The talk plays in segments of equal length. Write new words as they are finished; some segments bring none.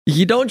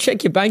You don't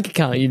check your bank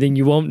account, then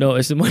you won't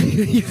notice the money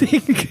that you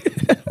think.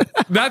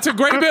 That's a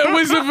great bit of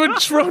wisdom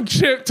from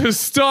Chip to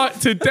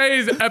start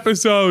today's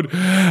episode.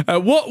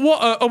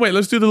 Oh, wait,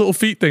 let's do the little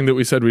feet thing that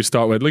we said we'd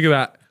start with. Look at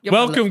that. Yeah,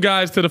 Welcome,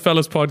 guys, to the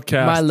Fellas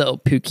Podcast. My little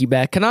Pookie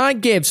Bear. Can I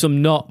give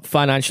some not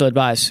financial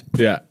advice?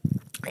 Yeah.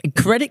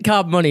 Credit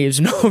card money is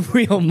not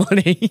real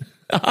money.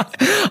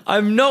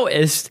 I've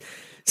noticed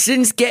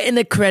since getting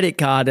a credit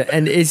card,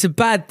 and it's a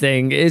bad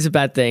thing,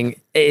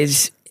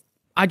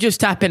 I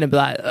just tap in and be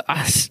like,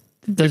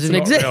 doesn't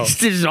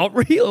exist. It's not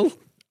real.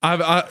 I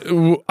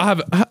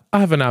have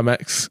an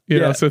Amex,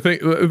 know, so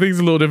things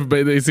are a little different,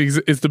 but it's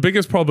the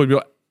biggest problem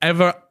you'll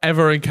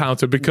ever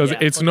encounter because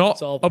it's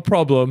not a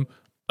problem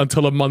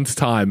until a month's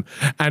time.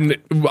 And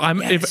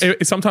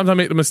if sometimes I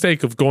make the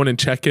mistake of going and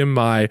checking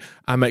my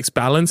Amex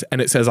balance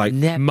and it says like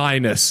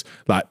minus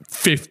like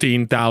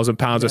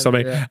 £15,000 or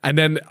something, and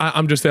then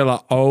I'm just there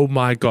like, oh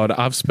my god,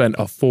 I've spent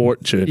a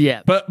fortune.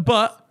 Yeah,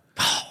 but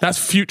that's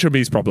future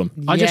me's problem.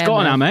 I just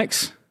got an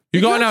Amex. You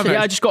got an Amex?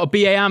 Yeah, I just got a BA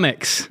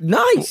Amex.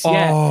 Nice.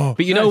 Yeah.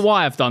 But you know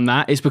why I've done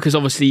that? It's because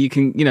obviously you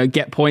can,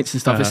 get points and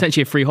stuff.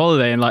 Essentially a free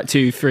holiday in like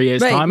 2-3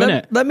 years time,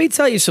 innit? Let me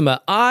tell you something.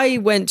 I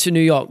went to New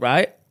York,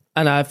 right?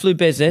 And I flew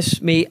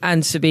business, me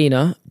and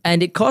Sabina,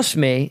 and it cost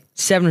me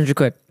 700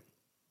 quid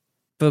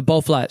for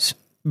both flights.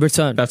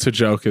 Return. That's a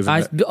joke,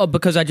 isn't it?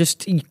 Because I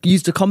just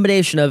used a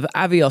combination of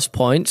Avios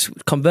points,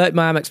 convert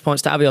my Amex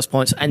points to Avios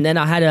points, and then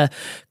I had a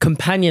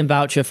companion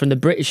voucher from the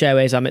British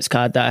Airways Amex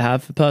card that I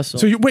have for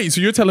personal. So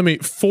you're telling me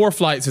 4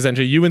 flights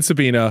essentially, you and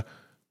Sabina,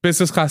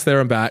 business class there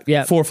and back,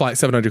 4 flights,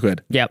 700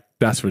 quid. Yep.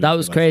 That's ridiculous. That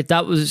was great.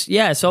 That was,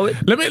 so it,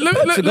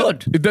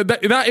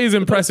 that is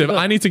impressive.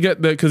 I need to get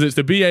because it's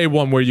the BA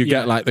one where you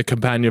get like the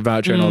companion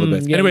voucher and all the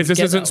bits. Anyways, this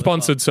isn't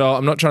sponsored, so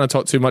I'm not trying to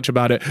talk too much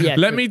about it.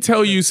 Let me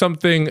tell you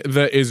something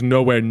that is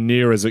nowhere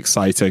near as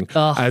exciting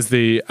as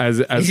is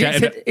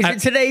it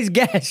today's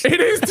guest?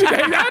 It is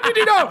today. How did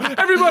you know?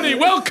 Everybody,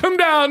 welcome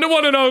down the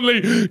one and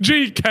only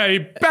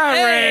GKBarry.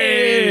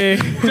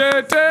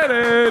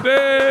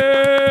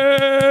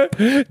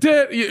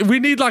 We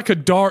need like a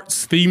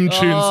darts theme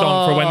tune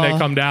song for when they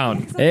come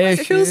down.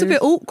 It feels a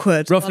bit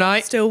awkward. Rough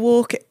night. Still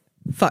walking.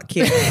 Fuck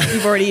you.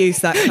 You've already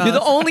used that card. You're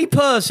the only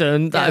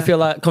person that I feel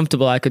like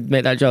comfortable I could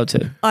make that joke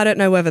to. I don't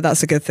know whether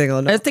that's a good thing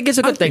or not. I think it's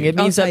a good thing. It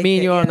means that me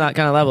and you are on that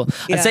kind of level.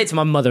 Yeah. I'd say it to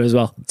my mother as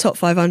well. Top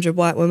 500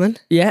 white woman.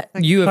 Yeah,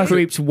 you have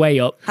creeped way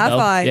up. Have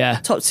I? Yeah.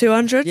 Top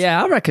 200?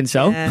 Yeah, I reckon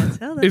so. Yeah,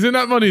 tell them. Isn't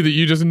that funny that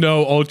you just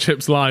know all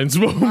Chip's lines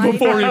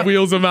before he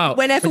wheels them out?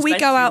 Whenever we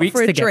go out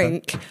for a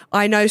drink,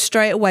 I know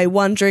straight away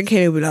one drink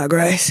and he'll be like,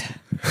 Grace,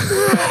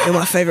 you're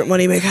my favourite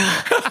money maker.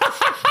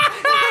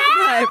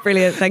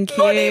 Brilliant, thank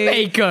you. Money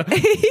maker. Not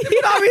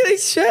really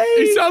shame.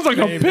 He sounds like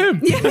a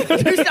pimp.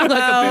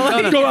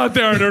 Go out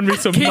there and earn me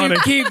some money.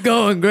 Keep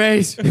going,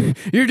 Grace.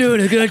 You're doing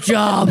a good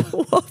job.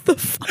 What the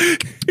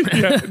fuck?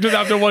 Just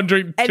after one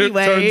drink,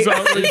 Anyway. turns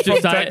out he's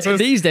from Texas.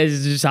 These days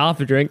it's just half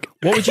a drink.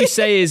 What would you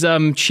say is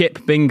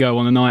Chip bingo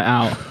on a night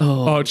out?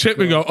 Oh, Chip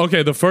bingo.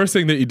 Okay, the first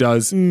thing that he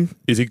does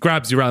is he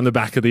grabs you around the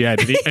back of the head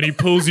and he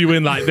pulls you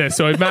in like this.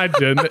 So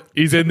imagine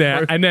he's in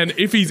there, and then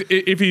if he's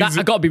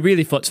I got to be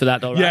really futs for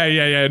that though, right?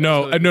 Yeah.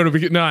 No.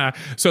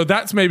 So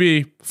that's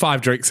maybe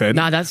 5 drinks in.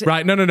 Nah, that's it.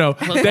 Right. No.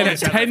 Then at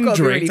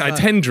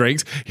 10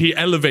 drinks, he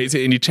elevates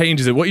it and he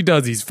changes it. What he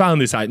does, he's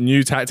found this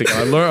new tactic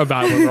I learned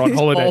about when we're on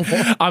holiday.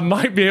 Awful. I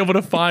might be able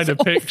to find a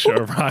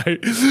picture,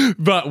 right?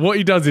 But what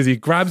he does is he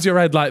grabs your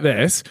head like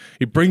this,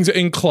 he brings it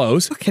in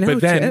close,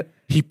 but then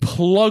he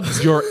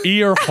plugs your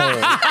ear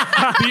hole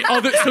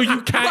so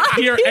you can't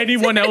hear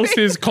anyone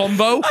else's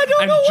combo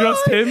and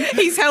just him.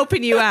 He's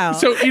helping you out.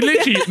 So he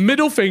literally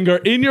middle finger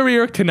in your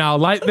ear canal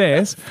like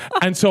this,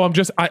 and so I've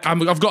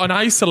got an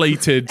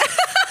isolated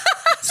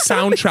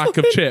soundtrack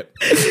of Chip.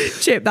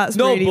 Chip, that's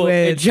really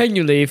weird. It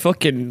genuinely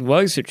fucking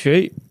works a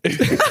treat.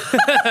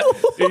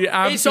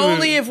 It's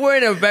only if we're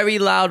in a very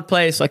loud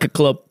place like a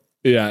club.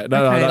 Yeah,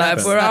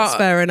 that's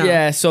fair enough.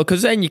 Yeah, so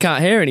because then you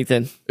can't hear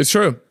anything. It's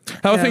true.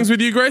 How are things with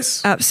you,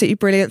 Grace? Absolutely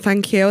brilliant,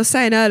 thank you. I was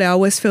saying earlier, I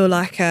always feel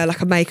like a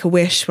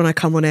make-a-wish when I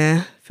come on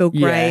air. Feel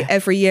great. Yeah.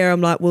 Every year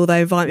I'm like, will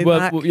they invite me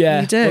back?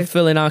 Yeah, you do. we're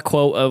filling our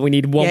quota. We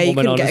need one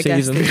woman on the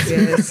season. This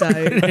year, so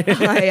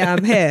I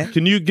am here.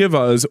 Can you give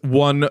us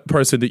one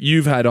person that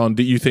you've had on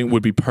that you think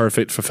would be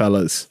perfect for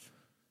fellas?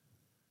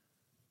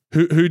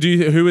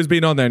 Who has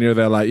been on there and you're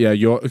there like,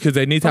 because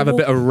they need to have a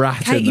bit of rat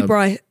in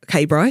them.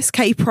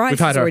 Katie Price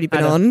has already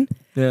been on.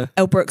 Yeah.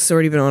 Elle Brooks has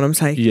already been on, I'm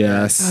taking.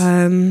 Yes.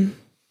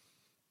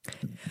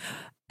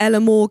 Ella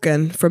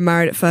Morgan from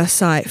Married at First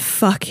Sight,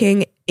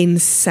 fucking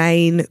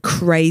insane,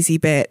 crazy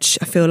bitch.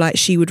 I feel like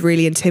she would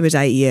really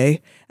intimidate you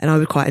and I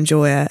would quite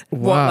enjoy it. Wow.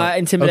 What, like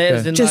intimidate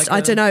us? Just,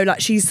 I don't know, like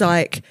she's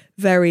like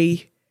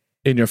very...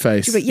 In your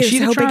face. But yeah, she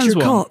how big's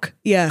your cock?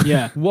 Yeah.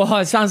 Yeah. Well,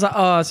 it sounds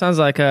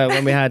like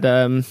when we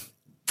had...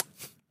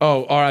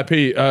 Oh,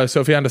 R.I.P.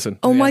 Sophie Anderson.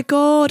 Oh my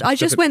God. I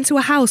just went to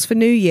a house for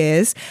New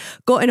Year's,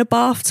 got in a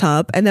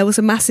bathtub, and there was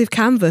a massive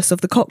canvas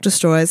of the Cock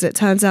Destroyers. And it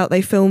turns out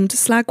they filmed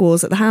Slag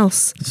Wars at the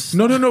house.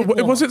 No.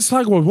 It wasn't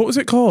Slag Wars. What was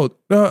it called?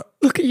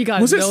 Look at you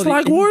guys. Was it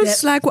Slag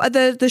Wars?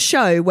 The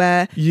show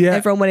where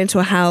everyone went into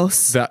a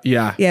house.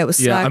 Yeah, it was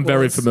Slag Yeah, I'm very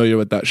Wars. familiar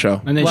with that show.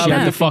 And then she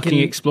had the fucking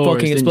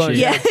explorers, didn't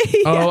she? Yeah.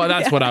 Oh,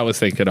 that's what I was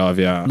thinking of,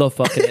 yeah. Love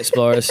fucking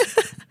explorers.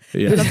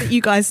 Yeah. Love that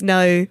you guys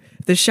know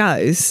the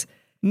shows.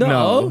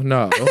 No.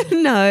 No.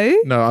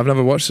 No, I've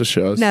never watched the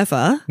shows.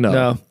 Never.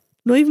 No.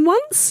 Not even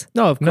once?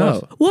 No, of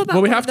course. What about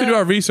Well, we have to do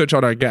our research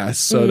on our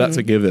guests, so that's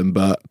a given,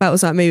 but... That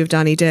was like me with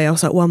Danny D. I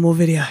was like, one more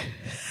video.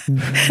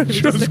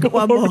 Just look at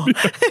one more.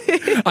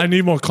 I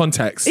need more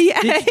context. Yeah.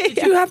 Did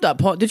you have that?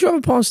 Did you have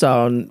a porn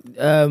star on?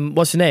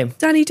 What's her name?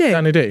 Danny D.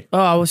 Danny D.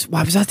 Oh, was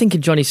I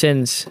thinking Johnny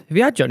Sins? Have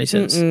you had Johnny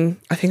Sins?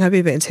 I think I'd be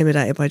a bit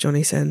intimidated by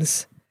Johnny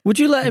Sins. Would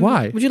you let him?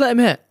 Why? Would you let him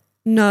hit?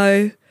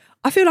 No.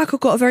 I feel like I've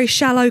got a very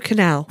shallow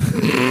canal.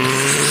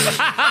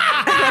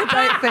 I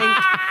don't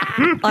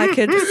think I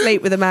could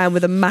sleep with a man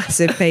with a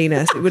massive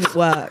penis. It wouldn't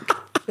work.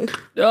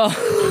 Oh,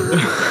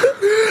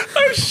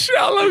 A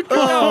shallow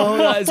canal. oh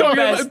that is the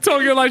best.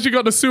 Talking like you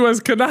got the Suez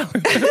Canal.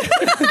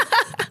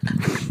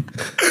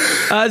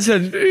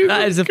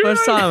 That is the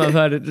first time I've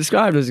heard it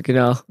described as a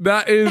canal.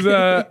 That is...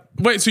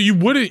 wait, so you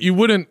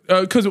wouldn't...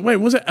 Because,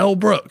 was it Elle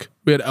Brooke?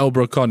 We had Elle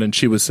Brooke on and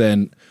she was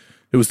saying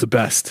it was the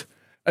best.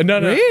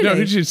 No,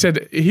 Really? she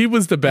said he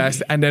was the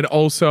best, and then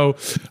also,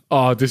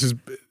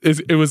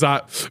 it was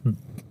like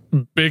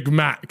Big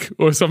Mac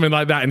or something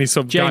like that, and he's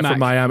some guy J-Mac. from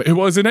Miami. Who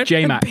wasn't it?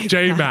 J-Mac.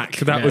 J-Mac,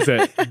 that was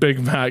it. Big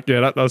Mac,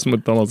 yeah, that was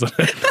McDonald's.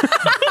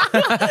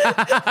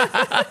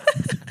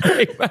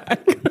 Big Mac.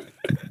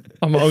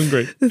 I'm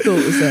hungry. I thought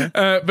it was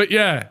there. But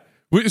yeah,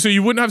 so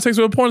you wouldn't have sex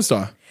with a porn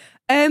star?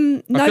 No, I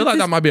feel like because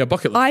that might be a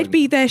bucket list. I'd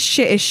be their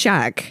shittest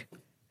shag.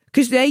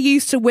 Because they're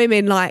used to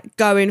women like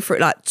going for it,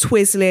 like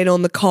twizzling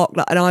on the cock,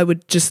 like, and I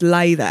would just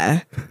lay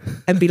there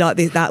and be like,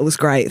 "That was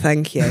great,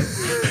 thank you."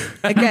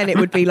 Again, it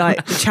would be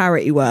like the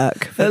charity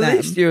work for At them.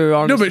 least you're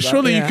honest. No, but about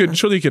surely it.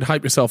 you could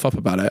hype yourself up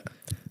about it.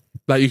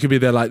 Like you could be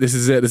there, like this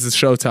is it. This is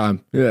showtime.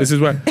 Yeah. This is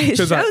where It's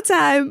 'cause, like,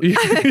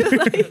 showtime.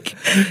 Like,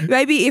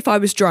 maybe if I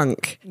was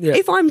drunk, Yeah.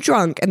 if I'm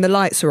drunk and the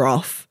lights are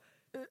off,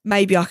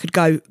 maybe I could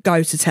go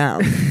to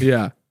town.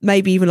 yeah.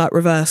 Maybe even like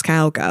reverse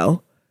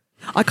cowgirl.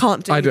 I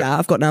can't do that.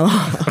 I've got no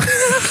arm.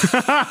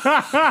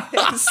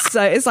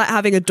 So it's like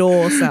having a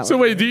door sound.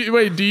 So do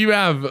you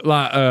have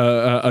like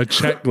a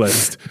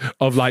checklist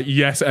of like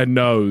yes and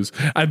no's,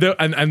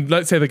 and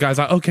let's say the guy's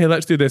like, okay,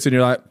 let's do this, and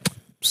you're like,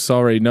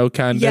 sorry, no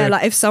can do. Yeah,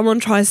 like if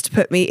someone tries to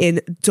put me in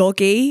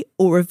doggy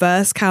or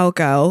reverse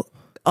cowgirl,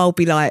 I'll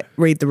be like,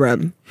 read the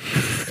room.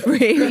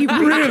 Read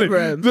the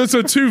room. Those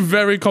are two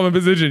very common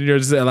positions. You're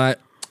just like,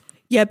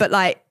 Yeah, but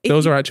like,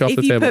 Those are actually off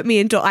the if you table. put me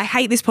in, I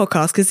hate this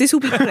podcast because this will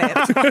be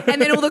clipped,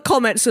 and then all the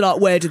comments are like,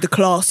 "Where did the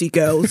classy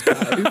girls go?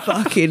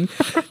 Fucking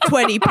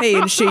 20p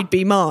and she'd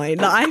be mine."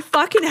 Like, I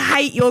fucking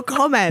hate your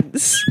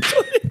comments,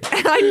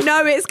 and I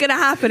know it's gonna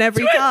happen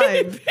every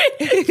time.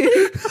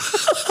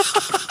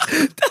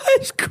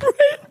 That's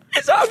great.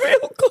 Is that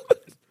real good?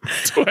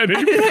 20.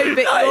 I know,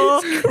 but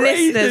your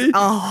listeners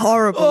are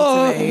horrible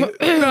to me.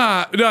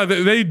 No,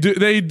 they do.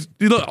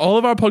 Look, all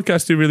of our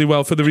podcasts do really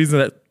well for the reason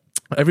that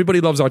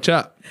everybody loves our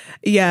chat.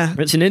 Yeah,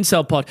 It's an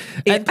incel pod.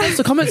 And plus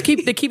the comments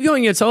keep you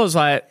on your toes.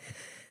 Like,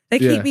 they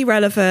Yeah. keep me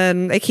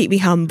relevant. They keep me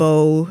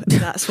humble. And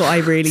that's what I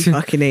really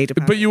fucking need.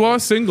 But you are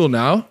single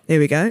now, Here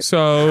we go.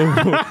 so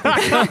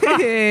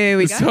Here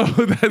we go.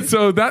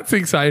 so that's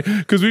exciting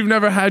because we've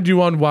never had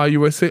you on while you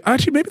were single.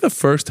 Actually, maybe the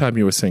first time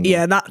you were single.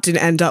 Yeah, that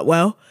didn't end up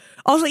well.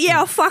 I was like,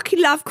 yeah, I fucking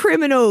love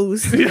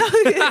criminals. And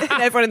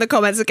everyone in the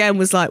comments again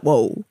was like,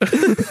 whoa.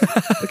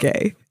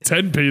 Okay.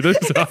 10p this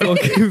time.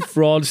 fucking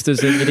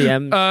fraudsters in the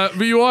DMs.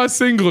 But you are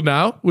single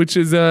now, which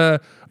is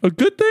a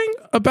good thing,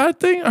 a bad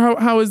thing.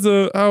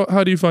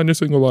 How do you find your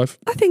single life?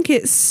 I think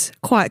it's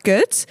quite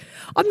good.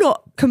 I'm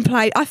not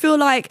complaining. I feel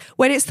like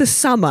when it's the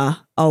summer,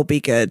 I'll be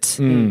good.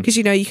 Because,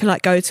 you know, you can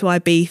like go to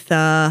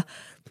Ibiza.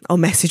 I'll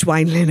message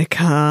Wayne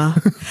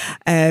Lineker,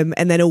 and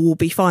then it will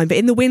be fine. But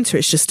in the winter,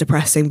 it's just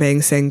depressing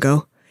being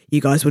single.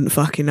 You guys wouldn't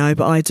fucking know,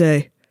 but I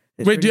do.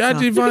 It's Wait, do you really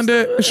actually tough. find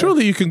it?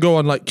 Surely you can go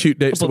on like cute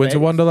dates to Couple Winter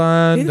dates.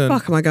 Wonderland. Who the and-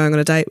 fuck am I going on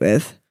a date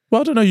with? Well,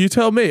 I don't know. You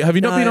tell me. Have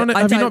you not been on it? I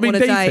Have you don't not been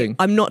wanna dating? date.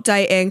 I'm not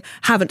dating.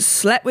 Haven't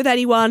slept with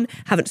anyone.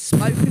 Haven't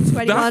spoken to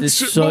anyone. That's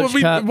That's such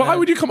cat, why man.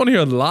 would you come on here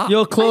and lie?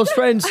 Your close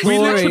friend story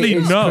we literally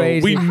is know.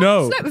 crazy. We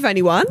know. Slept with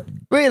anyone.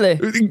 Really?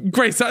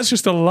 Grace, that's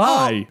just a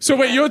lie. So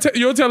wait,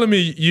 you're telling me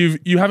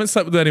you haven't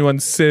slept with anyone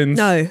since?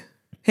 No,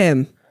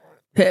 him.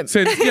 Him.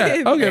 Since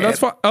yeah. Okay, that's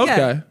fine.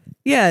 Okay.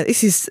 Yeah,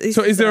 this is.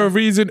 So is there a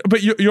reason?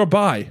 But you're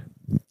bi.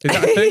 Is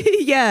that a thing?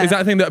 Yeah. Is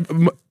that a thing that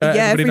yeah, everybody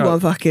everyone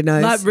knows? fucking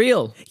knows. Like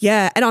real.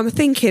 Yeah, and I'm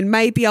thinking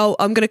maybe I'm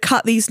going to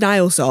cut these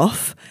nails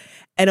off,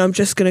 and I'm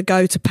just going to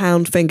go to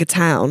Pound Finger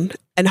Town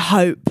and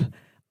hope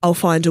I'll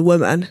find a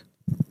woman.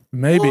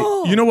 Maybe.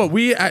 You know what?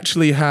 We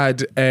actually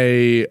had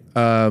a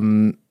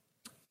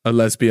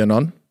lesbian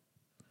on.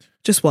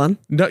 Just one.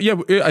 No, yeah,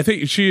 I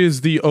think she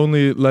is the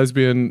only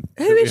lesbian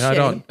Who that we is had she?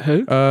 on.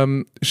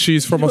 Who?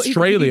 She's from What, you-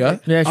 Australia.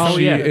 Yeah,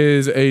 she yeah.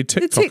 is a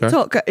The TikToker.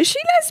 TikToker. Is she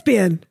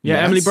lesbian? Yeah,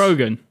 Yes. Emily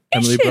Brogan.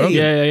 Emily she? Brogan.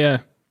 Yeah.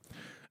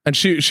 And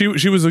she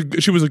was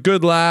a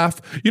good laugh.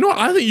 You know what?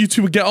 I think you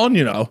two would get on,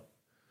 you know.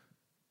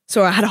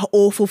 Sorry, I had an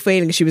awful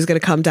feeling she was going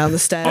to come down the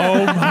stairs.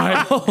 Oh my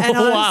and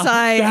I was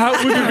like,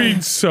 that would have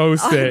been so I'd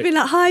sick. be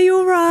like, hi, you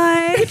all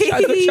right?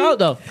 Good shout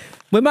though.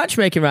 We're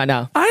matchmaking right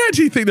now. I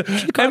actually think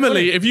that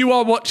Emily, if you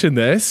are watching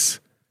this,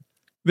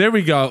 there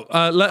we go.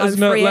 Let us I'm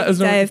know. free Let every us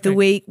know. what day you of the think.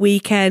 week,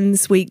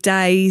 weekends,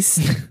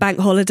 weekdays, bank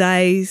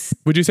holidays.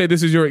 Would you say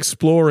this is your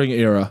exploring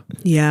era?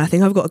 Yeah, I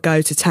think I've got to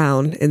go to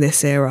town in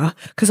this era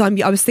because I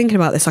was thinking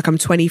about this. Like, I'm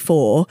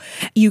 24.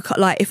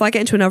 Like, if I get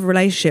into another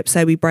relationship,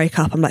 say we break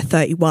up, I'm like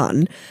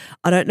 31.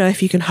 I don't know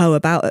if you can hoe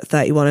about at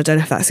 31. I don't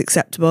know if that's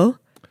acceptable.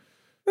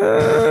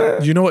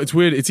 You know what? It's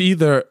weird. It's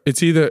either.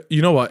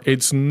 You know what?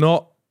 It's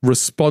not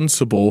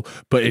responsible,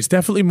 but it's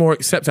definitely more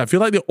accepted. I feel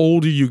like the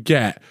older you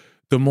get,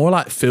 the more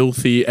like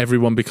filthy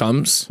everyone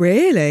becomes.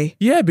 Really?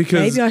 Yeah,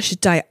 because Maybe I should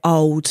date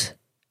old.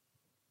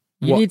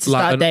 You What, need to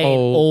like start an dating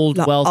old,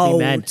 Like wealthy old.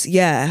 men.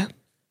 Yeah.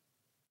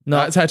 No,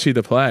 that's actually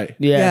the play.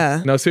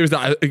 yeah. No, seriously,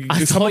 I it's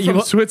thought someone you from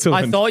were,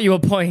 Switzerland. I thought you were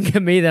pointing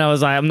at me. Then I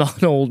was like, I'm not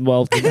an old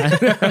wealthy man.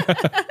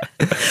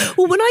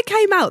 Well, when I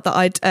came out that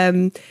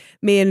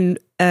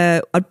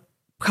I'd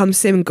become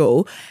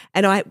single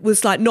and I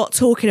was like not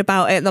talking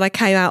about it and then I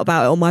came out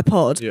about it on my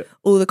pod, Yeah.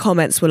 all the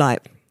comments were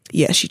like,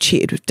 yeah, she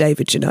cheated with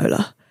David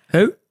Ginola.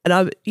 Who? And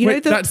I, you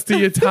Wait, know, that's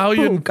the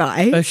Italian football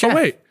guy, chef. Oh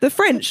wait, the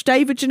French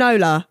David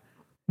Ginola,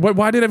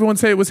 why did everyone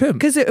say it was him?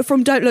 because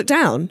from Don't Look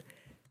Down.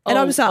 And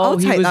I was like, I'll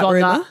he take was that on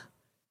rumor. that?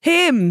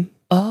 Him,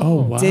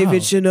 Oh wow.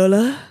 David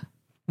Ginola.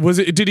 Was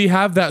it? Did he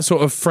have that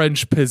sort of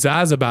French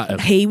pizzazz about him?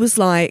 He was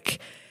like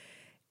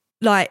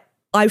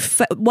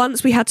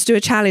once we had to do a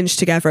challenge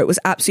together, it was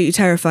absolutely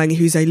terrifying.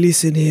 He was like,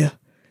 listen here,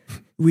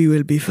 we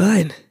will be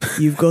fine.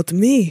 You've got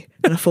me.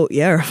 And I thought,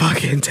 yeah, I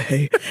fucking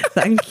do.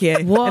 Thank you.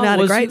 What and I had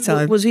a was great he,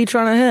 time. Was he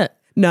trying to hit?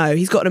 No,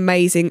 he's got an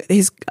amazing,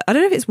 I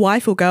don't know if it's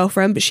wife or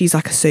girlfriend, but she's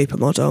like a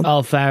supermodel.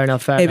 Oh, fair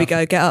enough. Fair Here enough. we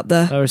go, get up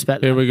there. I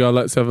respect Here that. we go.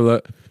 Let's have a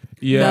look.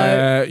 Yeah,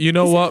 No. you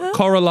know Is it what? her?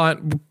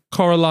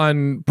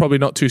 Coraline probably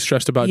not too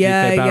stressed about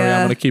Yeah, GKBarry. I'm yeah.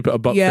 going to keep it a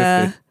buck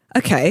Yeah. 50.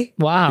 Okay.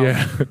 Wow.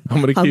 Yeah,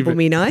 I'm going to keep Humble it.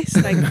 me nice.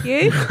 Thank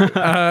you.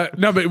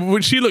 No, but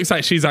when she looks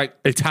like she's like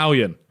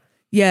Italian,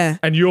 Yeah.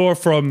 and you're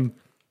from,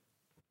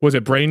 was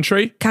it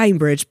Braintree?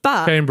 Cambridge.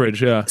 But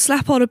Cambridge, yeah.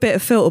 slap on a bit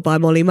of filter by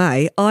Molly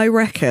May. I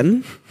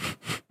reckon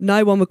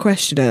no one would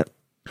question it.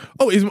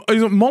 Oh, is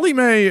Molly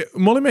May?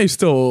 Molly May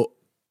still?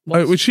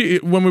 Was she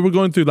when we were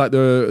going through like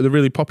the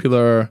really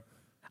popular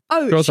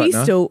Oh, girls? she's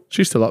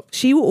She's still up.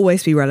 she will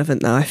always be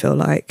relevant though, I feel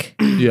like.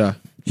 Yeah.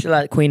 She's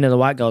like the queen of the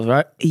white girls,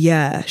 right?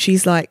 Yeah,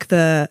 she's like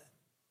the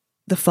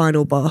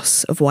final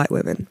boss of white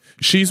women.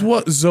 She's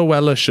what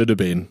Zoella should have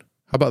been.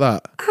 How about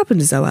that? What happened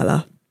to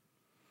Zoella?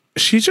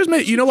 She's just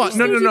made. You know what?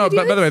 No. still do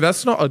But by the way,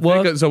 that's not a dig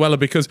What? at Zoella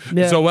because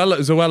Yeah.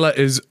 Zoella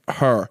is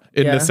her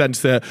in Yeah. the sense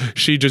that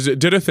she just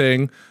did a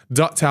thing,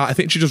 ducked out. I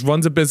think she just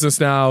runs a business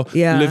now.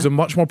 Yeah. Lives a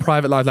much more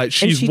private life. Like And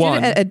she's she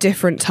won. did it at a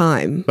different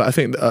time. But I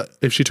think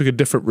if she took a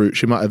different route,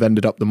 she might have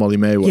ended up the Molly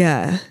May one.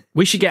 Yeah.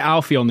 We should get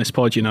Alfie on this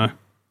pod, you know.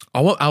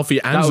 I want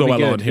Alfie and That would be Zoella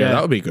good, on here. yeah.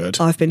 That would be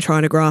good. I've been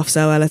trying to graph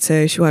Zoella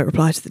too. She won't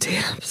reply to the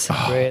DMs.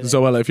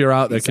 Zoella, if you're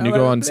out there, can you go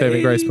Zoella, on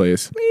Saving Grace,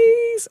 please?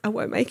 Please. I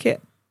won't make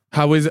it.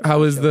 How is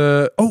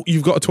the? Oh,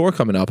 you've got a tour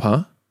coming up,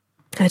 huh?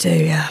 I do,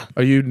 yeah.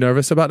 Are you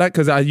nervous about that?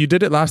 Because you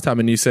did it last time,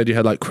 and you said you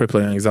had like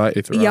crippling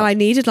anxiety throughout. Yeah, I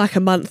needed like a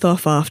month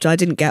off after. I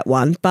didn't get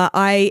one, but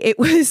it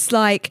was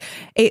like,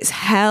 it's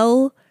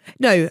hell.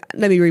 No,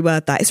 let me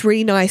reword that. It's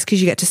really nice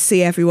because you get to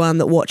see everyone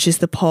that watches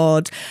the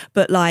pod,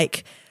 but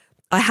like,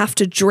 I have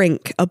to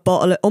drink a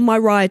bottle on my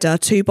rider,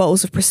 2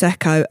 bottles of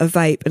Prosecco, a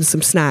vape and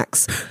some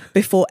snacks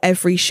before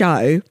every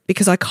show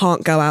because I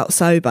can't go out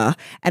sober.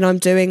 And I'm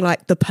doing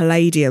like the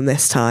Palladium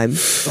this time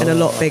and a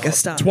lot bigger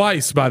stuff.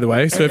 Twice, by the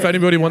way. So if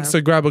anybody wants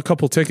to grab a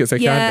couple tickets, they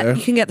Yeah, can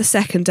you can get the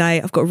second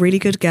day. I've got a really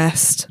good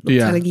guest. Not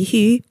Yeah. telling you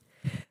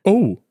who,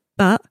 Oh,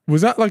 but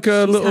was that like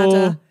a she's had little?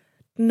 a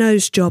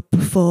nose job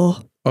before.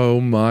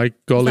 Oh my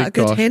golly that a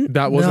good gosh, hint?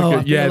 that was No, a I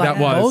good. feel Yeah, like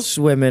that was. Most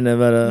women have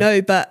had a.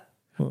 No, but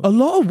A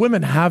lot of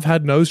women have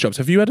had nose jobs.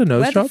 Have you had a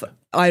nose where the job?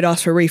 I'd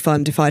ask for a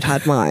refund if I'd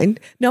had mine.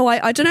 No,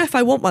 I don't know if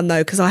I want one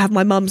though because I have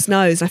my mum's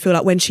nose. I feel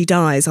like when she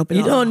dies, I'll be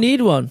You like, don't need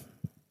one.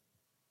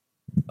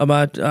 Am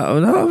I?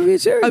 No, I'm being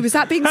serious. oh, was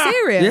that being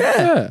serious?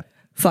 Yeah.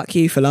 Fuck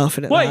you for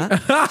laughing at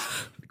that.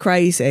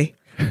 Crazy.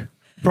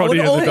 Probably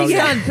Well, is a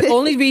dog.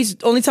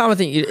 only time I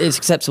think it's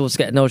acceptable to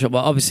get a nose job.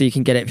 Well, obviously you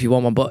can get it if you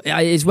want one, but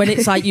it's when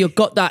it's like you've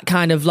got that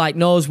kind of like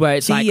nose where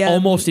it's like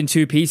almost in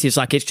 2 pieces,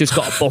 like it's just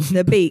got a bump.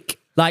 The beak.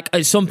 Like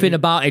it's something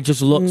about it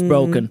just looks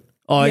broken.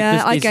 Or Yeah,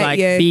 just I this get like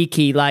you.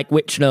 beaky like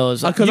witch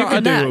nose. Because You I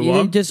can do that. with You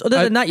one. just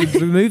other than that, you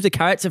remove the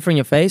character from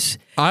your face.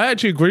 I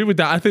actually agree with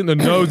that. I think the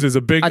nose is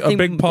a big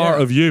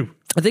part of you.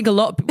 I think a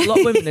lot of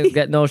women who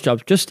get nose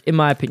jobs, just in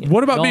my opinion.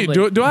 What about me?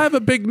 Normally. Do I have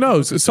a big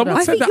nose? Someone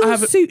I said think that I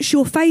yours have. suits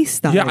your face,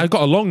 though. Yeah, I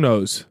got a long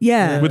nose.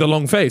 Yeah. With a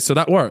long face, so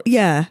that works.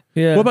 Yeah.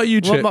 Yeah. What about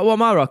you, Chip? What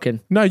am I rocking?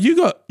 No, you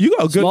got a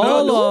good Small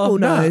nose. or- Normal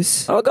Nah.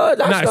 nose. Oh god,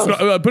 that's Nah, it's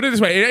not, put it this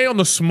way, it ain't on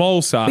the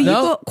small side. But No?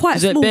 you've got quite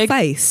Is a it small big?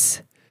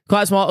 face.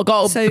 quite small. I've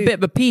got So- a bit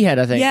of a pea head,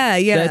 I think. Yeah,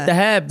 yeah. The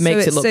hair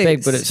makes So it look it big,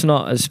 suits. but it's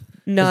not as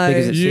No. big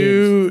as it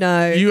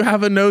seems. You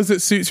have a nose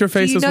that suits your Do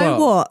face you as know well.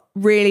 what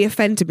really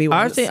offended me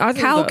once? I think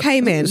Cal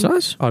came in it's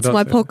nice. I to don't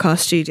my think- podcast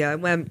studio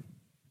and went,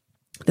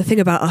 the thing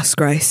about us,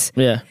 Grace,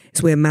 Yeah.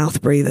 is we're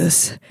mouth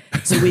breathers.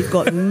 So we've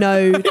got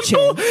no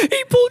chin.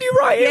 He pulled you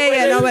right in.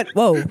 Yeah, and I went,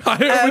 whoa. I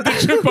hit him with the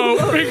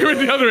chippo, finger in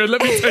the other end.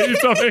 Let me tell you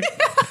something.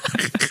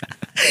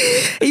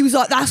 He was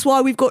like, that's why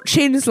we've got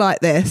chins like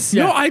this.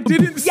 No, I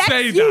didn't Yes,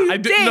 say that. you I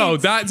did. No,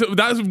 that's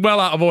well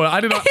out of order.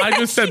 I didn't. I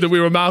just said that we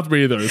were mouth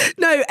breathers.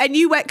 No, and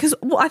you went, because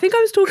I think I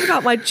was talking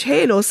about my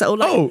chin or so.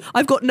 Like, Oh.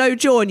 I've got no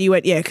jaw. And you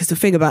went, yeah, because the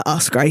thing about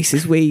us, Grace,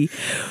 is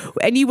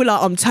and you were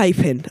like, I'm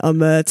taping. I'm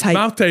taping.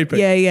 Mouth taping.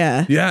 Yeah,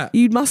 yeah. Yeah.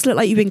 You must look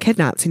like you've been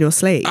kidnapped in your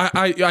sleep.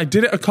 I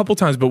did it a couple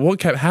times, but what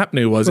kept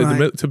happening was,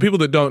 Right. to people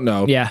that don't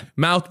know, Yeah.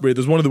 mouth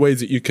breathers, one of the ways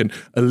that you can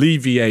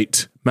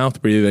alleviate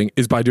mouth breathing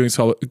is by doing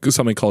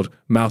something called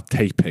mouth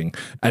taping,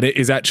 and it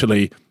is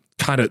actually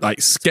kind of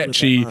like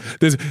sketchy.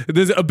 There's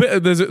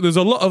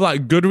a lot of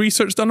like good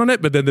research done on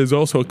it, but then there's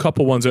also a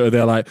couple ones that are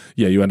there like,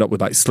 yeah, you end up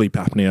with like sleep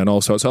apnea and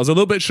all sorts. So I was a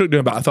little bit shook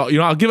doing it, but I thought,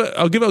 I'll give it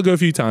a go a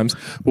few times.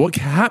 What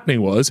kept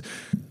happening was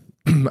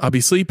I'd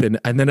be sleeping,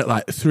 and then at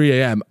like 3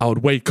 a.m. I would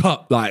wake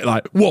up like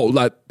whoa,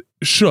 like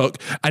shook,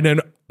 and then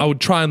I would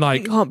try and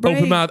like You can't open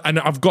breathe. mouth, and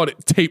I've got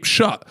it taped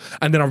shut,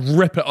 and then I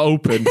rip it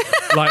open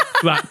like.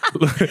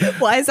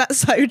 Why is that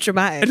so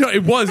dramatic? No,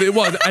 it was,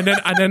 and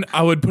then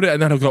I would put it,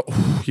 and then I'd go,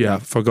 yeah,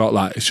 forgot,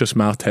 like it's just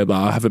mouth tape, like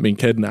I haven't been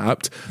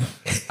kidnapped,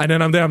 and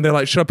then I'm there,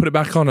 like, should I put it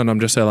back on? And I'm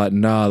just there, like,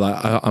 nah, like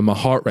I'm a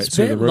heart rate It's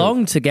through a the bit roof.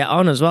 long to get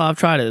on as well. I've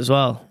tried it as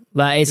well.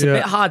 Like it's a Yeah.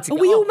 bit hard to Are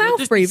get we all off. You'll mouth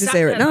just be breathers sat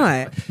here at there.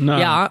 night? No.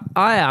 Yeah,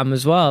 I am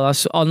as well.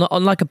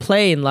 On like a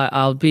plane, like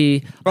I'll be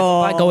if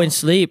I go in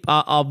sleep,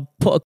 I'll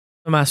put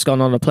a mask on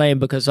a plane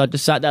because I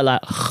just sat there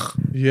like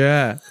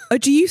Yeah, Oh,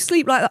 do you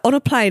sleep like that? On a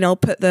plane, I'll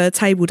put the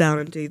table down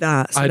and do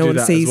that so I no do one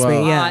that as sees well.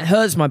 me. Yeah. it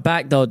hurts my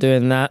back though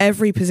doing that.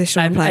 Every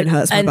position on a plane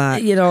hurts my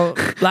back. You know,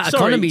 like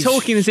Sorry, economy's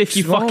talking as if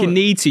you strong. fucking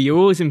need to. You're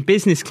always in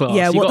business class.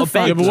 Yeah, you what got the a bed.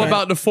 fuck? yeah, but what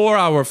about the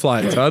 4-hour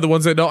flights? The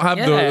ones that don't have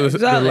Yeah, the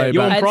exactly. layback?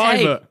 You're on And,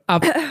 private.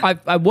 Hey,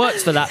 I worked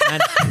for that,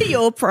 man.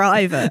 You're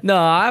private. No,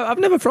 I've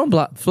never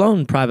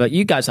flown private.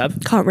 You guys have.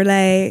 Can't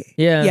relate.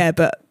 Yeah. Yeah,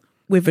 but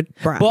with a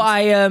brand.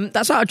 But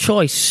that's not a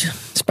choice.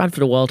 It's bad for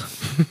the world.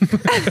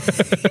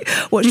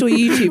 Watch your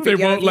YouTube They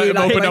video. won't of let you,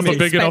 them like, open up most a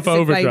big enough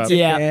expensive plane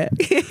overdraft.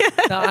 ticket.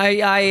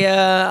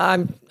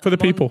 I'm For the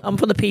people. I'm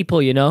for the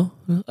people, you know.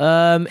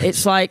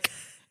 It's like,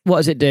 what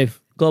does it do?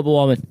 Global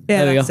warming.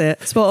 Yeah, there we that's go.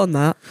 it. Spot on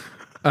that.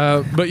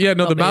 But yeah,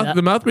 no, Not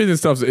the mouth breathing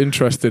stuff's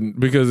interesting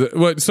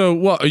because so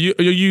what are you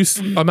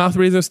a mouth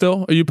breather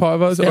still? Are you part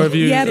of us or have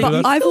you? Yeah,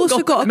 but I've also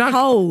got a No.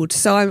 cold,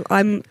 so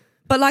I'm.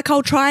 But like,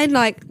 I'll try and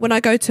like when I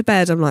go to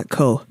bed, I'm like,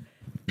 cool.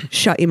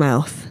 Shut your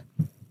mouth,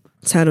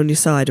 turn on your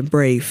side, and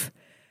breathe.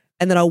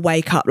 And then I'll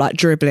wake up like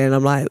dribbling. And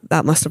I'm like,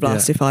 that must have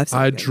lasted 5 seconds.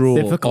 I drool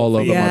Difficult all for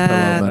over you. my Yeah. pillow,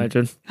 man.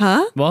 Imagine.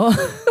 Huh? What?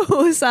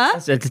 What was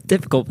that? It's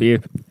difficult for you.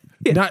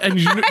 And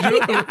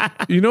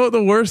you know what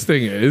the worst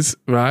thing is,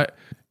 right?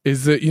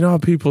 Is that you know how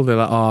people they're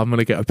like, oh, I'm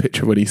gonna get a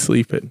picture when he's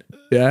sleeping,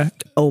 yeah.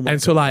 Oh my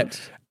And so like,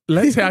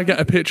 let's say I get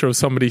a picture of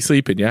somebody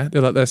sleeping, yeah.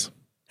 They're like this,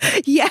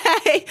 Yeah.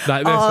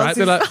 like this, Oh, right?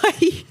 They're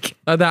like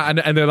that,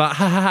 and they're like,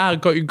 ha ha ha,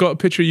 got a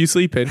picture of you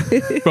sleeping,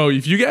 bro.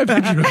 If you get a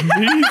picture of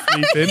me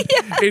sleeping,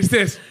 it's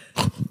this.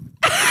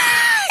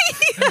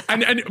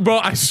 And bro,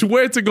 I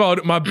swear to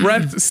God, my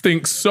breath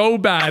stinks so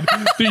bad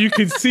that you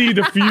can see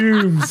the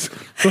fumes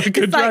like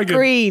a it's like dragon.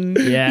 green.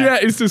 Yeah. Yeah,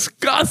 it's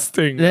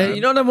disgusting. man.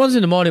 You know them ones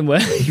in the morning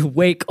where you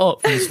wake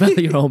up and you smell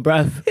your own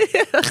breath.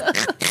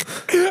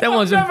 Them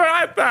ones. Never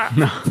had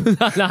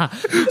that. Nah.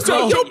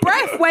 So your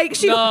breath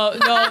wakes you.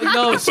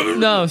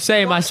 No.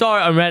 Same. I saw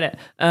it on Reddit.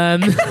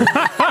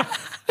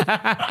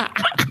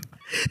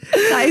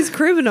 That is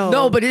criminal.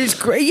 No, but it's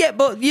great. Yeah,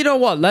 but you know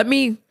what? Let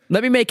me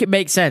make it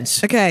make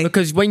sense. Okay.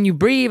 Because when you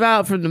breathe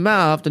out from the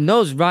mouth, the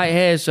nose is right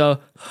here. So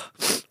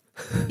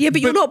Yeah,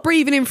 but you're not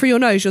breathing in through your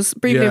nose. You're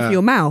breathing in Yeah. through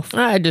your mouth.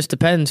 it just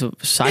depends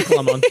what cycle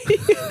I'm on.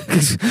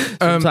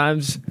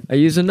 Sometimes I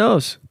use a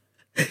nose.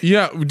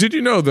 Yeah, did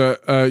you know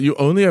that you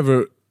only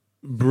ever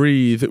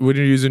breathe when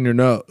you're using your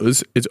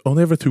nose? It's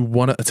only ever through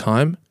one at a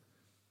time.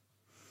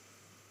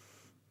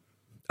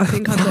 I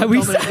think I've got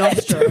dominant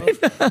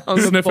nostril.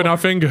 Sniffing our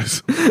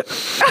fingers.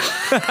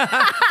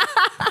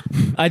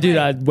 I do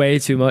that way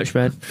too much,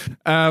 man.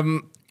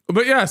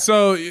 But yeah,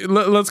 so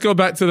let's go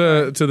back to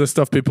the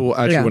stuff people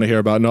actually Yeah. want to hear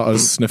about, not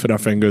us sniffing our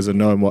fingers and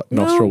knowing what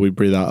nostril we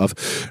breathe out of.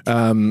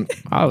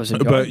 I was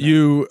enjoying But that.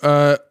 you,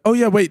 oh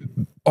yeah, wait.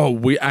 Oh,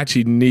 we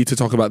actually need to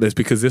talk about this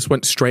because this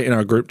went straight in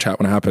our group chat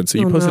when it happened. So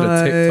you posted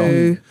a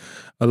TikTok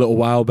a little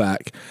while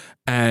back.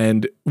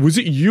 And was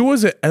it you or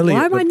was it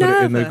Elliot that put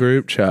it in the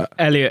group chat?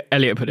 Elliot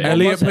put it.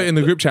 Elliot put it in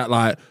the group chat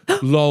like,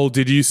 lol,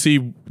 did you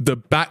see the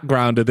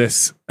background of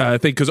this thing?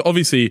 Because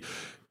obviously,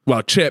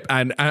 well, Chip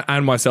and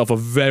myself are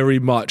very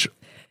much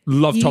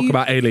love talk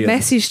about aliens.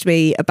 Messaged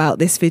me about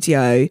this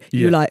video.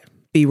 You were like,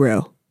 be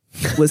real.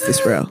 Was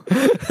this real?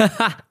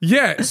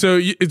 Yeah. So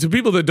to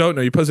people that don't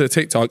know, you posted a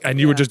TikTok and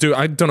you were just doing,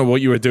 I don't know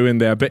what you were doing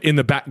there, but in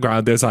the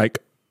background, there's like,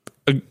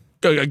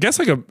 I guess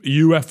like a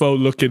UFO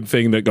looking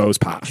thing that goes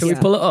past. Should we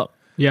pull it up?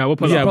 Yeah, we'll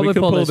pull it up. Yeah, we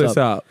can pull this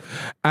up.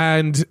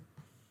 And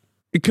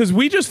because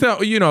we just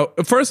thought,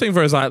 first thing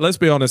first, like, let's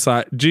be honest,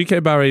 like,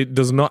 GKBarry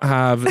does not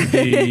have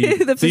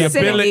the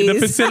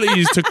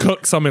facilities to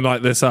cook something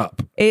like this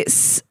up.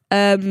 It's,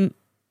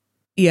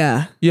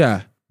 yeah.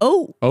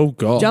 Oh,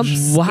 God. Jump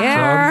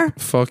scare.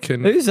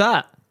 Fucking. Who's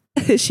that?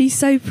 She's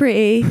so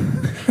pretty.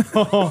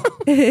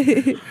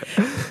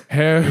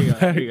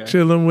 Hair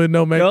chilling with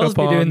no makeup Girls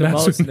be on. doing the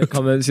most in the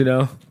comments,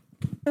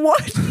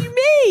 What do you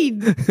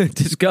mean?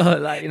 Just go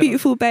like,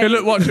 Beautiful baby. Hey,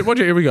 look, watch it.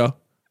 Here we go.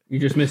 You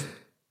just missed.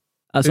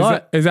 That's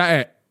right. Is that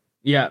it?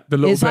 Yeah. The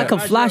little It's bit. like a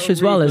flash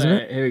as well, isn't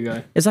it? Here we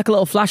go. It's like a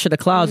little flash of the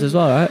clouds as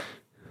well, right?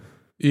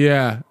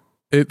 Yeah.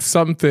 It's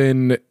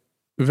something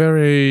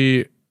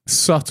very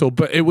subtle,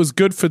 but it was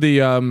good for the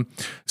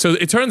so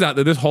it turns out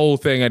that this whole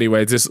thing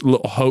anyway, this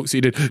little hoax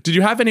you did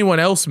you have anyone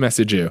else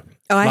message you?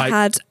 I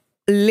had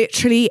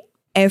literally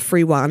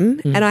everyone,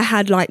 and I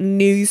had like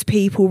news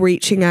people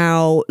reaching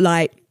out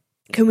like,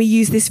 can we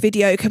use this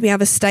video, can we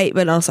have a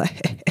statement? I was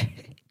like,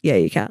 yeah,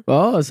 you can.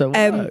 Oh, so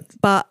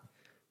but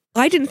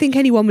I didn't think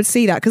anyone would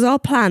see that because our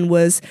plan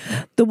was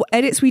the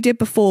edits we did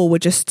before were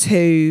just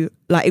too,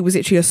 like, it was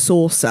literally a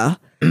saucer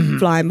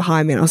flying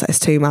behind me, and I was like, it's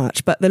too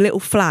much. But the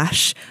little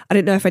flash, I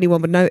didn't know if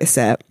anyone would notice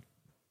it.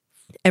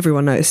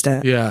 Everyone noticed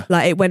it. Yeah.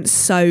 Like, it went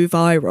so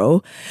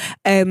viral.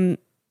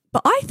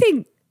 But I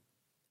think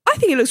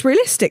it looks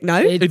realistic, no?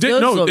 It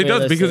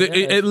does because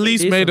it at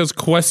least made us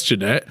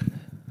question it.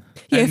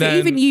 Yeah, for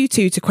even you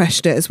two to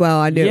question it as well,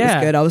 I knew it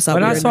was good. I was like,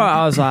 when I saw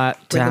it, I was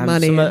like, damn,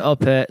 something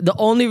up it. The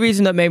only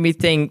reason that made me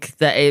think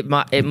that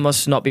it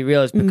must not be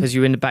real is because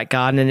you're in the back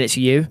garden and it's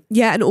you.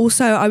 Yeah, and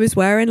also I was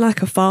wearing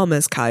like a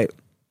farmer's coat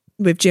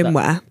with gym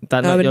wear.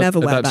 I would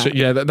never wear that.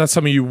 Yeah, that's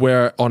something you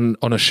wear on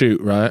a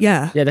shoot, right?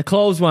 Yeah. Yeah, the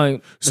clothes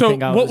won't. So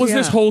what was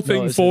this whole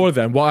thing for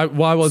then? Why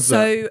was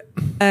that?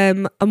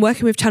 So I'm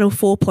working with Channel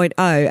 4.0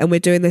 and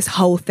we're doing this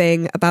whole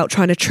thing about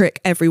trying to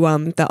trick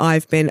everyone that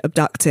I've been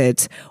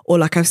abducted or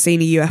like I've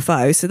seen a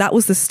UFO. So that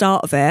was the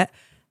start of it.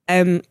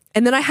 And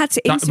then I had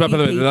to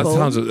interview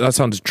people. That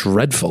sounds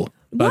dreadful.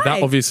 But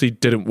that obviously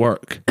didn't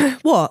work.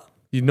 What?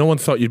 No one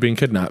thought you'd been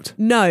kidnapped.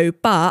 No,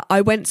 but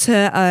I went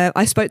to,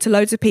 I spoke to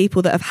loads of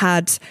people that have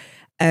had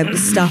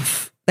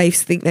stuff. They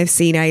think they've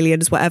seen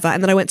aliens, whatever.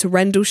 And then I went to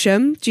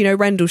Rendlesham. Do you know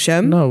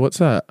Rendlesham? No, what's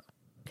that?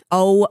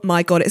 Oh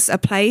my God. It's a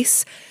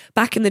place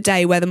back in the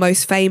day where the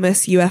most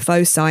famous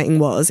UFO sighting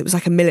was. It was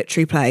like a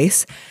military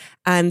place.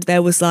 And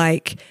there was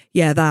like,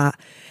 that.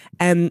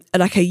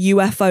 Like a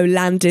UFO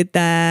landed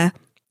there.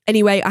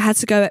 Anyway, I had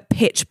to go at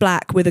pitch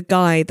black with a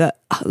guy that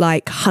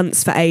like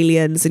hunts for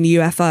aliens and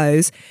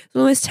UFOs. It's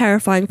one of the most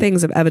terrifying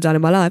things I've ever done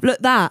in my life. Look,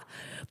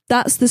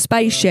 that's the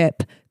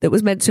spaceship that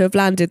was meant to have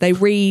landed. They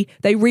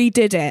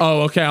redid it.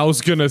 Oh, okay. I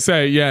was gonna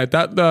say,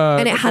 that.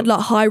 And it had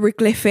like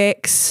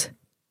hieroglyphics,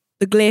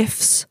 the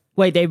glyphs.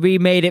 Wait, they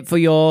remade it for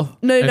your...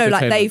 No,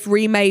 like they've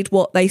remade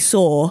what they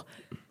saw.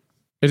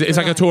 It's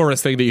like a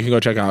tourist thing that you can go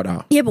check out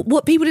now. Yeah, but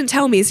what people didn't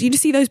tell me is you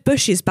see those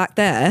bushes back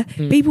there,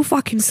 people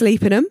fucking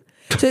sleep in them.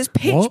 So it's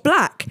pitch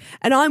black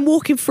and I'm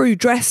walking through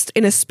dressed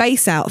in a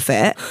space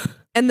outfit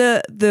and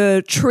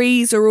the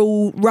trees are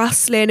all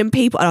rustling and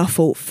people, and I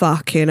thought,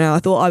 I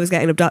thought I was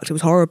getting abducted. It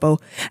was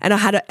horrible. And I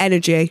had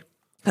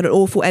an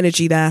awful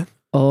energy there.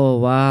 Oh,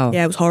 wow.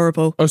 Yeah, it was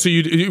horrible. Oh, so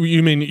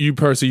you mean you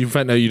personally, you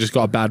felt you just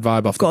got a bad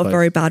vibe off the place? Got a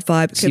very bad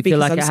vibe. So you feel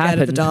like I'm scared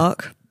of the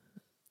dark.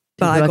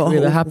 But I got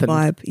a horrible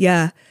vibe.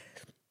 Yeah.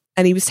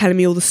 And he was telling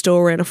me all the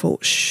story and I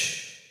thought, shh.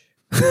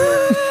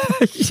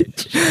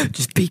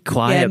 Just be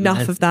quiet. Yeah,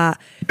 enough of that.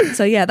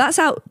 So yeah, that's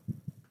out.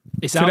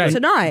 It's out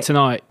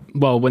tonight.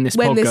 Well, when this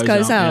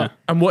goes out. Yeah.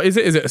 And what is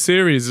it? Is it a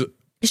series?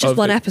 It's just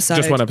one episode.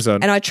 Just one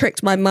episode. And I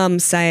tricked my mum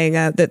saying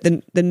that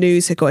the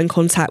news had got in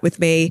contact with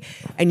me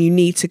and you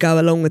need to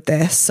go along with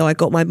this. So I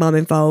got my mum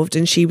involved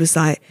and she was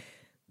like,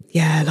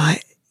 yeah,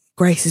 like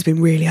Grace has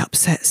been really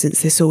upset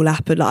since this all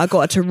happened. Like I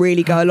got her to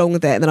really go along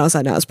with it. And then I was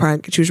like, no, it was a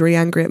prank. And she was really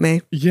angry at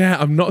me. Yeah,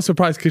 I'm not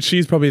surprised because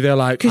she's probably there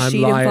like, I'm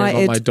lying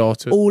on my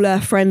daughter. All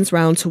her friends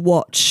round to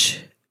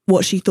watch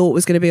what she thought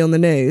was going to be on the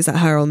news, at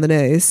her on the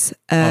news.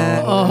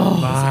 Oh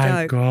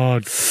my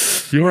God.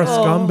 You're a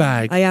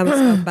scumbag. I am a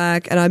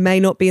scumbag and I may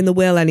not be in the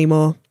will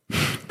anymore.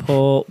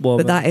 Poor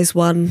woman. But that is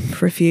one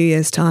for a few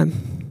years'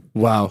 time.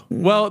 Wow.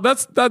 Well,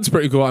 that's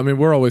pretty cool. I mean,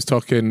 we're always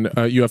talking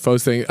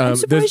UFOs thing. I'm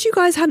surprised you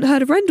guys hadn't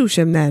heard of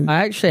Rendlesham then.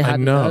 I actually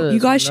hadn't know. heard of You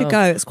this, guys should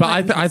go. It's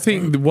quite But I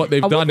think what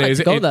they've done like is,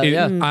 to go there,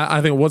 yeah. I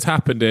think what's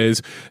happened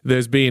is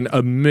there's been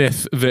a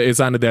myth that is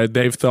under there.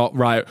 They've thought,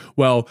 right,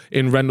 well,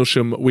 in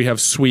Rendlesham we have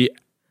sweet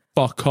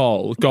fuck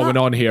all going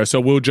on here, so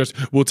we'll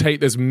take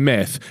this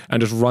myth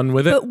and just run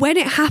with it. But when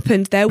it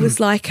happened, there was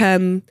like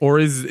or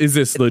is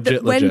this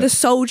legit? when the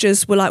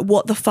soldiers were like,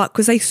 "What the fuck?"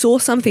 Because they saw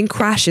something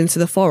crash into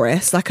the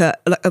forest, like a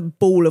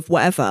ball of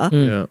whatever,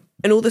 Yeah.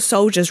 and all the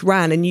soldiers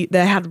ran, and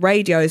they had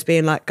radios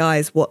being like,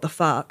 "Guys, what the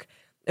fuck?"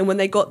 And when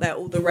they got there,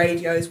 all the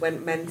radios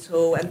went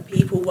mental, and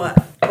people got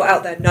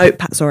out their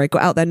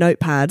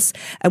notepads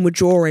and were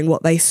drawing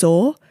what they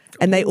saw,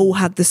 and they all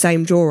had the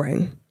same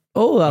drawing.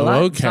 Oh, I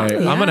like Okay,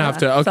 that. I'm gonna have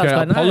to. Sounds Okay,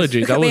 quite nice.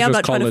 apologies. Look I at was me, I'm just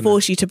not trying to calling.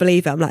 force you to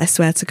believe it. I'm like, I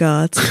swear to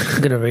God.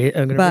 I'm gonna read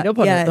But up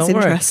on yeah, it. it's Don't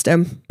worry.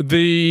 interesting.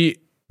 The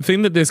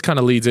thing that this kind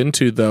of leads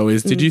into, though,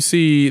 is did you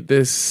see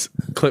this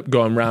clip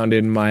going around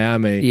in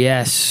Miami?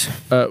 Yes.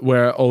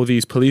 Where all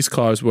these police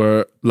cars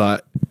were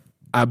like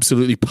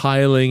absolutely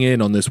piling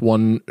in on this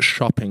one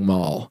shopping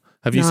mall.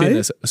 Have you No. seen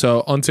this?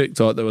 So on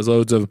TikTok, there was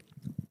loads of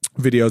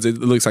videos. It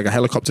looks like a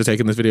helicopter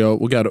taking this video.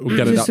 We'll get it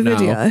Just up a now.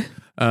 video.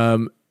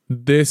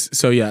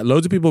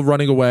 Loads of people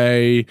running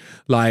away.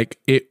 Like,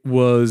 it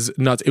was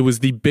nuts. It was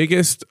the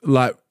biggest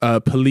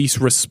police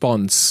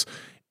response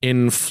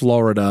in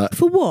Florida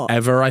For what?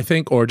 ever, I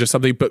think, or just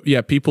something. But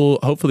yeah, people.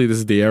 Hopefully, this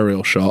is the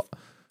aerial shot.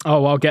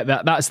 Oh, I'll get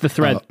that. That's the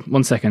thread.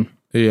 1 second.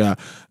 Yeah,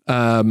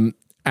 and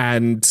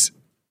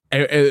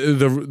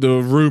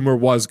the rumor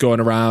was going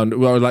around.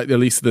 Well, like at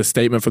least the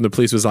statement from the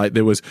police was like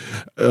there was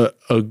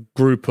a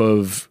group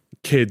of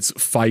kids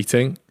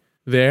fighting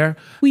there.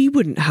 We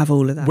wouldn't have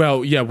all of that.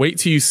 Well, yeah, wait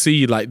till you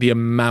see like the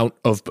amount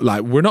of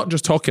like, we're not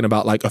just talking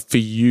about like a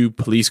few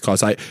police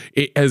cars. Like,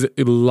 it has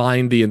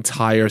lined the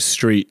entire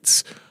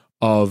streets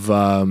of Yeah,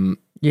 I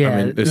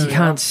mean, this you is-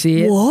 can't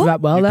see it What?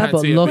 that well You there, can't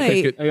but see it, look. but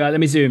Wait. Okay, let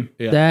me zoom.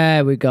 Yeah.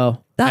 There we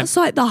go. That's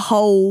like the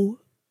whole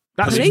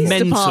That's police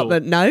mental.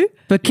 department, no?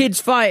 For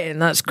kids fighting,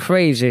 that's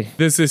crazy.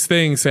 There's this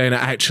thing saying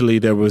actually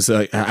there was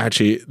an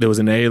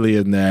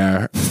alien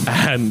there,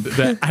 and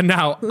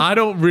now I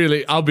don't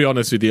really. I'll be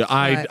honest with you,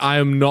 Right. I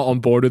am not on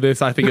board with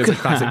this. I think it's a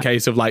classic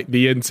case of like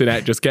the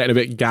internet just getting a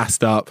bit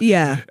gassed up,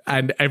 Yeah.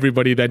 and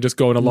everybody then just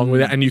going along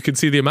with it, and you can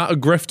see the amount of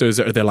grifters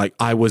that are there. Like,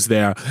 I was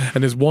there,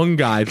 and there's one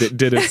guy that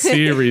did a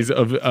series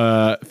of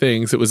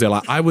things that was there.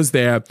 Like, I was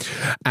there,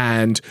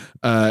 and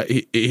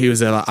he was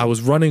there. Like, I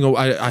was running.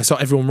 I saw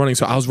everyone running,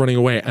 so I was running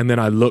away, and then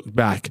I looked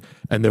back.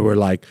 And there were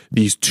like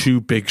these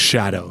two big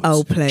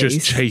shadows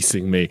just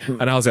chasing me.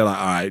 And I was there like,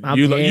 all right, I'm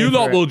you here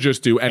lot for will it.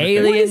 just do anything.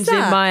 Alien. What is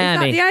that? in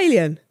Miami. Is that the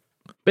alien?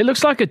 It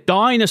looks like a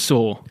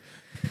dinosaur.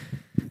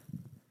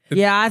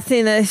 Yeah, I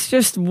think that it's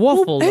just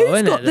waffle, though,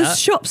 isn't it? The that?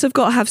 shops have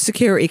got to have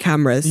security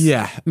cameras.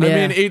 Yeah. I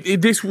Yeah. mean,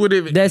 this would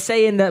have... They're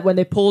saying that when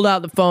they pulled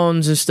out the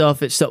phones and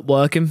stuff, it stopped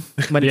working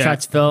when they Yeah. tried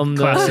to film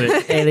the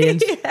Classic.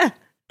 aliens.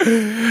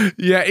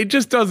 Yeah, it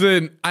just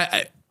doesn't...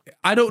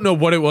 I don't know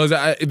what it was.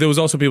 There was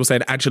also people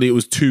saying actually it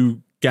was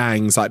two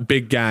gangs, like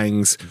big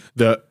gangs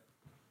that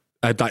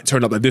like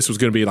turned up that this was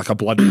going to be like a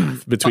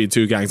bloodbath between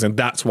two gangs, and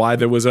that's why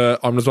there was a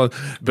armed response.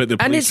 But the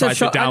And police it's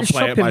tried to and a downplay it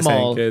by shopping saying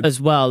mall kids. as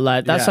well.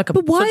 Like that's Yeah. like a.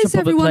 But why such a has public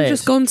everyone place.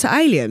 just gone to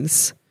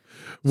aliens?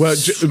 Well,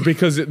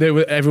 because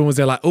everyone was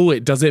there like, oh,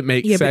 it doesn't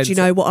make Yeah, sense. but you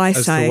know what I as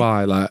to say?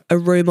 why? Like, A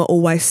rumour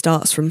always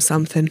starts from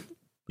something.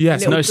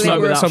 yes, Little No smoke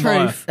glimmer without of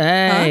fire. truth.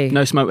 Hey,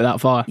 No smoke without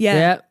fire.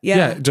 Yeah.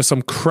 yeah, just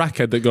some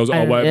crackhead that goes,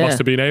 oh, well, it yeah. must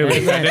have been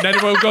aliens. And then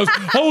everyone goes,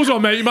 hold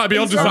on, mate, you might be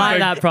onto I something. like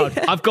that, prod.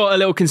 I've got a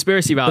little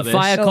conspiracy about The this.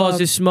 fire Go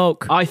causes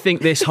smoke. I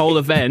think this whole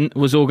event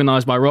was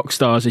organised by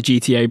Rockstar as a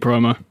GTA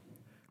promo.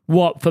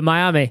 What for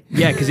Miami?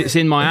 Yeah, because it's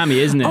in Miami,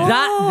 isn't it?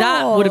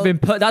 That would have been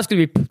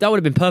that would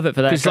have been perfect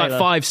for that. It's like trailer.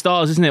 5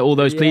 stars, isn't it? All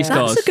those police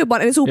cars. That's a good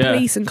one. And it's all Yeah.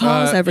 police and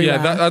cars everywhere.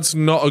 Yeah, that's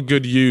not a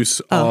good use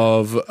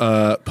of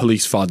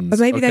police funds. But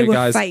maybe they were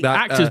guys, fake.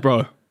 Actors,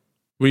 bro.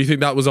 Well, you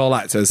think that was all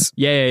actors?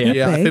 Yeah.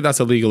 Yeah, I be. think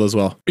that's illegal as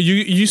well.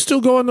 You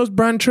still go on those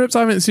brand trips? I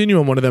haven't seen you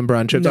on one of them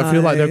brand trips. I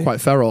feel like they're No.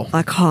 quite feral.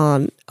 I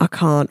can't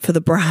for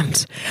the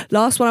brand.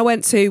 Last one I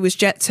went to was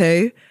Jet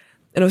 2.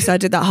 And obviously I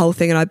did that whole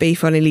thing in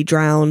Ibiza. I nearly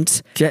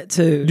drowned. Jet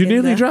 2. You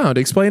nearly there. drowned.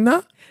 Explain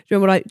that. Do you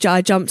remember when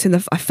I jumped in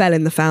I fell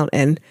in the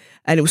fountain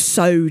and it was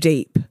so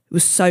deep. It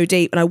was so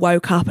deep. And I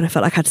woke up and I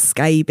felt like I had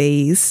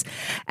scabies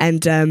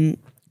and I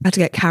had to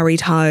get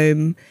carried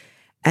home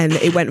and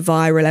it went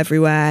viral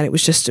everywhere. And it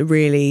was just a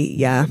really,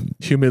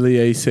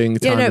 Humiliating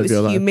time it of was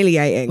your life.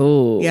 humiliating.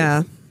 Ooh.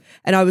 Yeah.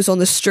 And I was on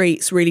the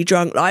streets really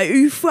drunk, like,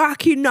 who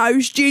fucking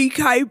knows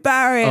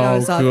GKBarry? And I Oh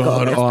was like,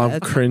 god! God, Oh, I'm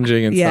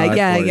cringing inside.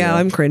 yeah, for you.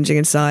 I'm cringing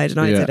inside and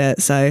I Yeah. did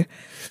it. So,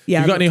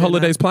 yeah. You got any I'm not doing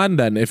holidays planned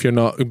then? If you're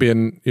not twerking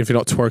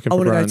I for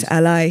want to go brands, to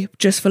LA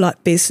just for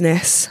like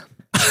business.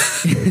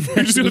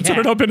 you're just gonna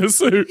turn up in a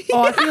suit.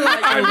 Oh, I feel like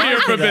I'm here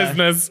for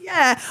business.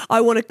 Yeah,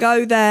 I want to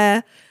go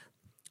there.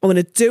 I want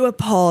to do a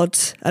pod.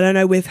 I don't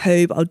know with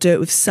who, but I'll do it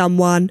with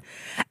someone.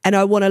 And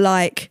I want to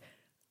I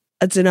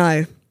don't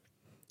know.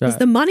 Because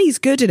the money's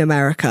good in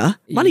America.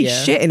 Money's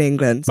shit in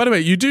England. By the way,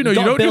 you do know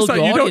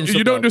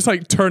you don't just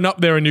like turn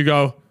up there and you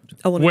go,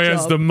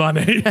 where's the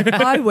money?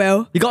 I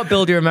will. You got to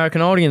build your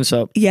American audience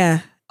up.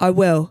 Yeah, I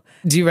will.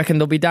 Do you reckon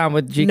they'll be down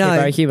with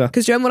GKBarry humour?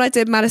 Because do you remember when I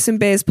did Madison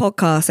Beer's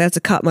podcast, they had to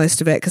cut most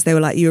of it because they were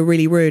like, you were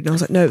really rude. And I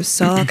was like, no, it was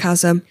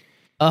sarcasm.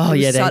 Oh,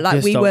 yeah, they just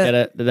don't get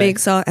it. Being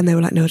and they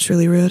were like, no, it's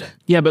really rude.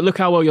 Yeah, but look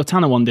how well your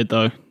Tanner one did,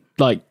 though.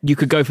 Like, you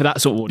could go for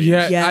that sort of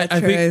audience. Yeah, I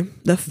think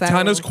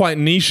Tanner's quite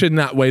niche in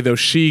that way, though.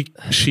 She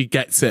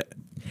gets it.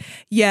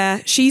 Yeah,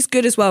 she's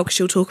good as well because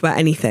she'll talk about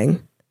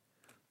anything.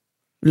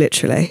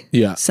 Literally.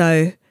 Yeah. So,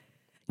 I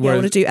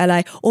want to do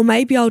LA. Or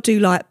maybe I'll do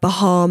like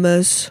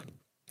Bahamas.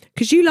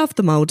 Because you love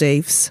the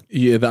Maldives.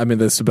 Yeah, I mean,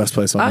 that's the best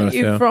place on earth. Aren't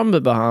you from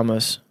the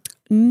Bahamas?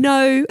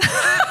 No.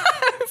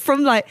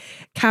 From like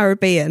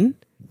Caribbean.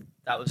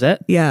 That was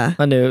it? Yeah.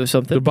 I knew it was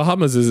something. The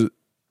Bahamas is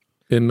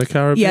in the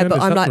Caribbean. Yeah, but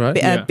I'm like right?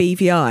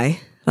 BVI,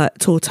 like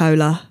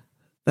Tortola,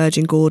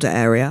 Virgin Gorda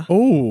area.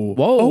 Oh,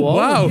 whoa, oh, whoa.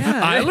 wow.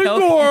 Yeah. Island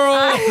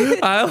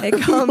Coral. They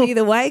call me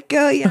the white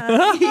girl,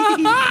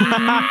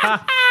 yeah.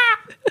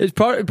 It's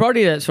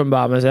probably that's from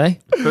Bahamas, eh?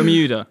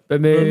 Bermuda. I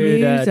knew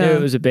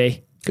it was a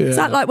B. Is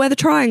that like where the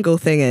triangle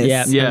thing is?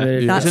 Yeah.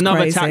 Yeah. That's It's another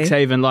crazy. tax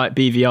haven like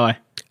BVI.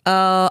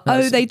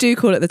 They do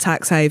call it the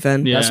tax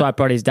haven. Yeah. That's why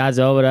Brody's dad's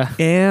over there.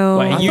 Ew.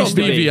 Wait, I thought used to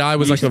be. BVI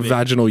was like Used a to be.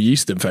 vaginal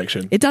yeast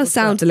infection. It does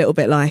sound a little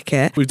bit like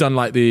it. We've done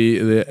like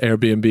the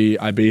Airbnb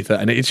Ibiza,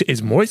 and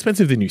it's more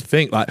expensive than you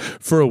think. Like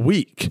for a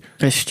week,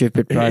 It's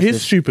stupid it prices.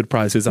 is stupid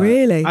prices.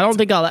 Really? I don't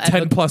think I'll ever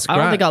 10 plus I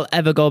don't grand. think I'll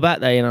ever go back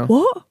there, you know.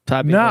 What?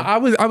 No, I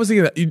was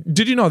thinking that.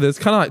 Did you know there's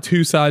kind of like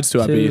two sides to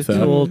Ibiza?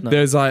 too old now.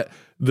 There's like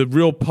the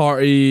real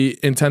party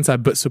intense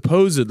side, but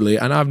supposedly,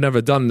 and I've never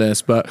done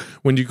this, but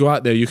when you go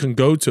out there, you can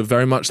go to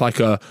very much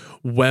like a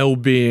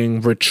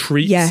well-being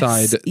retreat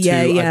side to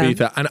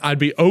Ibiza, and I'd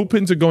be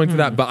open to going to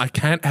that, but I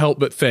can't help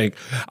but think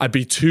I'd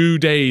be 2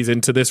 days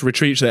into this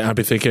retreat there, and I'd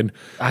be thinking,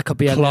 I could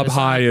be on the Club other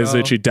High side, is bro.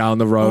 literally down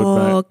the road,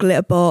 Oh, mate.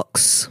 glitter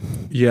box.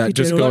 Yeah, You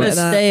just do go all of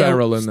that.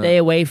 feral in Stay there.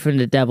 away from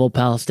the devil,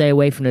 pal. Stay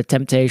away from the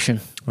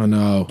temptation. I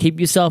know. Keep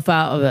yourself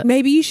out of it.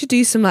 Maybe you should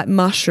do some like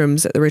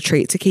mushrooms at the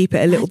retreat to keep it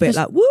a little bit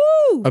like woo.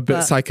 A bit but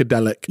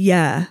psychedelic.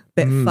 yeah,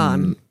 bit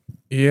fun.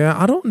 Yeah,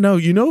 I don't know.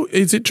 You know,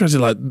 it's interesting.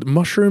 Like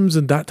mushrooms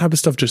and that type of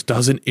stuff just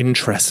doesn't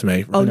interest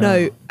me. Oh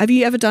no. Have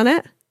you ever done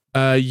it?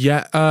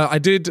 I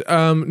did.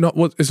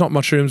 It's not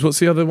mushrooms. What's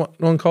the other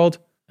one called?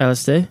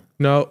 LSD?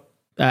 No,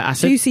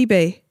 Acid?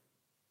 UCB.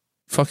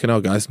 fucking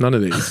hell, guys. None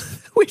of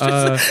these. We're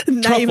just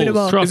naming them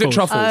off. Truffles. Is it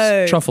truffles?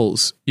 Oh.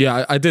 Truffles.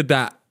 Yeah, I did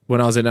that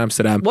when I was in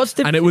Amsterdam. What's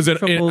the and it was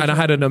truffles? and I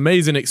had an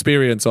amazing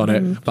experience on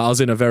it, but I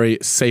was in a very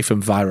safe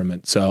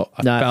environment, so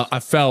Nice. I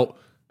felt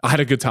I had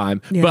a good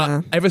time. Yeah.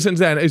 But ever since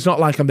then, it's not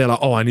like I'm there like,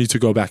 oh, I need to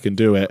go back and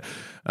do it.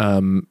 I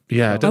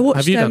watched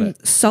have you done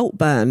it?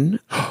 Saltburn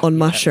on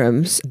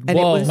mushrooms, and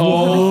Whoa. it was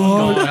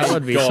Oh, that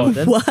would be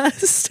something.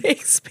 worst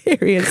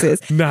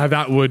experiences. Nah,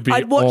 that would be.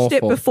 I'd watched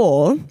it awful.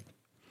 before.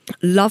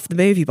 Love the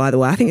movie, by the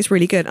way. I think it's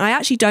really good. I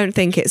actually don't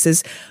think it's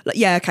as like,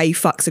 yeah, okay, you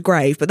fucks a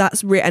grave, but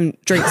that's and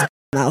drinks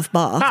out of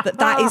bath, but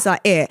that is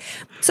like it.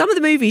 Some of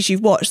the movies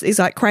you've watched is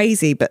like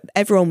crazy, but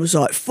everyone was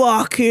like,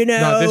 "Fucking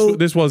hell!" No,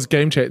 this was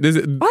game changer.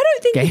 I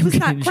don't think it was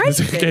that Game It's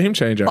crazy. a game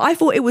changer. But I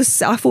thought it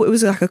was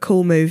like a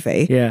cool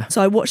movie. Yeah.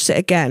 So I watched it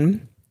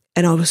again,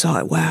 and I was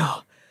like,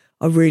 "Wow."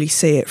 I really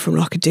see it from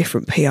like a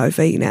different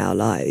POV now.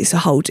 Like it's a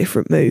whole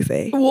different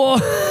movie. Whoa.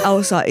 I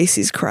was like, this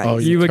is crazy. Oh,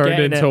 You you were turned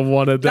getting into it.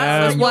 one of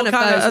That's them. one of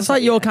those. That's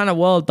like your kind of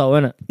world, though,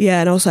 isn't it? Yeah,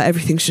 and I was like,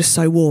 everything's just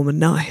so warm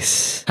and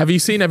nice. Have you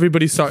seen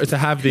everybody started to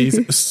have these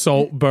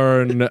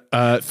Saltburn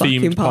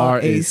themed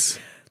parties?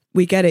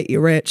 We get it,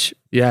 you're rich.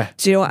 Yeah.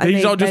 Do you know what I These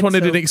mean? all just wanted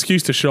an Mental.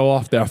 excuse to show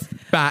off their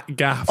fat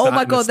gaff. Oh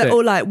my God, they're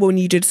all like, when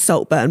you did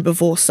Saltburn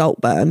before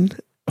Saltburn.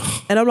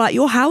 And I'm like,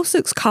 your house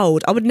looks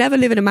cold. I would never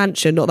live in a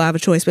mansion, not that I have a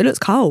choice, but it looks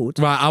cold.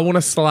 Right, I want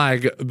to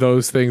slag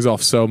those things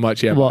off so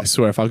much. Yeah, but What? I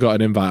swear, if I got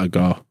an invite, I'd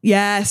go.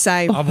 Yeah,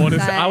 same. I want to.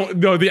 Same.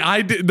 No, those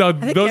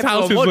Everyone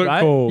houses would, look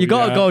right? cool. You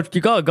gotta yeah. go.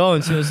 You gotta go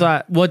and see. It's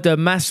like what the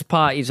mass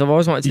parties. I've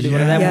always wanted to do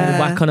one of them. Yeah.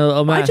 Whack on a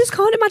little I mass. just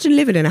can't imagine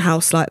living in a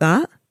house like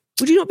that.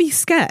 Would you not be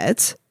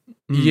scared?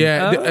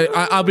 Yeah,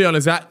 I'll be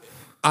honest. That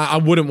I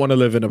wouldn't want to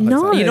live in a place.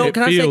 No. like that. You know, It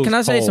can I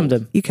feels say cold.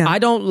 something? You can. I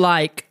don't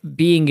like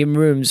being in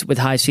rooms with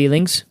high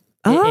ceilings.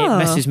 It Oh.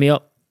 messes me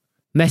up.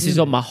 Messes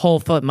up my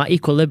whole my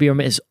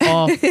equilibrium is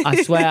off.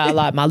 I swear,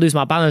 I lose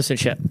my balance and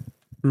shit.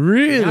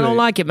 Really? I don't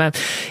like it, man.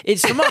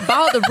 It's something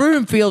about the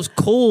room feels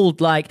cold.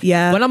 Like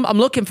Yeah. when I'm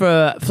looking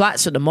for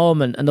flats at the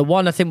moment, and the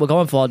one I think we're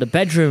going for, the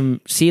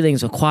bedroom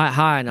ceilings are quite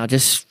high, and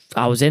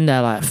I was in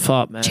there like,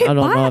 fuck, man. Chip, I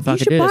don't know if I you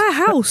could should do buy this. a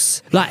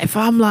house. Like if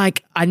I'm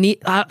like,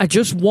 I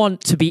just want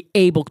to be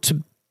able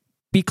to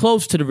be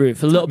close to the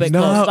roof, a little bit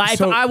close. Like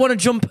if I want to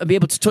jump and be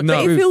able to touch the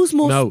roof. It feels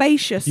more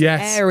spacious,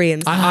 airy,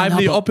 and I'm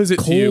the opposite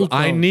to you.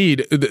 I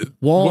need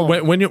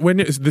when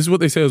this is what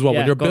they say as well.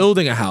 When you're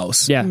building a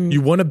house,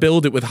 you want to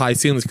build it with high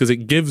ceilings because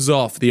it gives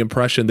off the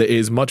impression that it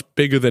is much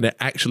bigger than it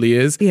actually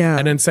is. Yeah.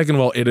 And then second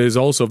of all, it is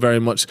also very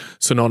much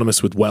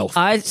synonymous with wealth.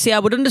 I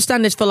would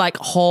understand this for like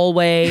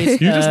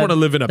hallways. You just want to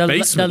live in a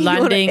basement, the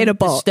landing, in a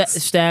box,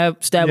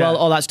 stairwell,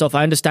 all that stuff.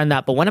 I understand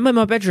that, but when I'm in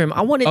my bedroom,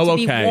 I want it to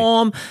be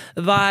warm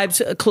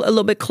vibes, a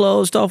little bit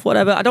closed off,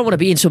 whatever. I don't want to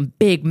be in some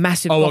big,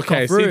 massive. Room.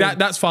 See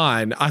that's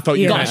fine. I thought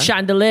you got a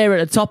chandelier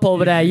at the top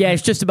over there. Yeah,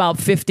 it's just about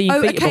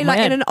 15 feet above my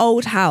head. In an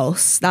old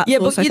house, that's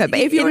also okay. But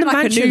if you're in like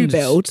mansions, a new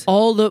build,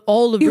 all the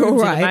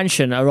rooms in the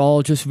mansion are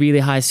all just really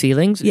high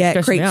ceilings. Yeah,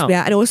 it creeps me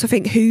out. And I also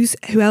think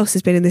who else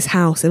has been in this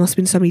house? There must have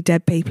been so many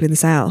dead people in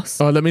this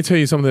house. Oh, let me tell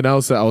you something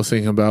else that I was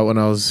thinking about when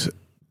I was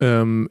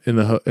in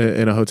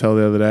a hotel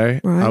the other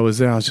day. Right. I was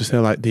just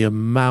there, like the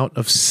amount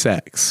of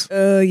sex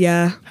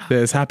that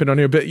has happened on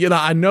here. But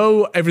I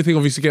know everything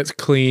obviously gets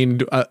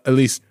cleaned, at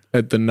least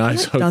at the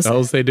nice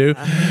hotels they do,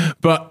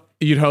 but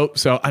you'd hope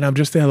so. And I'm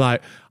just there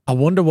like, I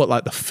wonder what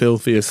like the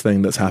filthiest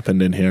thing that's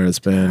happened in here has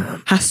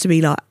been. Has to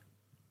be like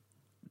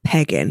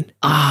pegging.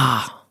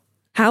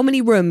 How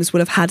many rooms would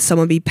have had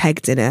someone be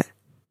pegged in it?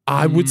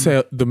 I would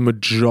say the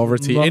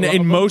majority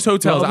in most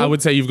hotels. I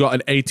would say you've got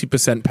an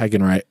 80%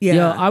 pegging rate.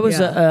 Yeah, I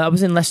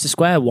was in Leicester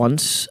Square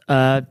once.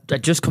 I'd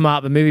just come out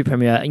of a movie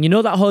premiere, and you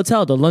know that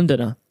hotel, the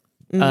Londoner.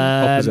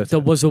 There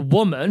was a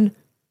woman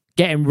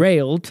getting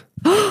railed,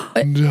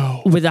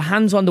 with her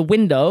hands on the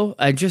window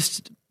and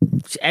just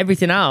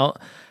everything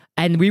out.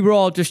 And we were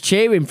all just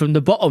cheering from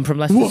the bottom from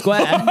Leicester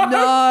Square.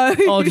 No.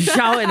 All just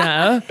shouting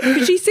at her.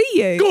 Did she see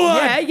you? Go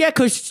on. Yeah,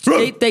 because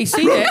they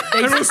seen it.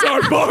 Everyone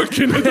started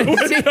barking at the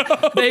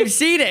window. They've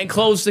seen it and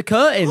closed the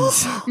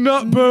curtains.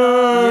 Not boo.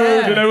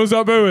 Yeah. Did everyone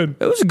start booing?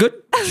 It was a good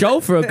show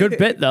for a good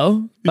bit,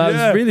 though. But it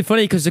was really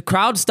funny because the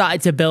crowd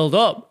started to build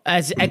up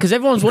because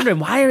everyone's wondering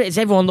why is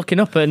everyone looking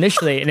up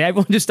initially, and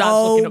everyone just starts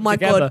looking up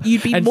together. God,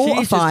 you'd be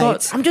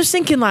mortified. I'm just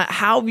thinking, like,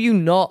 how have you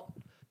not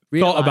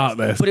realized? Thought about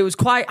this? But it was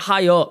quite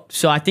high up,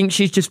 so I think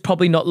she's just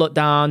probably not looked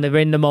down. They're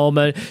in the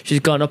moment.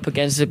 She's gone up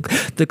against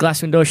the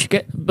glass window. She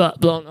get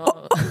blown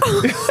up.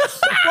 Why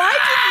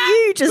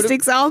didn't you just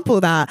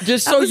example that?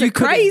 Just that so was you a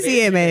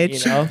crazy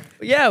image. You know?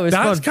 Yeah, it was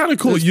That's kind of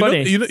cool.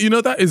 Funny. You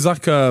know that is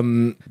like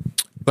a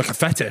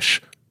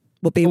fetish.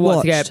 What, being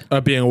watched?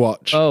 Being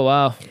watched. Oh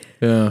wow.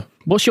 Yeah.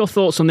 What's your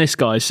thoughts on this,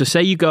 guys? So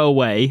say you go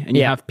away and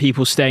you have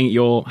people staying at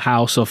your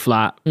house or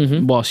flat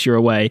whilst you're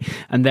away,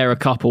 and they're a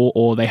couple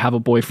or they have a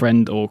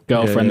boyfriend or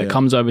girlfriend that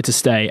comes over to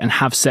stay and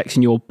have sex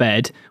in your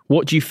bed.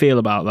 What do you feel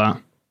about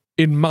that?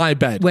 In my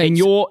bed. In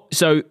your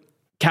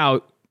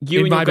Cal, you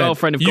and your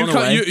girlfriend have gone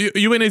away.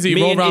 You and Izzy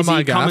roll around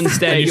my gaff. Come and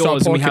stay at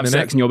yours and we have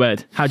sex in your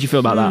bed. How do you feel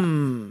about that?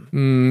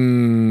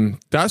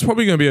 That's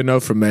probably going to be a no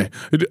from me.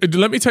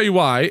 Let me tell you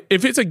why.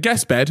 If it's a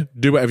guest bed,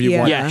 do whatever you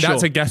want. Yeah,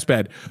 That's a guest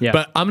bed. Yeah.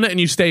 But I'm letting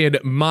you stay in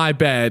my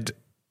bed.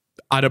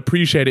 I'd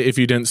appreciate it if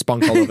you didn't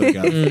spunk all over the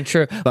gaff.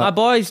 True. My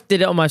boys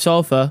did it on my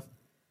sofa.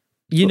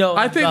 You know,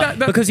 I think that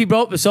because he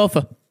broke the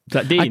sofa.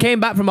 I came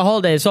back from a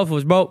holiday, the sofa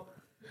was broke.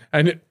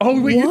 And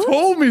you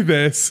told me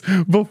this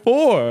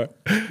before.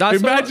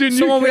 That's Imagine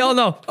someone we all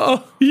know.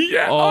 Oh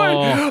yeah.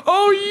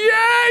 Oh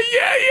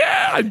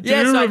yeah. I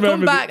do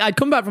remember. I'd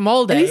come back from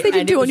holiday. At least they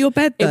didn't do it on your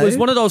bed, though. It was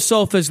one of those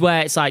sofas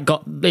where it's like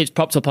it's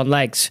propped up on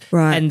legs.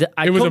 Right. And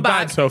it was a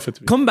bad sofa to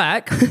be. Come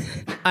back,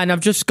 and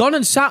I've just gone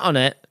and sat on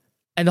it,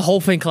 and the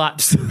whole thing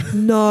collapsed.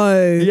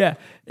 No. Yeah.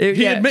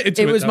 He admitted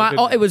to it. It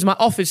was my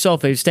office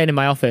sofa. He was staying in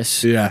my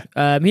office. Yeah.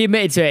 He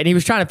admitted to it, and he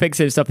was trying to fix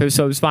it and stuff.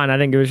 So it was fine. I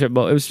didn't give a shit,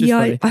 but it was just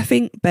funny. I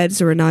think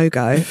beds are a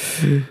no-go.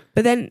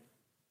 But then,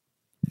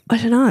 I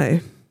don't know.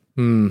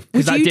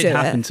 Because that did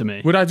happen to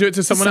me. Would I do it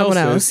to someone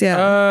else?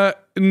 Yeah.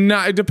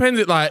 No, it depends.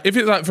 If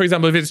it's like, for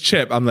example, if it's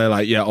Chip, I'm there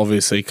like, yeah,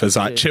 obviously, because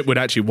Chip would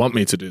actually want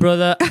me to do that.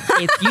 Brother,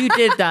 if you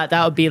did that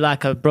would be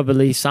like a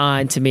brotherly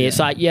sign to me. It's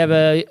like you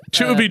ever...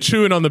 Chip would be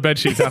chewing on the bed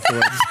sheets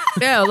afterwards.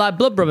 Yeah, like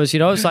Blood Brothers,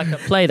 it's like a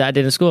play that I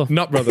did in school.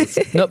 Not brothers.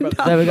 There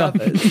we go.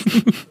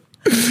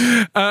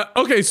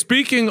 Okay,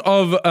 speaking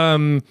of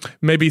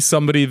maybe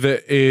somebody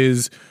that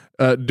is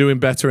doing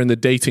better in the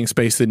dating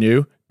space than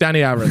you,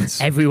 Danny Aarons.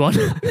 Everyone.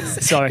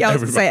 Sorry. Yeah, I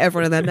was going to say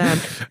everyone and their nan.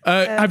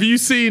 Have you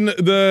seen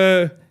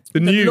the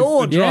news?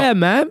 Launch. Yeah,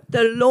 man.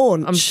 The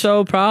launch. I'm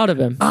so proud of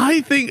him.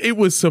 I think it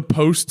was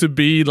supposed to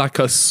be like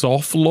a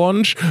soft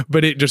launch,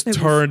 but it just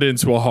turned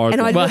into a hard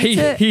launch. Well,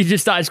 he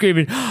just started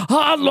screaming,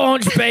 hard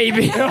launch,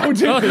 baby. On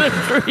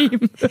the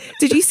dream.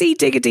 Did you see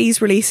Digger D's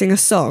releasing a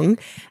song?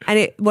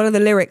 And one of the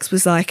lyrics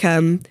was like,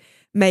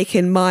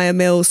 making Maya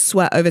Mills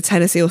sweat over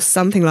Tennessee or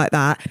something like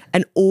that.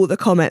 And all the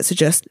comments are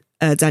just,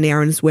 Danny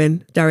Aarons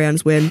win.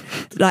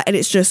 Like, and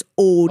it's just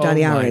all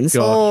Danny Aarons.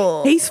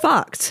 God. He's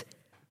fucked.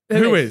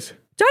 Who is?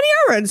 Danny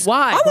Aarons.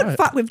 Why? I wouldn't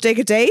fuck with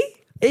Digger D.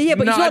 Yeah,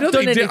 but he's not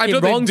done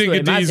anything wrong to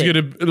him, has he?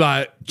 Gonna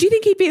like. Do you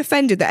think he'd be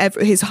offended that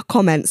his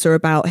comments are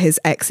about his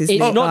ex's? It's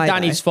not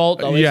Danny's fault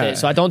though, is it?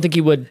 So I don't think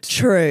he would.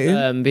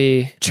 True.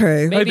 Be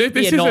true. Maybe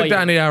this is a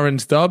Danny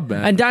Aaron's dub,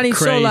 man. And Danny's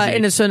so like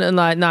innocent and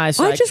like nice.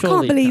 I just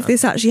can't believe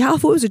this actually. I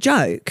thought it was a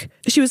joke.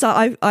 She was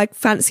like, I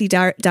fancy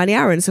Danny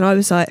Aaron's, and I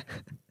was like,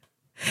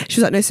 she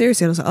was like, no,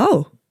 seriously. And I was like,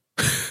 oh.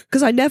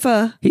 Because I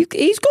never...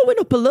 He's going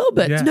up a little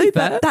bit. Yeah. No,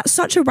 but that's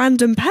such a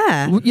random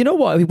pair. You know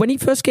what? When he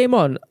first came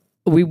on,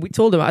 we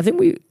told him, I think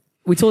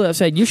we told him, I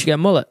said, you should get a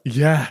mullet.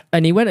 Yeah.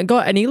 And he went and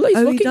got, and he's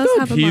looking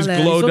good. He's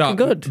glowed up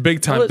good.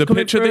 Big time. The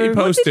picture that he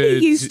posted... What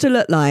did he used to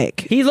look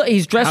like?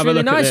 He's dressed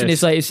really nice in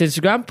his latest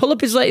Instagram. Pull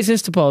up his latest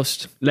Insta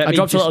post. I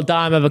dropped a little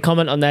dime of a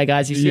comment on there,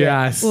 guys. You see it?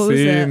 I've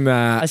seen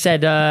that. I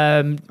said...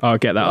 I'll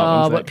get that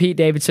up. But Pete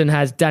Davidson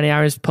has Danny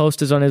Aaron's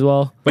posters on his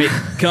wall. Wait,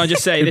 can I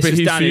just say, this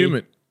is Danny...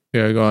 Human.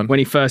 Yeah, go on. When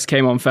he first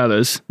came on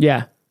Fellas.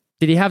 Yeah.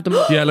 Did he have them?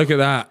 Yeah, look at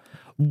that.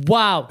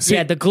 Wow. See,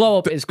 yeah, the glow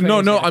up is crazy.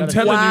 No, I'm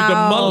telling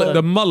you,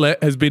 the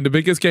mullet has been the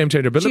biggest game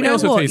changer. But let me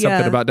also tell you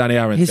something about Danny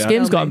Aaron. His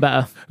skin's gotten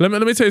better. Let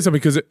me tell you something,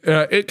 because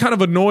it kind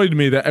of annoyed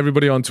me that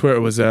everybody on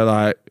Twitter was there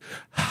like,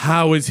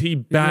 how is he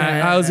back?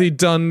 Yeah. How's he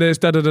done this?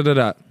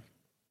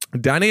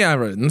 Danny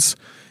Aaron's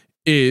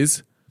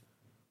is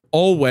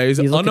always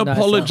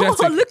unapologetic.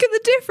 Oh, look at the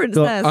difference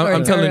there.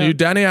 I'm telling you,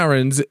 Danny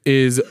Aaron's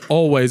is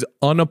always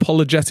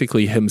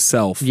unapologetically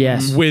himself.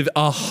 Yes, with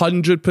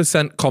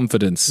 100%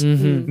 confidence.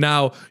 Mm-hmm.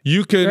 Now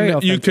you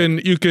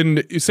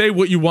can say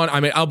what you want. I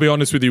mean, I'll be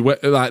honest with you.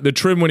 Like the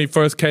trim when he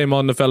first came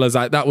on the Fellas,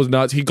 like that was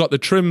nuts. He got the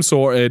trim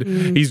sorted.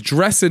 He's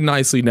dressing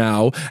nicely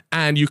now,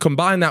 and you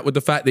combine that with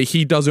the fact that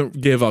he doesn't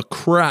give a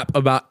crap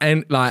about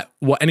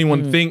what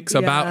anyone thinks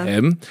about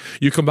him.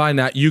 You combine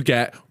that, you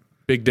get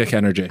big dick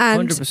energy.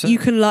 And 100%. You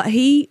can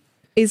he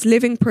is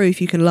living proof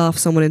you can laugh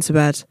someone into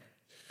bed,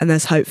 and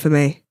there's hope for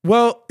me.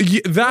 Well,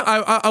 that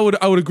I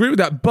would agree with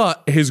that,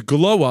 but his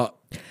glow up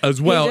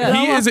as well.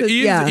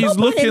 He's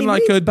looking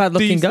like a bad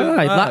looking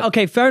guy. Like,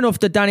 okay, fair enough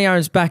that Danny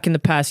Aaron's back in the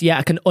past. Yeah,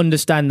 I can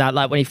understand that.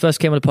 Like when he first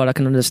came on the pod, I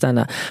can understand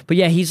that. But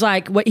yeah, he's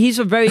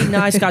a very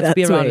nice guy to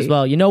be around as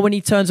well. You know, when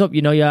he turns up,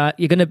 you know,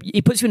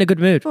 he puts you in a good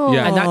mood.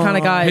 Yeah, and that kind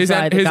of guy. His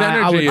energy.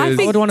 I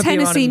think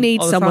Tennessee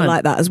needs someone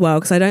like that as well,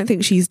 because I don't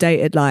think she's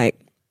dated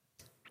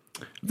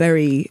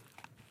very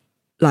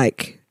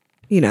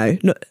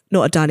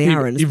not a Danny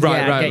Aaron's.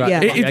 Right.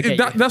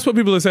 That's what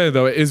people are saying,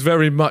 though. It is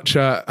very much,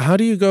 how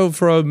do you go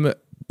from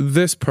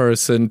this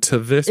person to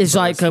this It's person?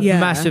 like a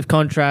massive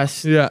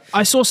contrast. Yeah.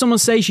 I saw someone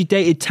say she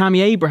dated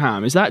Tammy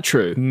Abraham. Is that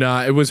true?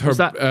 Nah, it was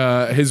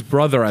his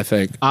brother, I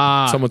think.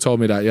 Someone told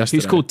me that yesterday.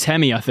 He's called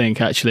Temmie, I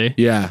think, actually.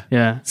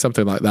 Yeah.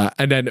 Something like that.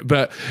 And then,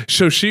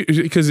 so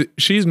because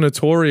she's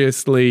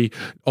notoriously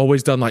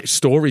always done like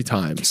story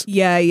times.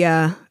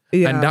 Yeah.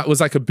 And that was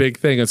like a big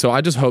thing. And so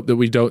I just hope that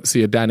we don't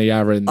see a Danny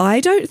Aaron. I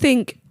don't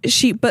think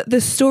but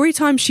the story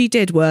times she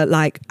did were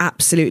like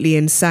absolutely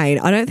insane.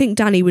 I don't think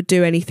Danny would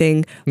do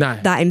anything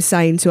that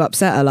insane to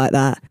upset her like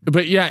that.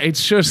 But yeah,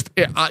 it's just,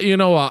 you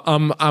know what?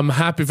 I'm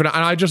happy for that.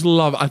 And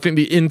I think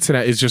the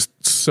internet is just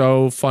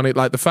so funny.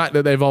 Like the fact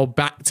that they've all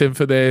backed him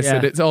for this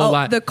and it's all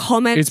like, the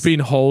comments, it's been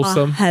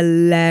wholesome. Are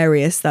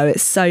hilarious though.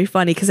 It's so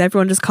funny because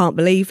everyone just can't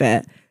believe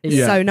it.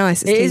 It's so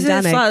nice. It is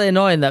slightly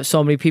annoying that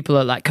so many people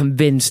are like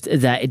convinced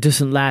that it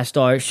doesn't last,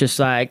 or it's just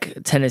like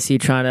Tennessee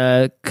trying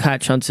to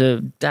catch onto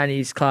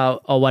Danny's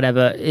clout or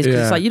whatever.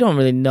 It's like you don't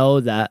really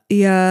know that.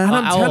 Yeah, and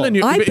I'm telling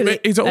you,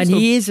 and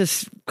he is a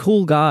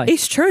cool guy.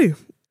 It's true.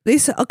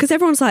 Because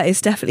everyone's like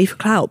it's definitely for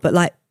clout, but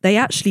like they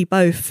actually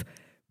both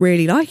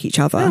really like each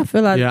other. Yeah, I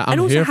feel like. Yeah,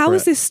 and also, how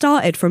has this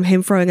started from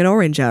him throwing an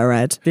orange at her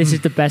head? This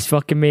is the best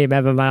fucking meme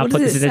ever, man. I'll put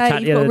this in the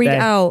chat the other day.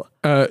 Out.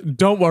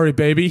 Don't worry,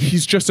 baby.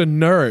 He's just a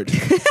nerd.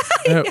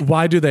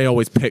 Why do they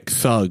always pick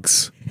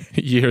thugs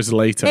years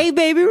later? Hey,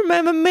 baby,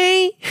 remember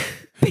me?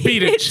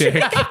 Beat it,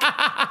 chick.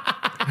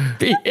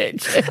 Beat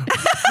it, chick.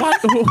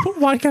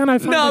 Why can't I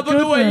find but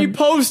the way you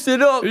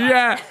posted up.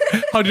 Yeah.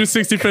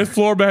 165th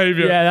floor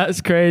behavior. Yeah,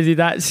 that's crazy.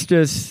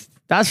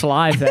 That's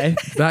live, eh?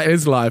 That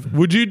is live.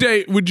 Would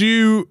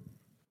you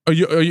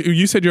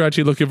you said you're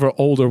actually looking for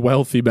older,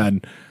 wealthy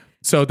men.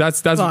 So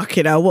that's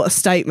fucking hell, what a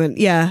statement.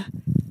 Yeah.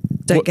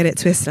 Don't get it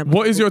twisted.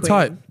 What is your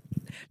type?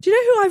 Do you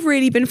know who I've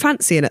really been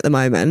fancying at the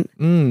moment?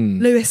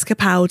 Lewis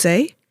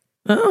Capaldi.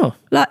 Oh.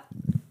 I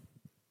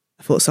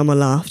thought someone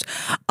laughed.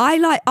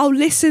 I'll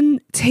listen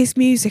to his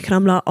music and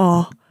I'm like,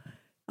 oh,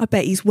 I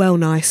bet he's well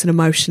nice and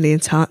emotionally in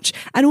touch.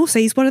 And also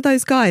he's one of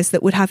those guys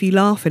that would have you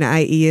laughing at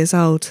 80 years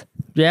old.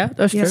 Yeah,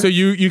 that's true. So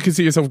you can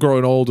see yourself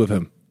growing old with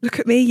him. Look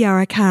at me, yeah,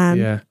 I can.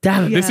 Yeah.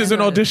 Damn it. This is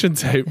an audition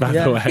tape, by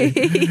the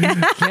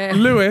way.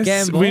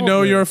 Lewis, we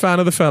know you're a fan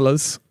of the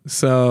Fellas.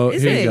 So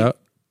here you go.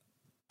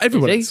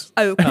 Everyone is.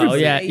 Oh,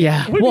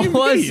 yeah.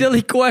 What a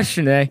silly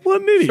question, eh?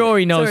 What an idiot. Sure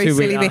he knows who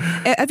we are.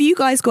 Have you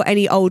guys got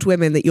any old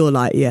women that you're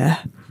like,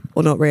 yeah?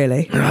 Or not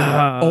really?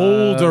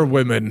 Older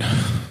women.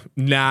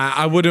 Nah,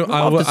 I wouldn't.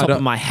 Off the top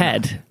of my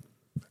head.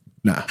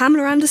 Nah.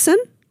 Pamela Anderson?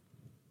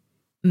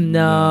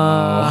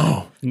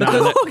 No.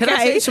 No. Can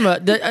I say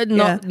something?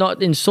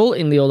 Not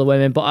insulting the older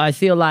women, but I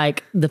feel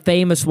like the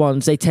famous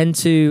ones, they tend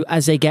to,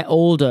 as they get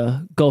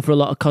older, go for a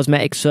lot of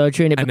cosmetic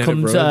surgery, and it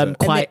becomes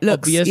quite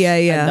obvious. Yeah.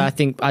 And I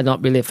think I'm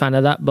not really a fan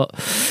of that. But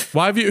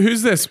why have you?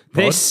 Who's this?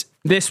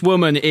 This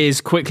woman is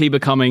quickly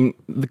becoming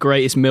the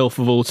greatest MILF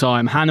of all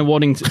time. Hannah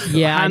Waddington.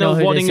 Yeah, Hannah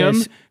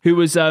Waddingham, who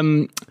was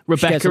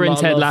Rebecca in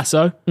Ted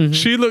Lasso. Mm-hmm.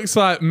 She looks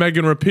like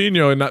Megan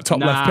Rapinoe in that top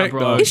left pic,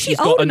 though. Is she She's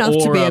old got an enough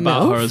to be aura a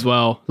about MILF? her as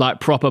well.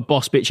 Like proper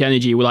boss bitch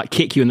energy will like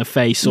kick you in the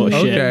face sort of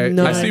shit. Okay,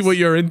 Nice. I see what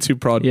you're into,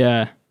 Prod.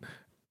 Yeah.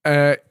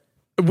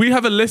 We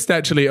have a list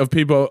actually of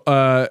people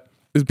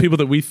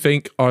that we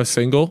think are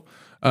single.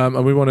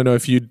 And we want to know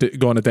if you'd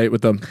go on a date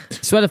with them.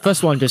 so the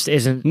first one just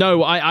isn't.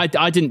 No, I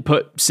didn't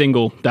put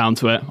single down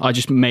to it. I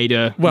just made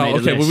a Well, made a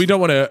okay, list. well, we don't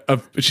want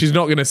to. She's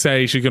not going to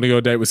say she's going to go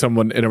a date with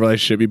someone in a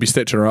relationship. You'd be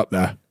stitching her up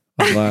there.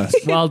 Unless.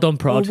 Well done, Or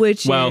Prod.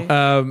 would you?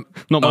 Well,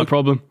 not my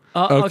problem.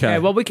 Okay,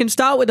 well, we can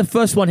start with the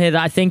first one here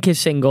that I think is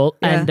single.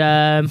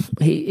 Yeah. And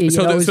he's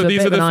so a these bit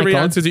are of an the three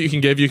icon. answers that you can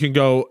give. You can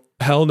go,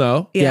 hell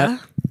no. yeah.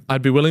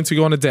 I'd be willing to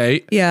go on a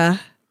date. Yeah.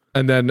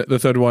 And then the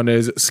third one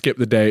is skip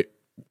the date.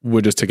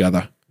 We're just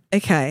together.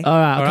 Okay. All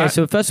right, okay, right.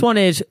 so the first one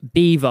is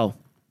Bevo.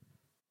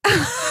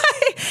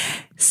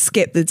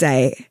 Skip the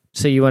date.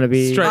 So you want to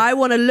be... Straight- I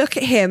want to look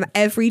at him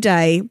every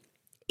day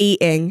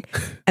eating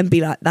and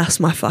be like, that's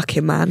my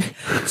fucking man.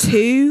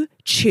 To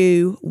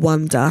chew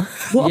wonder.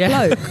 What a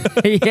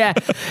bloke. yeah.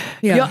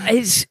 Yeah.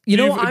 It's, you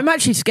know what? I'm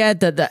actually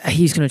scared that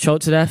he's going to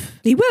choke to death.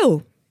 He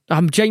will.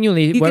 I'm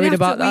genuinely worried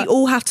about that. We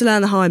all have to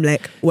learn the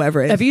Heimlich,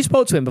 whatever it is. Have you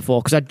spoke to him before?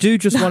 Because I do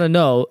just want to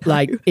know,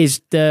 like,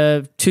 is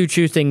the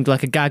chew thing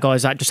like a gag, or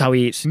is that just how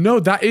he eats?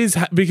 No, that is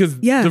because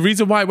Yeah. the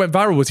reason why it went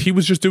viral was he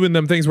was just doing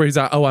them things where he's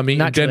like, oh, I'm eating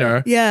Naturally.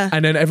 dinner. Yeah.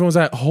 And then everyone's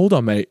like, hold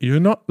on, mate. You're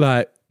not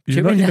not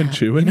even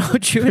chewing. You're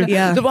not chewing.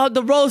 Yeah.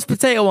 The roast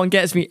potato one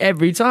gets me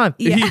every time.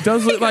 Yeah. He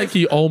does look like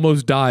he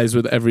almost dies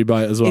with every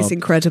bite as well. It's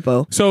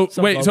incredible. So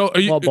wait, boy. so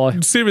are you What boy?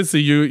 seriously?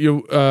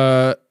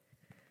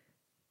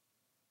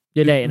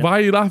 You're dating him. Why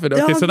are you laughing?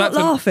 Okay, No, so I'm not that's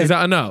laughing. is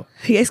that a no?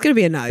 Yeah, it's going to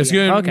be a no. It's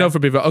yeah. going to no for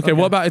people. Okay,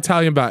 what about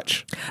Italian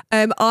batch?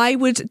 I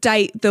would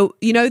date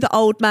the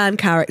old man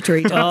character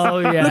he does. Oh,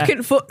 yeah.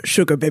 Looking for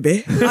sugar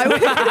baby.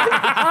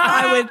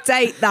 I would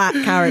date that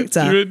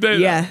character. You would date that?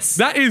 Yes.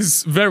 That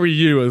is very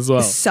you as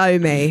well. So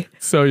me.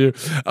 So you.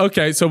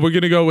 Okay, so we're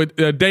gonna go with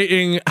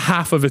dating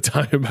half of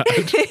Italian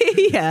batch.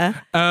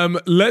 Yeah.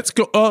 Let's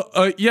go.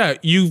 Yeah,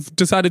 you've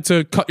decided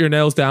to cut your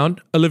nails down,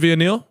 Olivia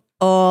Neal.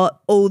 Or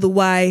all the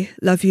way.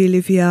 Love you,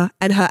 Olivia.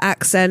 And her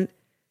accent.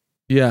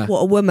 Yeah. What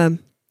a woman.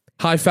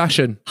 High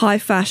fashion. High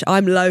fashion.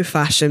 I'm low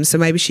fashion, so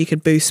maybe she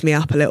could boost me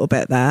up a little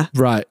bit there.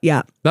 Right.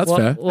 Yeah. That's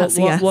fair. That's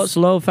a yes. What's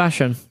low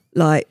fashion?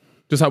 Like,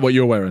 Just like what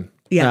you're wearing.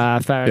 yeah.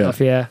 Fair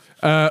enough, yeah.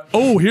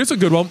 Here's a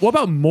good one. What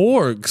about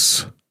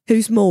Morgs?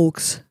 Who's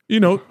Morgs? You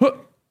know,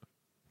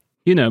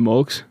 You know,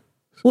 Morgs.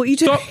 What are you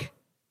doing? Stop.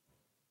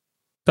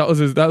 That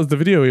was the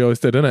video he always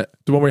did, isn't it?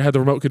 The one where he had the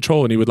remote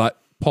control and he would like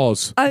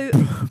pause.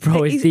 Oh,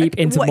 Bro, he's deep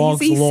into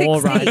Morg's law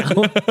right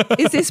now.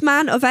 Is this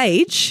man of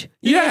age?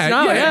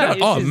 Yeah. This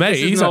Oh, is- mate, this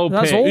is he's an old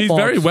that's pic. all. he's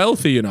very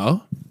wealthy, you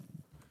know.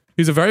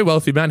 He's a very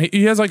wealthy man.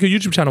 He has like a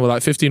YouTube channel with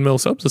like 15 mil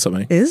subs or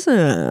something. Is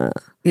it?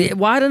 Yeah,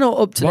 why don't know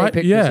up to Why- date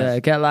pictures yeah. there?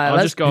 Get like, I'll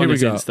let's just go on here we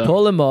his go. Insta.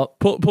 pull him up.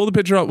 Pull the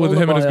picture up with Pull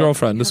the him and his boy up.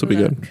 girlfriend. This will be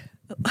good.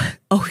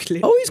 Oh,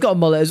 Oh, he's got a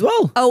mullet as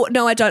well. oh,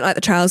 no, I don't like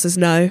the trousers.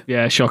 No.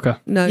 Yeah, shocker.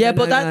 No. Yeah, no,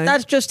 but no, no.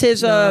 that's just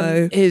his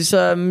No.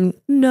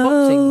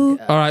 No.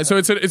 All right, so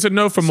it's a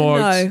no for No.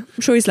 Morgs.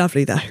 I'm sure he's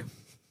lovely though.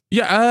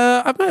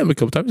 Yeah, I've met him a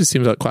couple times. He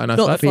seems like quite a nice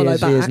Not lad. the follow He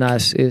is back.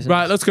 nice. He is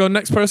Right, let's go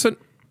next person.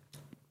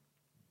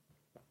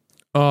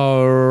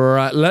 All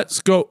right,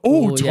 let's go.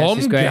 Oh, yes, Tom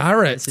he's great.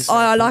 Garrett. This is- Oh,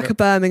 I like a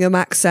Birmingham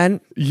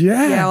accent.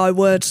 Yeah, Yeah, I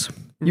would.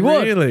 You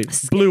would? really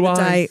blue The eyes.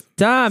 date.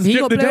 Damn, Skip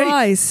Got the blue date.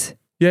 eyes.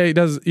 Yeah, he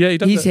does. Yeah, he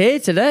does. he's it. here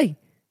today.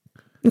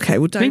 Okay,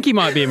 well, I don't. think he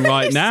might be in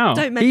right now.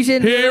 Don't He's mention.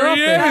 in Here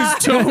he is,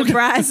 Tom.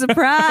 Surprise,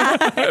 surprise.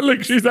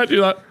 Look, she's actually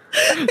like,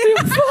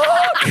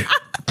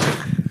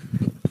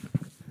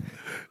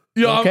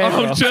 yeah, Okay,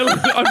 I'm bro. chilling.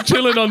 I'm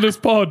chilling on this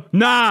pod.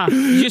 Nah,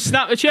 you just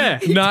snap the chair.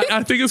 Nah,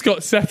 I think it's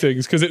got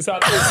settings because it's.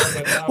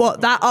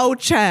 What, that old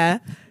chair?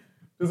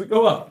 Does it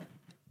go up?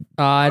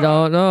 I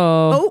don't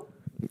know. Oh,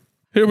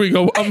 Here we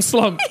go. I'm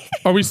slumped.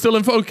 Are we still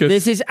in focus?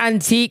 This is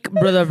antique,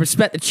 brother.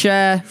 Respect the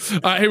chair. All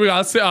right, here we go.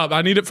 I'll sit up.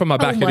 I need it from my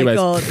back, my anyways.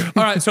 God.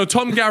 All right, so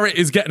Tom Garrett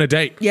is getting a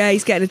date. yeah,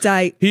 he's getting a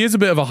date. He is a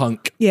bit of a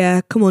hunk.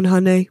 Yeah, come on,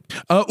 honey.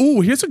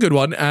 Here's a good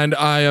one, and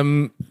I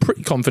am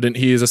pretty confident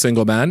he is a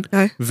single man.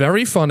 Okay.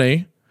 Very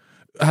funny.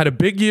 Had a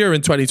big year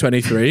in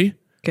 2023.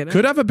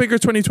 Could have a bigger The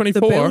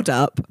 2024. build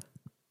up.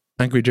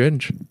 Angry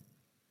Ginge.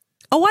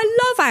 Oh, I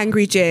love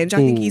Angry Ginge. I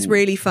think he's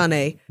really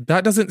funny.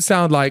 That doesn't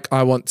sound like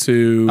I want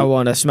to. I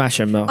want to smash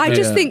him though. I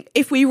just think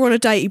if we were on a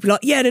date, he'd be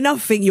like, yeah, and another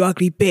thing, you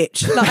ugly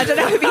bitch. Like, I don't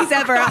know if he's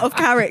ever out of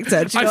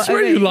character. Do you know I what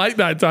swear mean? you like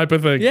that type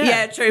of thing.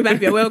 Yeah, true.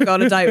 Maybe I will go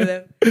on a date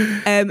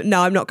with him.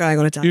 No, I'm not going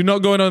on a date. You're not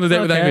going on a date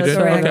with Okay, Angry that's Ginge.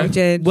 all right. Angry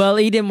Okay. Ginge. Well,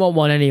 he didn't want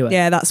one anyway.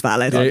 Yeah, that's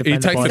valid. He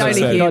Defend the texted boys. us and Only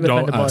said, human.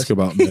 don't Defend the ask boys.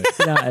 about me.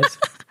 That is.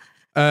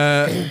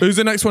 Who's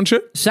the next one,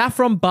 Chip?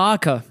 Saffron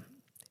Barker.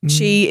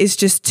 She is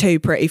just too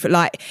pretty for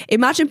like.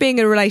 Imagine being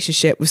in a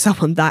relationship with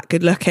someone that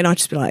good looking. I'd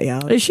just be like,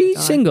 yeah. Is she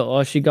single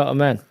or she got a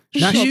man?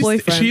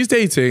 She's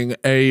dating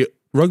a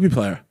rugby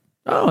player.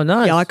 Oh,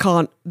 nice. Yeah, I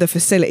can't. The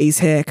facilities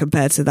here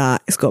compared to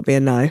that, it's got to be a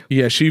no.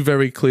 Yeah, she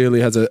very clearly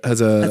has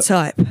a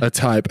type. A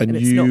type, and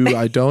it's not me.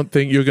 I don't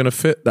think you're going to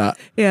fit that.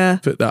 Yeah.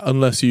 Fit that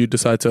unless you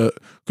decide to.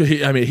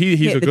 He's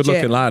a good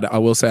looking lad. I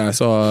will say. I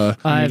saw.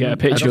 Get a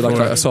picture.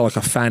 I saw like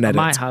a fan edit.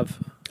 I might have.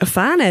 A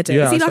fan edit?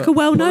 Yeah, is he like a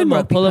well-known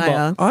rugby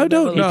player? I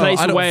don't know. He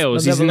plays for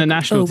Wales. He's in the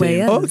national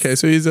team. Oh, okay,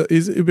 so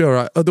he'll be all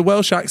right. The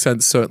Welsh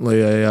accent's certainly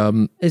a.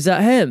 Is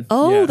that him?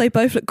 Oh, they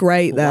both look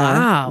great there.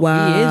 Wow.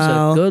 He is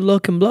a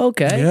good-looking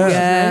bloke, eh?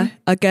 Yeah,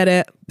 I get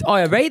it. Oh,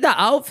 I rate that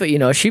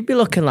outfit, she'd be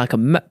looking like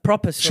a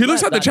proper... She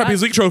looks like the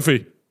Champions League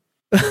trophy.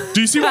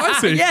 Do you see what I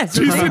see? Yes.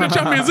 Do you see the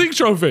Champions League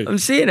trophy? I'm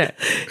seeing it.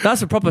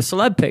 That's a proper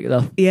celeb pic,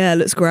 though. Yeah, it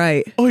looks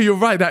great. Oh, you're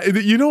right.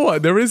 You know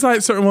what? There is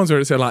like certain ones where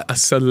it's like a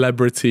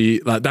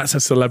celebrity, like that's a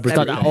celebrity.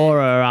 It's got that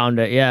aura around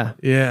it, yeah.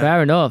 Yeah.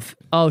 Fair enough.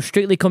 Oh,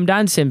 Strictly Come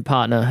Dancing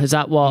partner. Is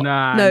that what?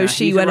 No,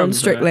 she went on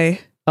Strictly.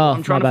 Oh,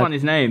 I'm trying to find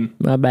his name.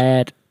 My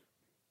bad.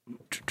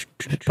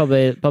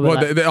 Probably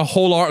What, a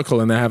whole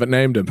article and they haven't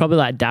named him. probably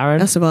like Darren.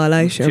 That's a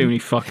violation. Too many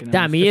fucking names.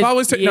 Damn, he If is. I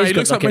was to, he no, is he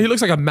good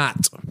looks like a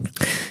Matt.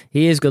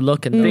 He is good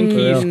looking. I think for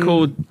he's real.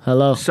 called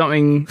Hello,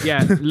 something.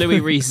 Yeah,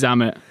 Louis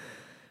Rees-Zammit.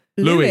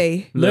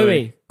 Louis.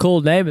 Louis.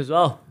 Cool name as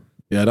well.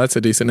 Yeah, that's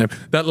a decent name.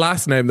 That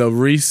last name though,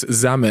 Rees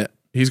Zammit.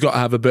 He's got to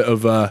have a bit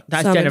of a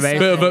That's Sounds- generation.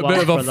 bit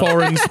of a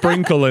foreign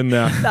sprinkle in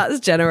there. That's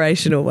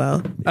generational.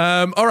 Well,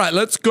 All right,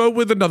 let's go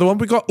with another one.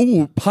 We got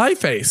Pie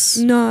Face.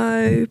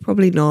 no,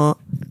 probably not.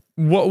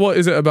 What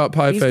is it about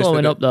Pie He's Face?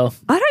 blowing up though.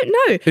 I don't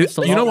know. It-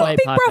 a you know lot what? of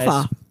Big Pie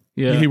Brother. Face.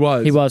 Yeah, He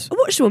was. He was. I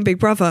watched him on Big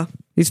Brother.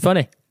 He's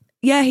funny.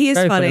 Yeah, he is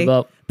Very funny funny.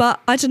 bloke.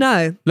 But I don't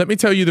know. Let me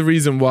tell you the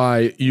reason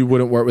why you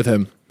wouldn't work with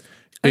him.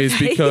 Is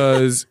Okay.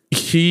 because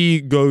he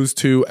goes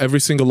to every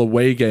single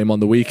away game on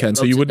the weekend,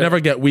 so you would never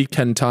get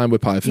weekend time with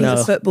Pie Face. He's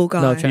a football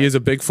guy. No chance. He is a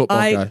big football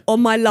guy.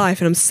 On my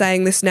life, and I'm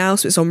saying this now,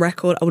 so it's on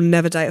record, I will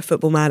never date a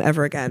football man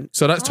ever again.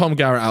 So that's Tom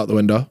Garrett out the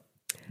window.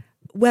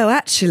 Well,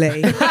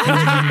 actually,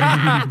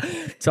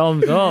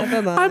 Thumbs up.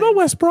 never mind. I'm a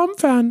West Brom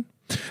fan.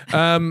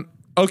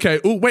 Okay.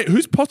 Oh wait,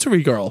 who's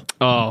Pottery Girl?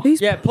 Oh,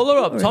 Yeah, pull her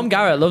up. Tom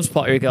Garrett loves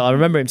Pottery Girl. I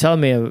remember him telling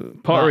me.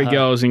 Pottery about her.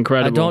 Girl's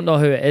incredible. I don't know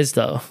who it is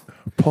though.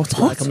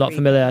 Like, I'm not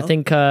familiar. I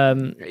think.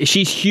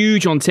 She's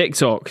huge on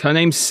TikTok. Her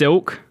name's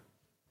Silk.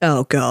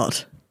 Oh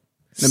God.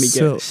 Let me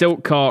get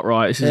Silk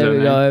Cartwright. This is Here her we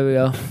name. go. Here we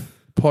go.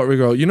 Pottery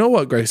Girl. You know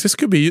what, Grace? This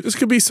could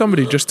be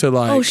somebody just to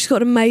like. Oh, she's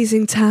got an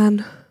amazing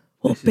tan.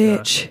 What a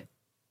bitch.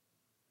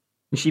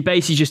 She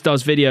basically just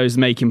does videos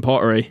making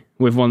pottery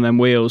with one of them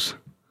wheels.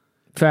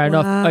 Fair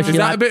enough. Wow. Is she Is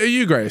that like- a bit of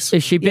you, Grace?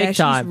 Is she big Yeah,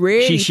 time? she's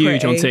really She's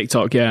huge on pretty.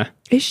 TikTok, yeah.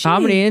 Is she? How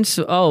many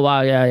Oh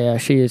wow, yeah,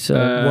 she is.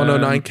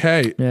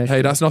 109K. yeah,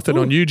 Hey, that's nothing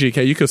on you,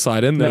 GK. You could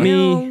slide in there. Let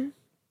me.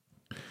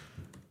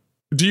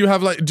 Do you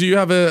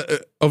have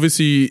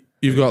obviously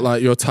you've got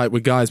like your type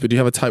with guys, but do you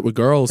have a type with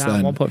girls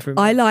Damn, then? 1.3.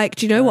 I like.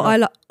 Do you know what I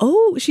like?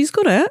 Oh, she's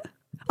got it.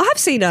 I have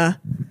seen her.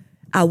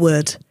 I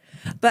would.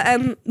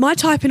 But my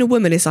type in a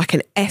woman is like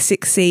an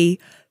Essexy,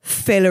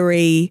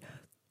 fillery,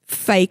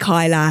 fake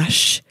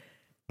eyelash,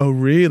 Oh,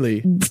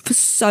 really?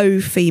 so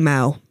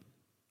female.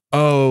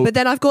 Oh, But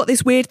then I've got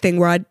this weird thing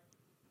where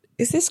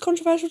is this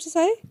controversial to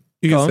say?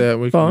 you Go can on, say it.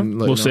 We go can on.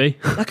 let We'll you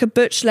know. see. Like a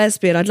butch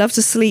lesbian. I'd love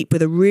to sleep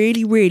with a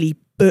really, really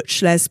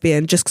butch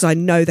lesbian just because I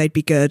know they'd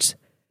be good.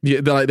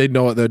 Yeah, they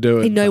know what they're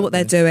doing. They know what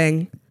they're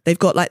doing. They've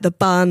got like the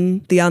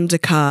bun, the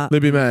undercut.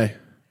 Libby May.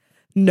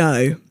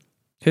 No.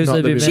 Who's Not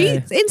Libby the- May?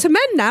 She's into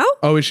men now.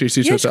 Oh, is she?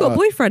 She's Yeah, she's got a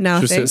boyfriend now,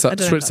 I think. I don't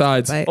know if Switch that's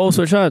sides. right.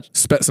 Also charged.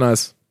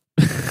 Spetsnaz.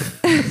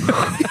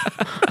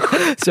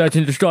 Search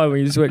and destroy when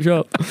you switch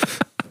up.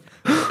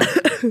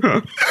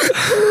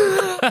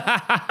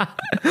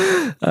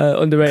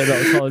 Underrated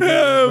that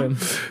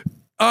was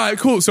All right,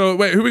 cool. So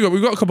wait, who we got?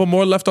 We've got a couple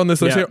more left on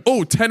this list Yeah. here.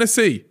 Oh,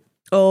 Tennessee.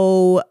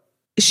 Oh,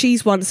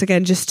 she's once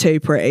again just too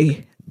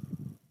pretty.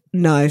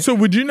 No. So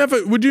would you?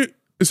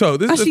 So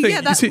this Actually, is the thing.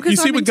 yeah, that- you because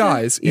see I'm with into-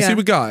 guys. You yeah. see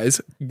with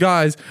guys.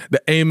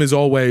 The aim is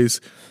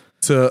always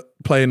to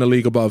play in the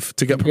league above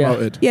to get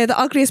promoted. Yeah, the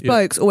ugliest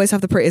blokes always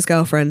have the prettiest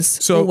girlfriends.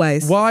 So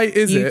always. why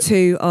is you it?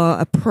 two are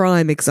a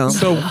prime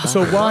example.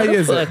 So why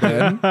is it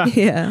then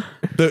Yeah.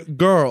 that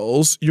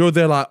girls you're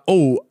there like,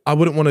 oh, I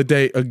wouldn't want to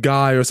date a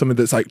guy or something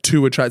that's like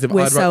too attractive.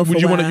 We're Would you want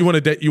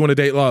self-aware. to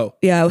date low?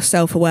 Yeah, I was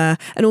self-aware.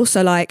 And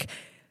also like,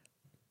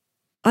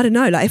 I don't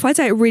know, like if I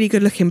date a really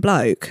good looking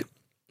bloke,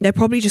 they're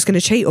probably just going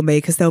to cheat on me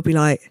because they'll be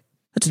like,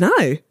 I don't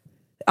know.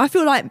 I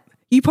feel like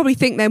you probably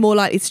think they're more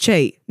likely to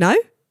cheat. No?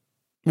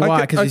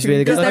 Why? Because he's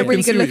really Because good. they're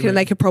really good looking and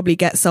they could probably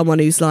get someone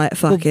who's like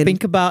fucking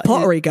Think about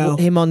pottery girl.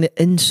 him on the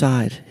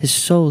inside, his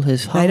soul,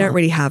 his heart. They don't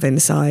really have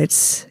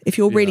insides. If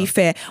you're really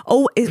fit,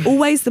 it's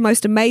always the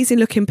most amazing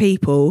looking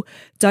people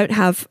don't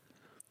have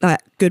like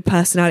good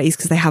personalities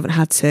because they haven't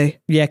had to.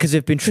 Yeah, because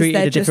they've been treated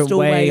they're a different just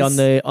way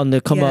always- on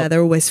the come Yeah, up.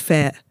 they're always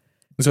fit.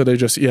 So they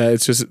just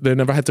it's just they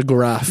never had to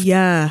graft.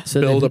 Yeah.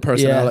 So build they- a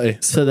personality. yeah,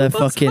 so they're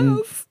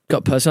fucking.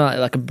 got personality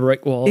like a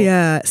brick wall.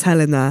 Yeah, it's hell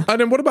in there. And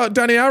then what about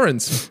Danny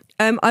Aaron's?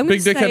 I'm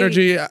Big dick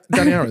energy,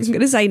 Danny Aaron's. I'm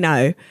going to say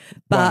no,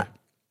 but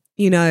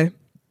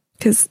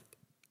because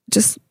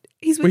just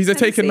he's a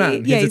taken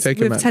man. Yeah, he's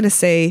with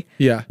Tennessee.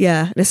 Yeah,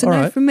 yeah. And it's a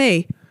no from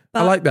me.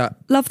 I like that.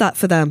 Love that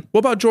for them. What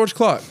about George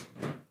Clark?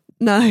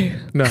 No.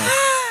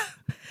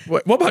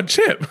 What about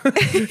Chip?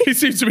 He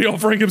seems to be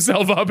offering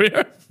himself up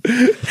here.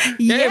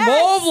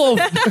 Yes.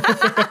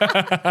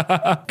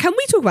 Can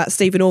we talk about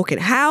Stephen Hawking?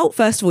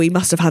 First of all, he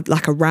must have had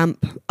like a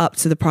ramp up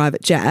to the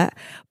private jet,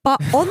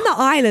 but on the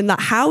island, like,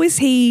 how is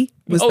he?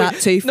 Was that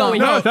too far?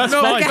 No, that's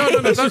fine. Okay.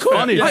 No, that's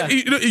funny.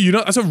 Yeah.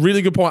 That's a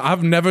really good point.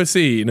 I've never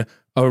seen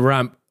a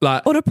ramp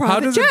like on a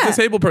private jet. How does a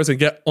disabled person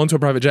get onto a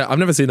private jet? I've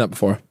never seen that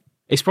before.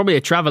 It's probably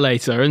a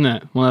travelator, isn't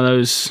it? One of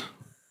those.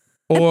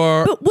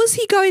 But was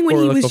he going when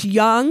he was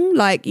young,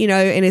 like,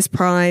 in his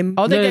prime?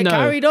 Oh, they get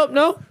carried up,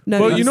 no?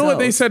 Well, you know what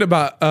they said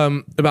about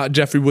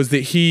Jeffrey was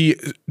that he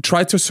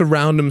tried to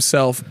surround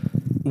himself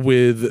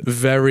with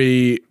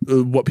very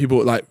what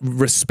people like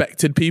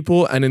respected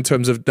people, and in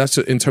terms of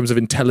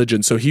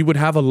intelligence. So he would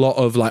have a lot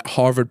of like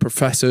Harvard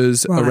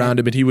professors around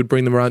him, and he would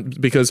bring them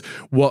around because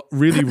what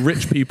really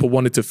rich people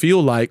wanted to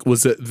feel like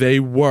was that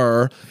they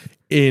were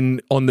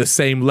on the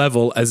same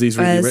level as these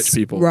really rich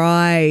people,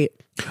 right?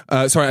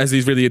 As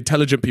these really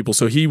intelligent people.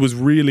 So he was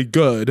really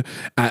good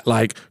at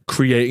like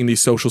creating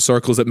these social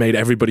circles that made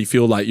everybody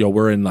feel like,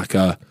 we're in like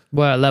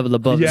we're a level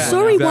above. Yeah,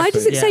 Sorry, exactly. Why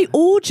does it say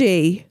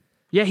orgy?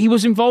 Yeah, he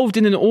was involved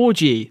in an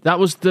orgy. That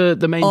was the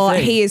main thing. Oh,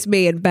 he is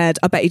me in bed.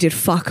 I bet he did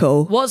fuck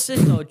all. What's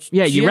this though?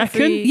 Yeah, you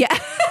reckon? Yeah.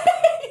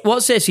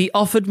 What's this? He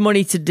offered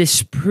money to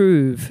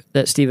disprove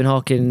that Stephen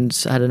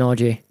Hawking's had an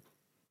orgy.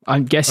 I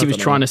guess he was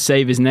trying to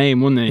save his name,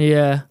 wasn't he?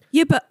 Yeah.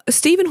 Yeah, but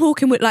Stephen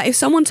Hawking would, like, if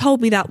someone told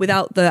me that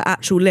without the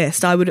actual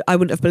list, I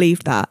wouldn't have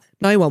believed that.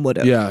 No one would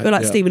have. Yeah, I feel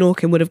like Stephen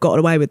Hawking would have gotten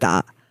away with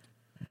that.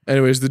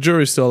 Anyways, the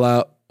jury's still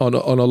out on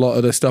a lot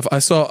of this stuff. I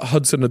saw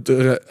Hudson,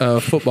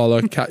 a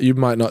footballer. Kat, you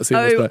might not see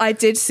this. Oh, I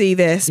did see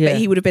this, but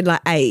he would have been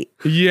like 8.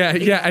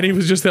 Yeah, and he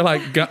was just there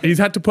like, he's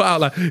had to put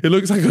out like, it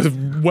looks like a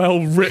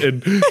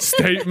well-written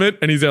statement,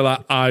 and he's there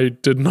like, I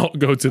did not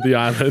go to the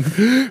island.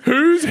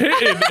 Who's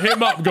hitting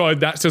him up going,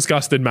 that's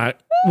disgusting, mate?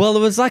 Well,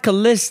 there was like a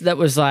list that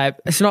was like,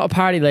 it's not a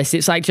parody list,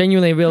 it's like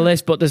genuinely a real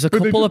list, but there's a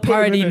couple of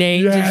parody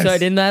names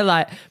inserted in there,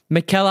 like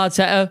Mikel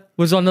Arteta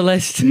was on the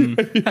list.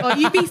 Oh,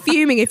 you'd be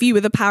fuming if you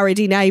were the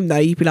parody name though,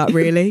 you'd be like,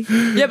 really?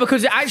 Yeah,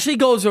 because it actually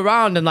goes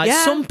around and like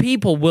some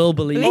people will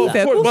believe it.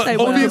 that. Of course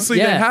but obviously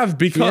they have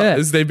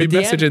because they've been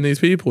messaging these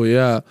people,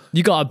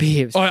 You gotta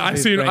be I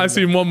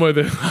seen one where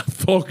the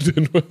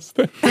Thogden was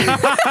there.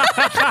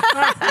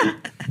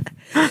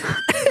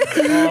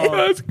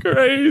 That's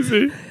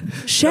crazy.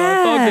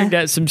 Thogden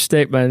gets some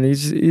stick, man.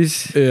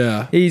 He's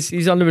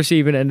on the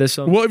receiving end of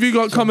some. What have you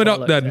got coming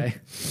up then? Day.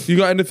 You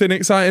got anything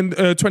exciting?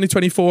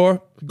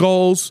 2024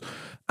 goals,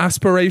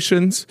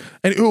 aspirations,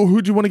 and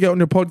who do you want to get on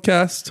your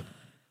podcast?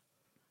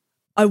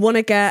 I'm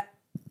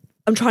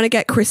trying to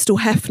get Crystal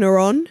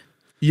Hefner on.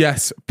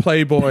 Yes,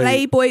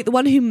 Playboy, the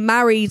one who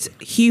married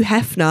Hugh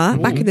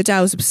Hefner. Back in the day,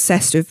 I was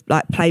obsessed with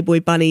like Playboy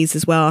bunnies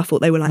as well. I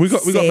thought they were like we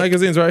got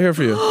magazines right here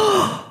for you.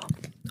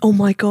 Oh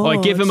my god!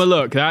 Oh, give them a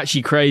look. They're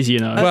actually crazy,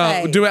 Okay.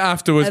 Well, do it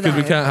afterwards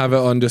because we can't have it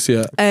on just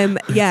yet.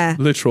 Yeah,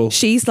 literal.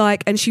 She's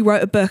like, and she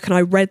wrote a book, and I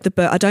read the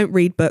book. I don't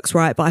read books,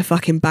 right? But I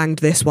fucking banged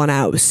this one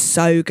out. It was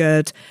so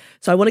good.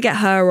 So I want to get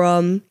her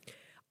on.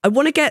 I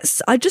want to get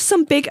just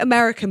some big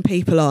American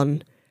people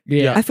on.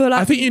 Yeah, I feel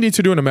like I think you need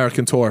to do an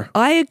American tour.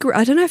 I agree.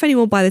 I don't know if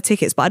anyone will buy the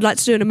tickets, but I'd like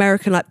to do an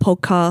American like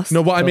podcast.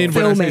 No, what I mean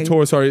filming. when I say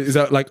tour, sorry, is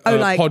that like a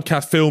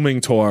podcast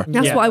filming tour?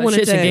 That's what I want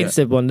to do. Gigs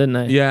did one, didn't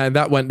they? Yeah, and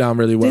that went down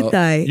really well. Did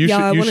they?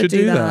 I want to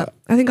do that.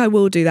 I think I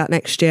will do that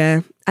next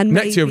year. And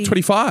next year,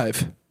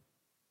 25.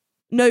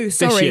 No,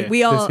 sorry,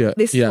 we are.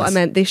 This is what I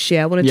meant. This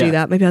year, I want to do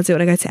that. Maybe I'll do it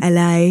when I go to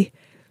LA.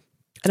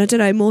 And I don't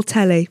know, more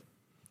telly.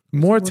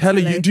 More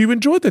telly. Do you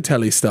enjoy the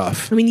telly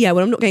stuff? I mean, yeah,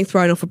 when I'm not getting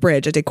thrown off a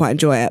bridge, I did quite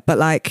enjoy it. But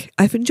like,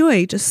 I've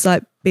enjoyed just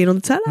like being on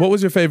the telly. What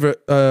was your favourite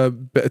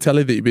bit of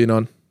telly that you've been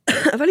on?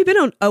 I've only been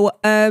on.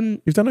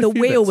 You've done The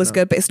Wheel was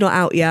good, but it's not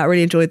out yet. I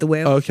really enjoyed The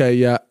Wheel. Okay,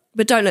 yeah.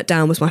 But Don't Look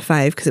Down was my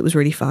fave because it was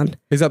really fun.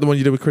 Is that the one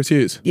you did with Chris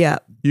Hughes? Yeah.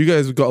 You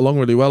guys got along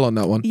really well on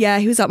that one. Yeah,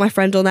 he was like my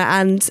friend on that,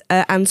 and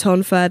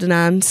Anton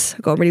Ferdinand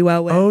I got really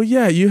well with. Oh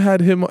yeah, you had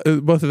him,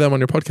 both of them on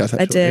your podcast.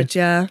 Actually. I did,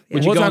 yeah.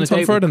 What's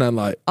Anton Ferdinand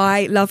like?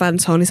 I love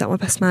Anton. He's like my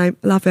best mate.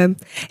 I love him.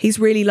 He's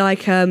really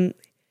like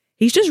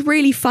he's just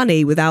really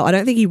funny. I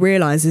don't think he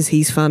realizes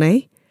he's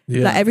funny.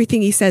 Yeah. Like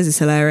everything he says is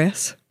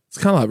hilarious. It's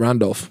kind of like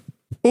Randolph.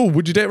 Oh,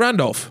 would you date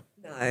Randolph?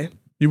 No,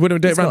 you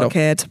wouldn't date Randolph. Got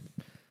a kid.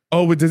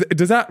 Oh,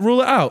 does that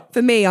rule it out?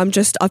 For me,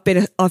 I've been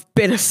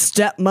a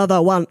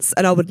stepmother once,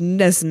 and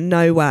there's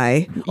no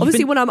way.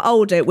 Obviously, when I'm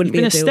older, it wouldn't be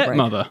a deal breaker.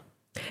 Stepmother.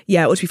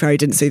 Yeah, well, to be fair, he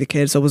didn't see the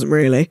kids, so I wasn't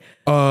really.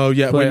 Oh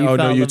yeah, wait. Oh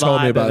no, you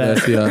told me about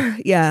this. Yeah,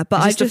 yeah,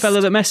 but Is this the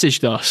fella that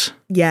messaged us?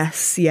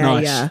 Yes, yeah,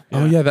 nice. yeah.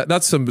 Oh yeah,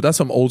 that's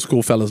some old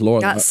school fellas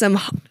lore. That's some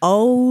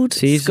old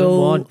Season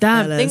school. 1.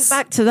 Damn, fellas. think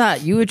back to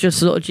that. You were just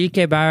sort of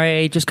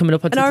GKBarry, just coming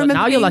up on TikTok.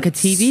 Now you're like a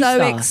TV so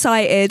star.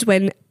 Excited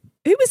when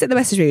who was it that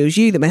messaged me? It was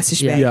you that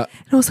messaged me. Yeah.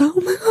 And I was like,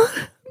 oh my God,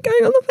 I'm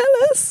going on the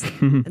fellas.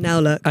 And now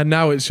look. And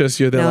now it's just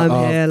you're there like,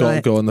 I've got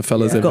to go on the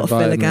fellas. I've got to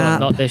fill a gap.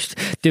 Not this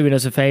doing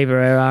us a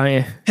favour here, aren't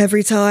you?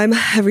 Every time.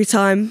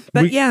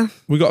 But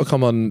we got to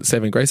come on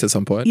Saving Grace at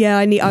some point. Yeah,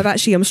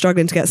 I'm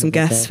struggling to get some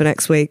guests for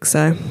next week,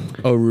 so.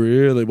 Oh,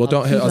 really? Well,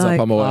 don't hit us up,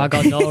 I'm away. I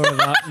got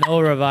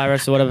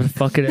norovirus or whatever the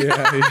fuck it is.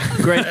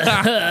 Great.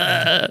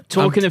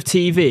 Talking of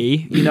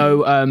TV, you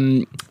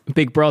know,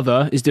 Big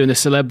Brother is doing a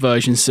celeb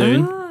version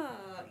soon.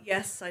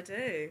 Yes, I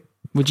do.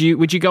 Would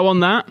you go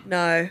on that?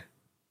 No.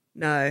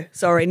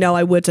 Sorry, no,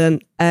 I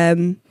wouldn't.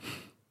 Thing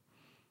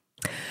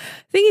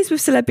is with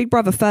Celeb Big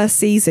Brother first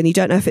season, you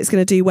don't know if it's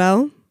going to do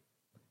well.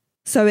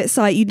 So it's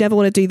like you'd never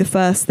want to do the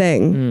first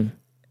thing.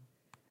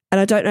 And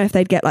I don't know if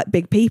they'd get like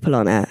big people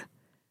on it.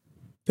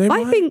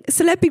 I think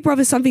Celeb Big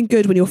Brother is something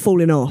good when you're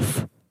falling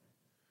off.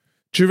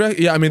 Do you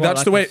reckon? Yeah, I mean,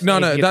 that's the way.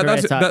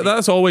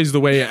 That's always the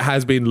way it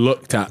has been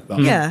looked at, though.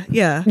 Yeah.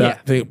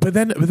 Thing. But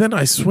then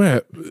I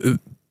swear,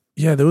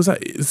 there was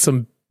like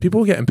some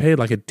people were getting paid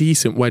like a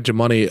decent wedge of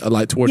money,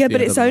 like towards. Yeah,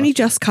 but it's only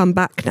just come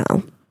back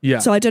now. Yeah.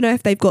 So I don't know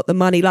if they've got the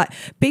money. Like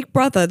Big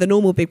Brother, the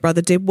normal Big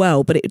Brother did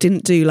well, but it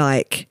didn't do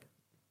like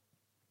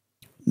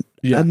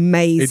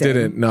amazing. It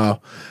didn't.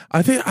 No,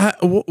 I think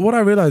what I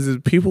realized is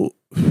people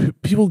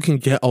can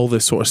get all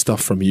this sort of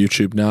stuff from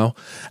YouTube now,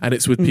 and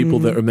it's with people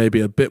that are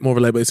maybe a bit more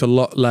relatable. It's a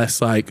lot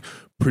less like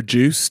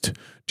produced.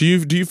 Do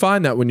you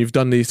find that when you've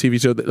done these TV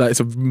shows, that it's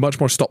a much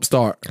more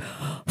stop-start?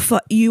 For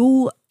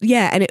you,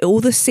 and all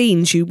the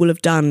scenes you will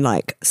have done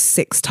like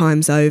 6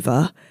 times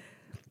over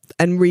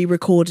and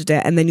re-recorded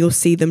it, and then you'll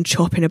see them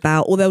chopping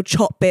about, or they'll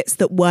chop bits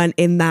that weren't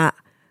in that.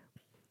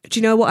 Do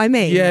you know what I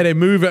mean? Yeah, they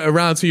move it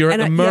around, so you're at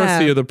the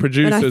mercy of the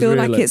producers. And I feel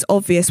like it's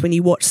obvious when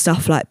you watch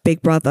stuff like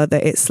Big Brother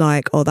that it's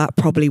like, oh, that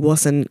probably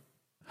wasn't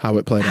how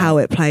it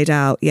played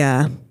out.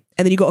 Yeah. And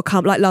then you got to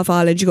come, like Love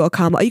Island, you got to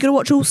come. Are you going to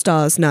watch All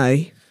Stars? No.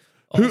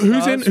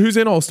 Who's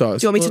in All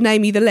Stars? Do you want me to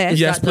name you the list?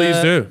 Yes,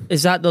 please do.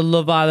 Is that the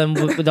Love Island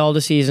with all the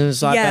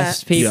seasons, like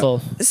best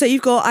people? Yeah. So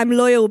you've got I'm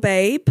Loyal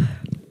Babe.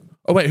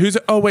 Oh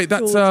wait,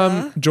 that's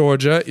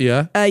Georgia.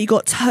 Yeah. You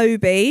got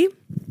Toby.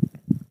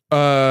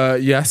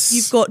 Yes.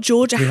 You've got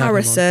Georgia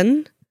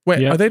Harrison.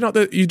 Wait, are they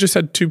not you just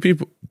said 2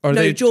 people?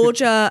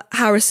 Georgia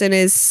Harrison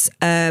is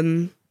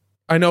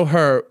I know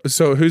her.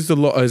 So who's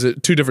is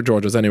it 2 different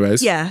Georgias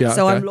anyways? Yeah.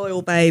 So okay. I'm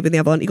Loyal Babe and the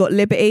other one. You got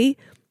Liberty.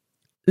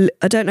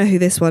 I don't know who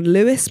this one.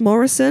 Lewis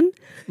Morrison.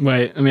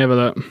 Wait, let me have a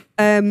look.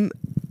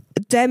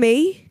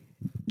 Demi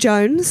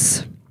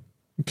Jones.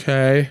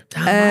 Okay.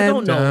 I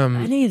don't know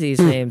any of these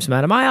names,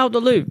 man. Am I out the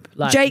loop?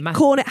 Like, Jake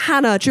Cornett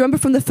Hannah. Do you remember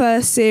from the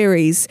first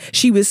series?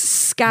 She was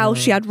scout.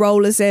 She had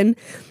rollers in.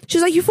 She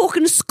was like, you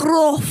fucking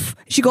scruff.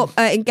 She got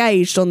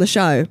engaged on the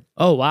show.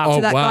 Oh, wow.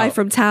 To that guy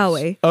from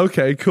Towie.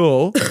 Okay,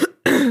 cool.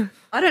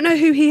 I don't know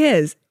who he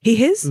is.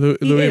 He is?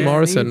 Louis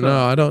Morrison.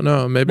 No, I don't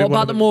know. Maybe. What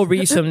about the more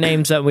recent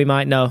names that we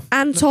might know?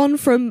 Anton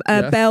from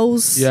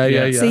Belle's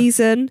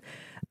season.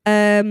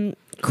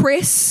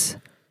 Chris.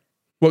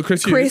 What,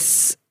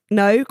 Chris?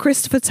 No,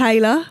 Christopher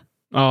Taylor.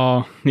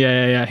 Oh,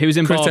 yeah. He was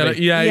in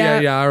Barbie.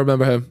 Yeah, I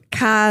remember him.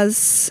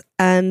 Kaz,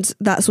 and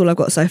that's all I've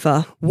got so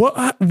far.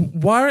 What?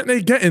 Why aren't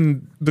they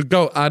getting the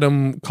GOAT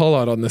Adam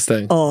Collard on this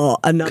thing? Oh,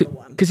 another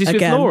one. Because he's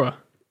with Laura.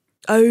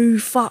 Oh,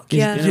 fuck,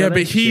 yeah. Yeah,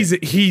 but he's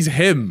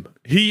him.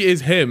 He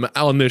is him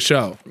on this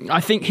show.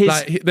 I think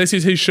this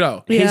is his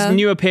show. His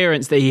new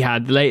appearance that he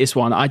had, the latest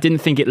one, I didn't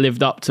think it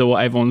lived up to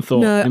what everyone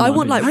thought. No, I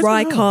want like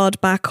Rijkaard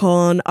back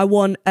on. I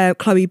want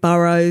Chloe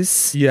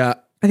Burrows. Yeah.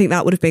 I think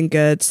that would have been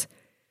good.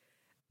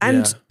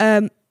 And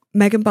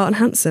Megan Barton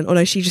Hansen. Oh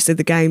no, she just did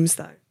the games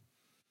though.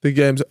 The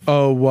games.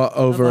 Oh, what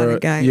over?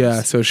 Games.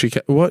 Yeah. So she.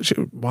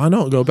 Why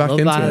not go back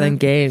into Island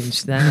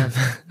games? Damn,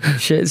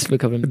 shit's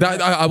becoming.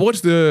 I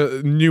watched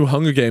the new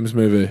Hunger Games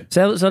movie.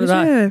 So did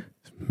I.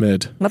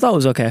 Mid. I thought it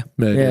was okay.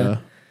 Mid. Yeah.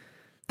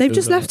 They've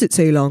just left it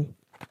too long.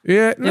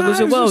 Yeah. It was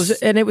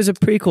a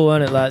prequel,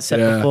 wasn't it? Like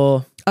said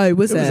before. Oh,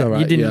 was it? Was right,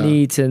 you didn't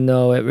need to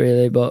know it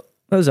really, but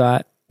it was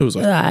alright. It was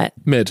like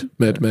mid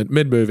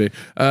movie.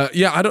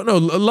 I don't know.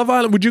 Love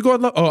Island. Would you go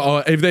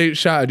on? If they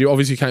shouted you,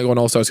 obviously you can't go on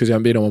All Stars because you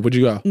haven't been on one. Would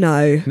you go?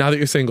 No. Now that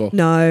you're single?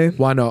 No.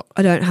 Why not?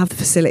 I don't have the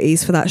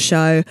facilities for that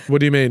show. What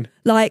do you mean?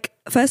 Like,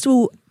 first of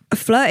all,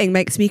 flirting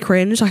makes me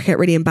cringe. I get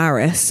really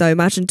embarrassed. So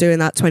imagine doing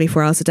that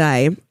 24 hours a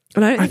day.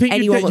 And I don't think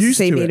anyone wants to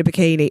see me in a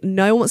bikini.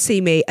 No one wants to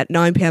see me at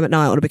 9 p.m. at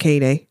night on a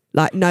bikini.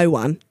 Like, no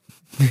one.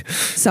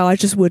 So I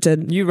just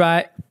wouldn't. You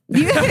right.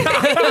 You're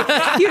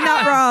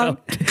not wrong.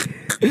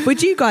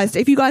 Would you guys,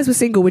 if you guys were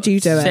single, would you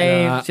do it?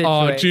 Same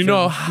situation. Do you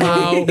know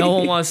how? No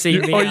one wants to see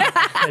me.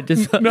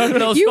 Just no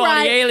you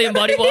scrawny alien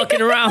body walking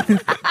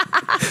around.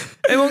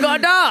 Everyone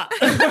got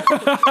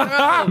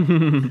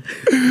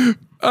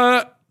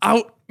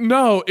that.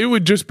 No, it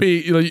would just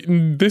be like,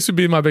 this would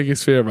be my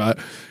biggest fear, right?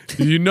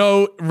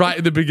 Right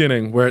at the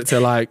beginning where it's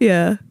like,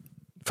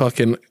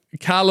 fucking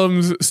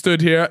Callum's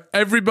stood here.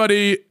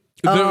 Everybody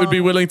that would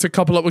be willing to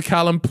couple up with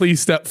Callum,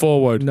 please step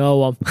forward. No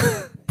one.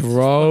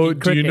 Bro,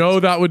 do you know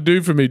that would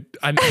do for me?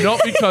 And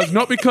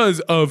not because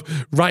of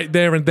right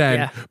there and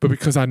then, but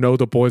because I know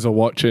the boys are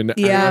watching.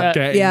 Yeah,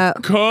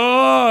 and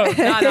caught.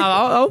 No,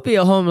 I'll be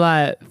at home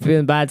like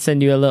feeling bad,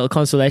 send you a little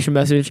consolation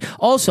message.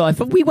 Also, if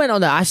we went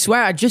on that, I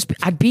swear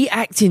I'd be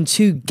acting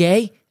too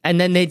gay. And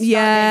then they'd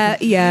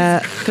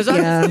because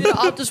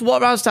I'll just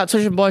walk around, start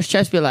touching boys'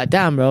 chest, be like,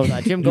 damn, bro,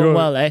 that gym going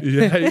well, eh?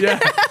 Yeah.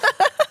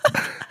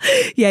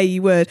 Yeah,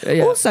 you would.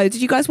 Yeah. Also,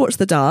 did you guys watch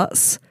the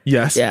darts?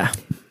 Yes. Yeah.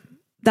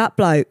 That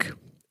bloke,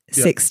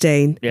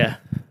 16. Yeah.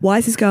 Why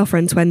is his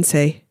girlfriend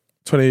 20?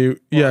 20.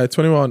 Yeah,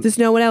 21. Does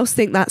no one else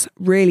think that's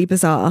really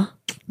bizarre?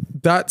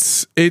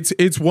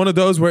 It's one of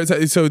those where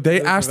it's so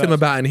they asked him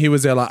about it and he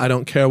was there like, I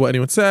don't care what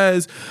anyone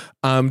says.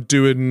 I'm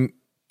doing.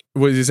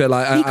 What did he say?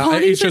 Like,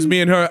 it's just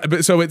me and her.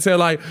 But so it's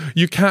like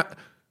you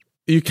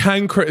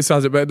can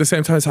criticize it, but at the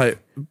same time, it's like.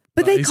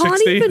 But they can't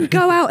 16. Even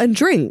go out and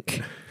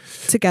drink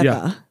together.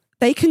 Yeah.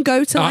 They can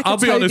go to like I'll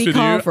be honest with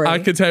you. I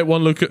could take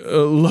one look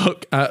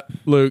at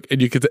Luke,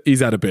 and he's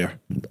had a beer.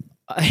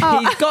 He's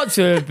got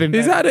to have been.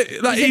 He's had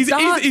it. Like he's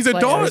a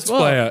darts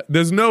player.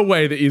 There's no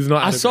way that he's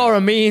not. I saw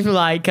a meme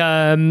like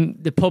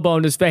the pub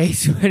owner's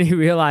face when he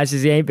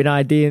realizes he ain't been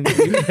IDing.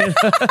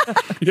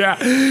 Yeah,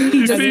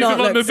 he sees him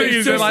on the thing.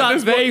 He's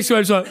like, "This face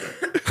was like."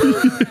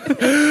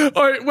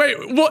 All right,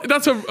 wait. What?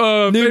 That's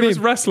a famous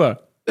wrestler.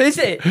 Is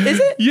it?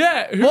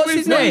 Yeah. What's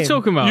his name? What are you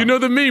talking about? You know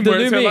the meme where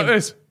it's like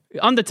this.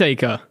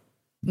 Undertaker.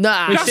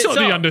 Nah, that's not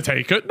the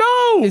Undertaker.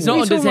 No, it's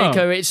not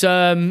Undertaker. It's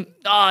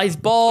he's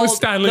bald.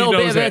 Stanley little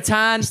knows bit of it. A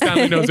tan.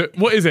 Stanley knows it.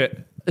 What is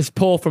it? It's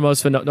Paul from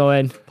us for not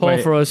knowing. Paul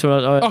for us for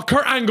not knowing. Oh,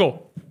 Kurt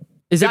Angle.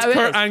 Is that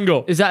Kurt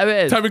Angle? Is that who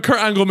it is? Tell me Kurt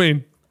Angle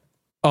mean.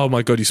 Oh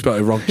my god, you spelled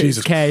it wrong.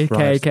 Jesus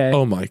Christ. K.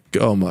 Oh my.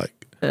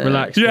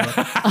 Relax. Yeah.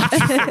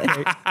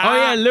 Oh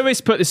yeah,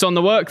 Lewis put this on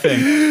the work thing.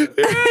 Yeah,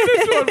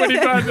 this one when he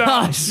found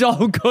out. Oh,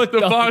 so good.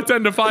 The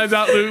bartender finds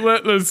out Luke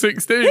Littler's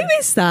 16. Who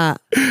is that?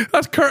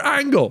 That's Kurt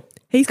Angle.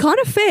 He's kind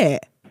of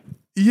fit.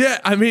 Yeah,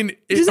 I mean...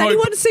 Does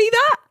anyone see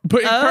that?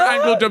 Put in Kurt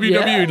Angle WWE.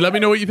 Yeah. Let me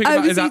know what you think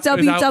about his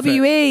outfit.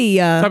 WWE.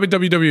 Type in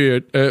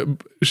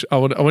WWE. I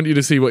want you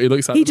to see what he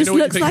looks like. He just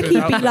looks like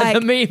he'd be like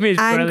the meme is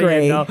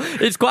angry.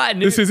 It's quite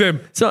new. This is him.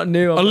 It's not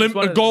new.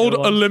 A gold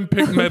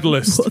Olympic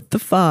medalist. What the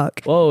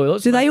fuck? Whoa.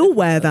 Do they all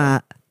wear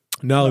that?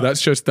 No,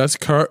 that's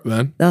Kurt,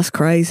 man. That's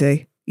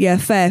crazy. Yeah,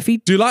 fair. Do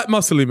you like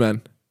muscly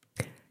men?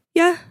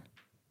 Yeah.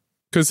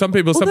 Because some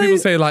people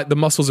say like the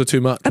muscles are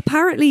too much.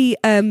 Apparently,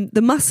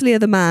 the musclier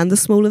the man, the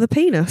smaller the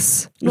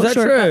penis. Not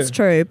sure if that's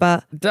true,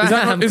 but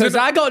because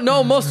I got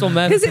no muscle,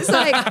 man. Because it's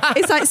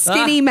like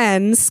skinny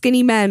men.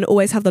 Skinny men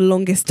always have the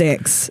longest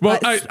dicks. Well,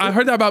 like, I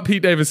heard that about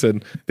Pete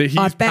Davidson. That he's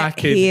I bet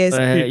packing. he is.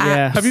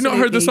 Have you not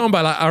heard the song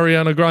by like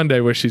Ariana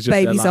Grande where she's just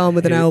baby's arm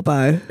with an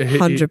elbow?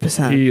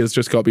 100%. He has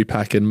just got to be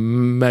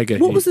packing mega.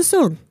 What was the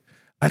song?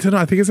 I don't know.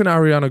 I think it's an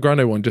Ariana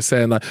Grande one, just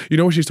saying like, you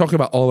know, when she's talking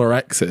about all her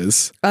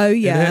exes. Oh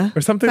yeah,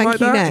 or something like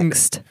that. Thank you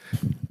next.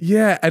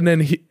 Yeah, and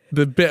then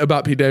the bit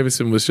about Pete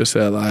Davidson was just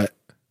like,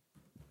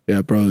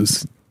 yeah,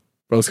 bro's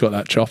got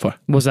that chopper.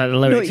 Was that the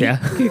lyrics? No,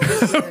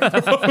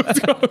 Bro's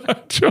got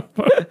that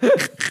chopper.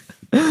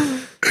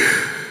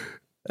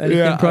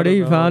 Anything, Proddy?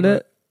 You found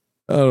it?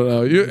 I don't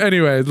know.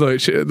 Anyway,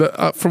 look.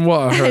 From what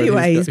I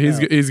heard,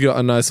 he's got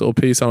a nice little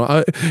piece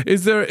on it.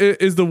 Is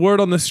the word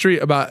on the street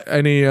about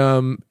any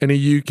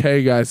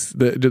UK guys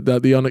that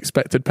the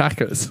unexpected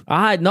packers?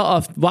 Why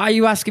are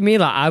you asking me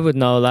that? I would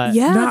know that.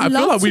 Yeah, I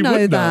feel like we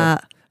would know.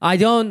 I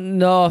don't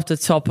know off the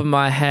top of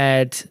my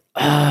head.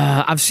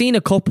 I've seen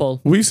a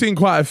couple. We've seen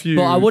quite a few,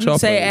 but I wouldn't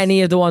say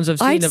any of the ones I've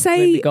seen. I'd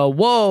say go,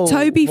 whoa.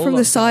 Toby from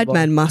the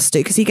Sidemen must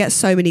do because he gets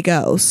so many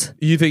girls.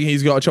 You think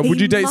he's got a chop?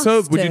 Would you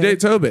date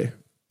Toby?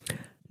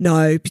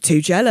 No, be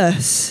too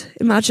jealous.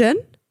 Imagine.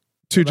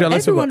 Too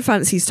jealous. Everyone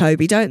fancies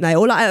Toby, don't they?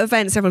 Or like at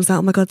events, everyone's like,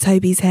 "Oh my god,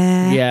 Toby's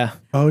hair." Yeah.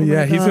 Oh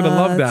yeah, he's gonna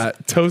love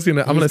that. Toby's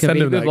gonna. I'm gonna send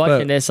him that.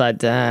 Watching this, like,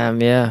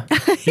 damn, yeah.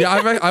 Yeah,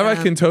 I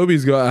reckon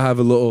Toby's got to have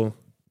a little.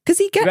 Because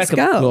he gets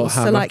girls,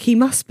 so like he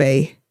must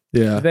be.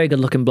 Yeah. He's a very good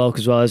looking bloke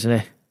as well,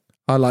 isn't he?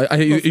 I like.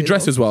 He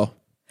dresses well.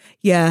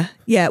 Yeah.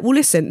 Well,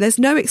 listen, there's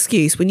no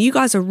excuse. When you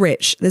guys are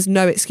rich, there's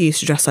no excuse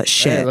to dress like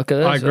shit. Yeah, look at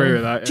this, I agree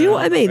with that. Do you know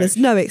what I mean? There's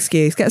no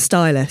excuse. Get a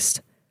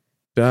stylist.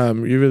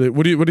 Damn, you really.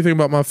 What do you think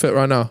about my fit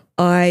right now?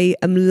 I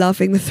am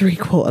loving the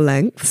 3/4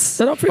 lengths.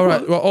 They're not pretty. All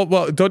right.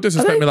 Well, don't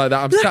disrespect me like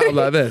that. I'm sat up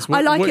like this.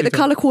 I like it. The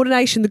colour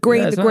coordination, the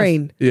green, Yeah, the nice.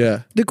 green.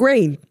 Yeah. The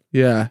green.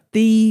 Yeah.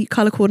 The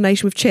colour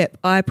coordination with Chip.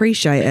 I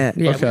appreciate it.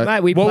 Yeah, Okay.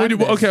 we What would planned you?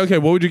 this. Okay.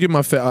 What would you give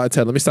my fit out of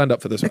 10? Let me stand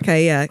up for this one.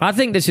 Okay, yeah. I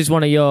think this is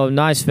one of your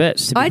nice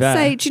fits. To be I'd fair.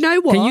 say, do you know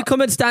what? Can you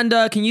come and stand?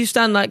 Can you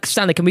stand like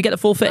Stanley? Can we get the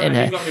full fit in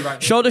here?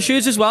 Right. Shoulder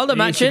shoes as well. The You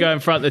need to matching. go in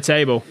front of the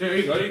table. Yeah,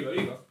 you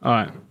go. All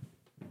right.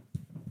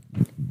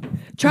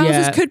 Trousers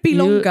Yeah, could be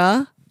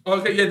longer.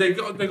 Okay. Yeah, they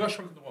got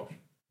shrunk in the wash.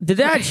 Did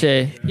they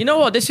actually? You know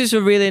what? This is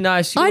a really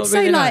nice. I'd say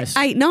really like nice.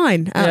 8,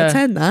 9 out of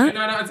 10. That. 9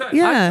 out of 10.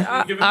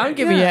 Yeah. I'm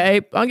giving you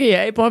 8. I'm giving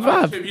you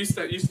 8.5. You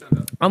stand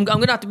up. I'm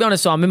gonna have to be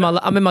honest. So I'm in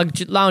my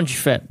lounge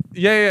fit.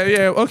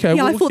 Yeah. Okay.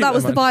 Yeah, I thought that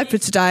was the vibe for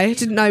today.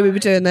 Didn't know we were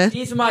doing this.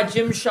 These are my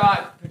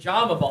Gymshark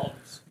pajama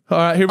bottoms. All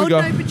right, here we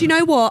go. No, but do you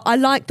know what? I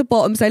like the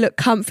bottoms. They look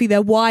comfy.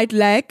 They're wide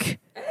leg.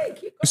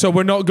 So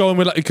we're not going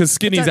with because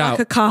skinny's out. Like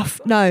a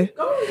cuff. No.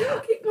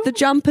 The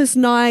jumper's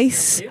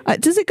nice.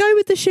 Does it go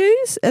with the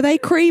shoes? Are they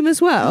cream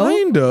as well?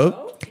 Kind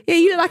of. Yeah,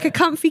 you look like a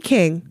comfy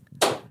king.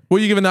 What are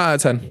you giving that out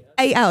of 10?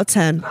 8 out of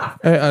 10.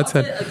 8 out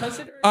of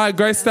 10. All right,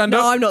 Grace, stand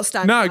up. No, I'm not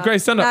standing up. No,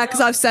 Grace, stand up.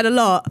 Because I've said a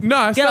lot.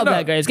 No, Get up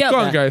there, Grace. Get up there.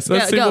 Go on, Grace.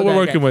 Let's see what we're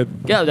working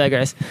with. Get up there,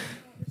 Grace.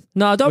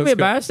 No, don't be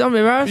embarrassed. Don't be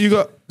embarrassed. You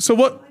got, so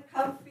what?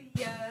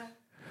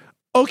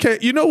 Okay,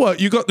 you know what?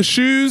 You got the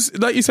shoes,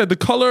 like you said, the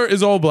color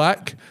is all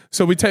black.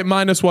 So we take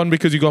 -1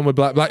 because you've gone with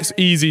black. Black's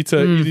easy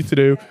to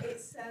do.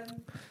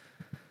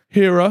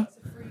 Hira.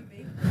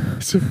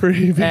 It's a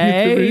freebie.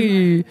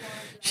 Hey.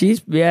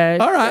 She's, yeah.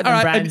 All right.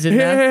 And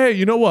hey,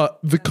 you know what?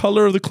 The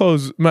color of the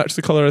clothes match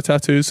the color of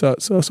tattoos, so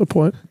that's a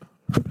point.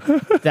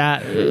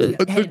 That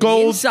the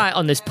gold insight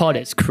on this pod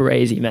is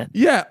crazy, man.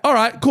 Yeah, all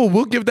right, cool.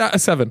 We'll give that a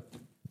 7.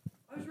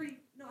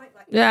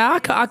 Yeah,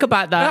 I could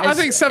back that. I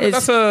think 7.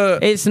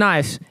 It's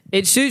nice.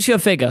 It suits your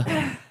figure.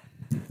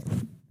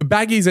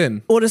 Baggy's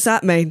in. What does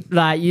that mean?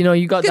 Like, you know,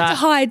 you got Good that. to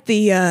hide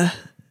the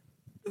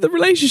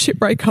relationship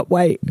breakup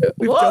weight.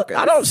 What?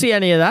 I don't see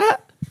any of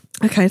that.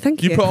 Okay,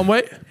 thank you. You put on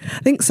weight? I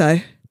think so.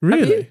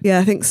 Really? Yeah,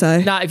 I think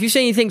so. Nah, if you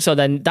say you think so,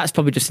 then that's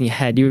probably just in your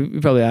head. You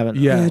probably haven't.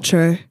 Yeah. Yeah,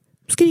 true.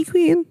 Skinny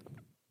queen.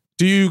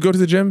 Do you go to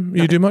the gym?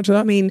 You do much of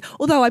that? I mean,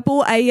 although I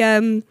bought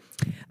a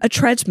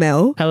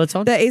treadmill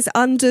Peloton? that is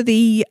under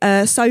the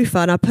sofa,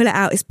 and I pull it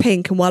out, it's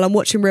pink, and while I'm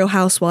watching Real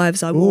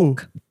Housewives, I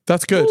walk.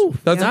 That's good.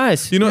 That's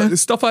nice. You know,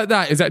 stuff like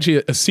that is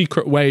actually a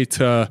secret way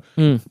to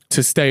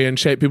stay in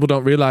shape. People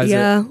don't realize it.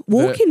 Yeah,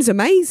 walking's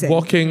amazing.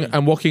 Walking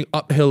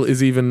uphill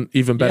is even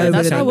better. Yeah,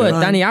 That's really how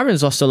good. Danny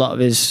Aaron's lost a lot of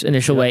his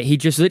initial weight. He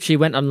just literally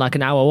went on like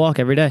an hour walk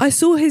every day. I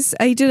saw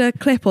he did a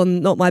clip on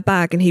Not My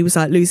Bag, and he was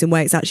like, losing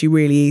weight's actually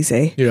really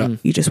easy. Yeah.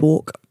 You just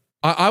walk.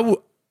 I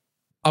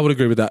would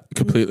agree with that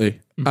completely.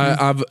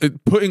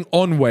 Putting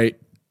on weight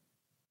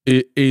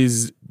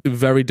is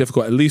very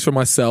difficult, at least for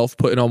myself,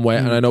 putting on weight,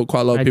 and I know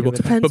quite a lot of people,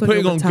 Depends but on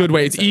putting your on good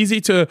weight, it's metabolism.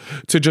 easy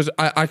to just,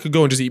 I could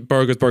go and just eat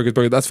burgers,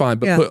 that's fine,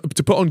 but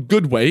to put on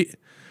good weight,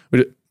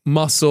 with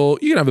muscle,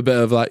 you can have a bit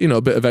of like,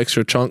 a bit of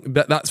extra chunk,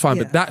 that's fine,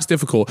 but that's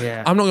difficult.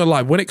 Yeah. I'm not gonna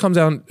lie, when it comes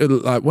down,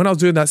 like when I was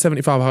doing that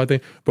 75 hard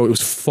thing, bro, it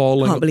was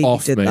falling Can't believe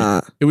off you did me.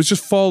 that. It was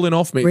just falling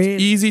off me. Really?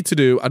 It's easy to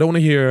do. I don't want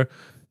to hear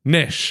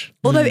niche.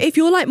 Although if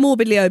you're like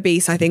morbidly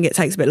obese, I think it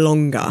takes a bit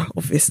longer.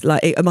 Obviously,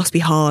 like it must be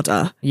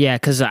harder. Yeah,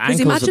 because the Because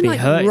ankles will imagine be like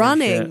hurting.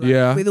 running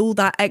Yeah. with all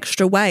that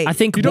extra weight. I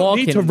think You don't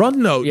walking, need to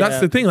run though. Yeah,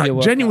 That's the thing. be a Like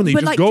workout. genuinely, but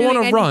just like go doing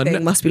on a run.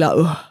 anything must be like,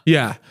 ugh.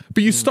 Yeah,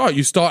 but you start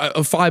at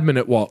a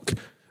 5-minute walk.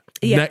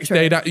 Yeah, Next true,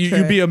 day,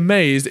 you'd be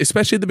amazed,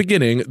 especially at the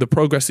beginning, the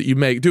progress that you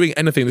make doing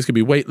anything. This could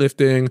be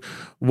weightlifting,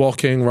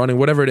 walking, running,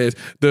 whatever it is.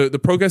 The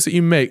progress that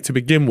you make to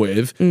begin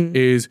with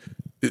is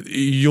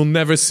you'll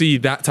never see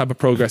that type of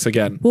progress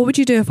again. What would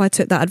you do if I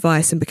took that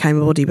advice and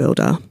became a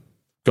bodybuilder?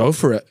 Go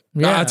for it.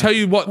 Yeah. I tell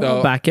you what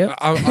though, back it.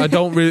 I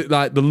don't really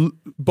like the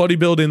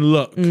bodybuilding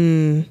look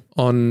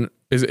on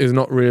is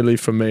not really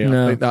for me.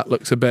 No. I think that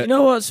looks a bit. You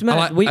know what's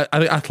mad? I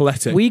think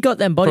athletic. We got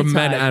them body for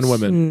men types and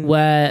women.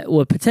 where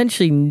we're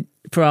potentially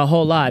for our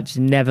whole lives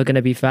never going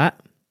to be fat.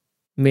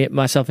 Me,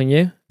 myself, and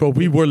you. But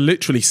we were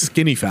literally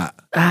skinny fat.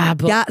 But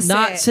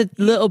That's a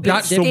little bit.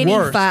 That's the different. Skinny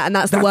worst. fat, and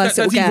that's the worst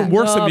That's it'll even get.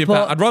 worse than being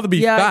but- fat. I'd rather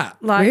be fat.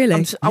 Like,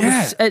 Really? I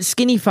was at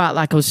skinny fat,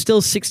 like I was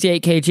still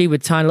 68 kg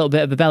with tiny little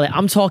bit of a belly.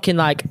 I'm talking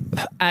like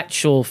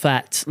actual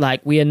fat.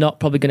 Like we are not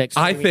probably going to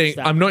I experience think,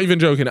 that. I'm not even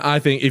joking, I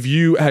think if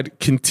you had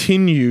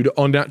continued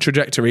on that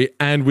trajectory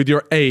and with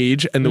your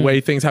age and the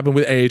way things happen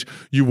with age,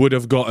 you would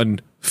have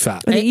gotten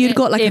fat. I think you'd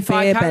got like a If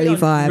I beer carried belly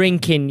on vibe.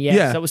 Drinking, yes,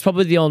 Yeah. that was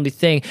probably the only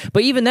thing.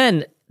 But even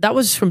then,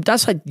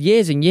 that's like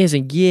years and years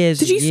and years.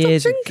 Did you and stop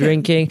years of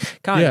drinking? drinking?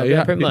 Kind of,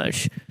 Yeah, pretty yeah.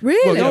 much.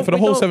 Really? Well, yeah, for the We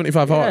whole don't-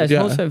 75 hard. Yeah, Yeah.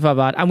 whole 75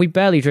 hard, and we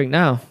barely drink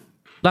now.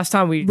 Last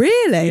time we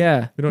Really?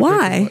 yeah, We don't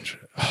drink as Why? much.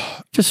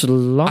 just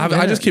long.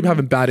 I just keep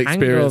having bad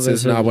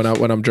experiences Hangovers now and-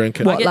 when I'm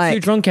drinking. I get too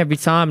like- drunk every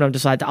time, and I'm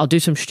just like, I'll do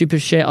some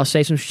stupid shit, I'll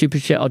say some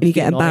stupid shit, I'll you be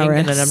get annoying, and then I'm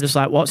embarrassed. just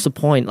like, what's the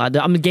point? Like,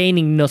 I'm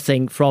gaining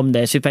nothing from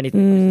this. If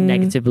anything, it's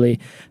negatively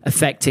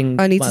affecting.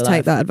 I need my to life.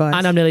 take that advice.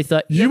 And I'm nearly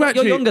 30. You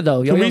actually, you're younger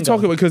though. You're can we younger. talk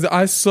about, because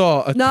I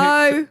saw a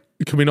No.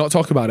 Can we not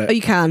talk about it? Oh, you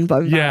can, but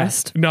I'm Yeah,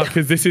 embarrassed. no,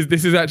 because this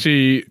is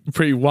actually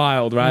pretty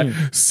wild, right?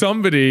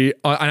 Somebody,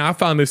 and I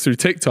found this through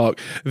TikTok.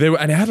 They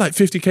had like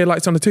 50k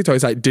likes on the TikTok.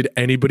 It's like, did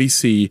anybody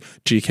see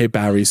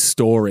GKBarry's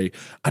story?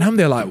 And I'm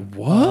there like,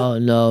 what? Oh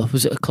no,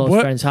 was it a close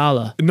What? friend's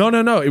holler?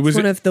 No, it was.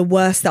 One of the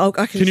worst. I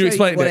can Can you show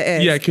explain what it? it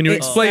is. Yeah, can you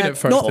It's, explain it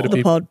first Not to the the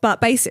people? pod, but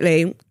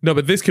basically, No,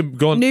 but this can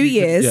go on. New you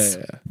can- Year's.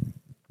 Yeah.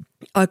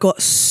 I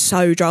got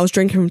so drunk. I was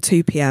drinking from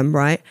 2 p.m.,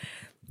 right?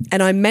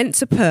 And I meant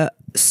to put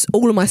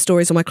all of my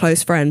stories on my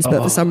close friends,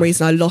 but for some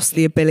reason I lost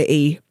the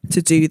ability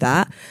to do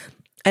that.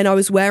 And I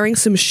was wearing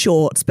some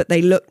shorts, but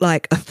they looked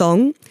like a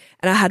thong.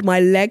 And I had my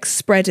legs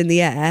spread in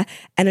the air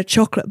and a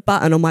chocolate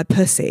button on my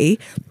pussy.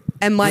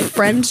 And my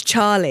friend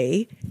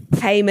Charlie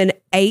came and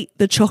ate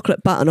the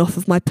chocolate button off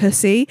of my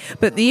pussy.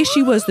 But the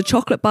issue was the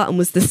chocolate button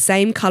was the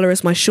same colour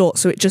as my shorts.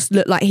 So it just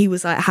looked like he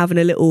was like having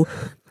a little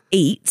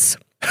eat.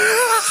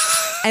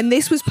 And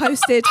this was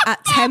posted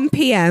at 10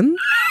 p.m.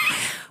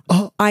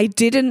 I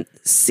didn't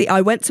see,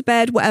 I went to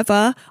bed,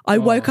 whatever. I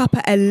woke up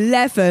at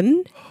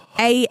 11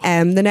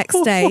 a.m. the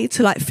next day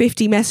to like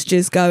 50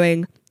 messages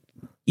going,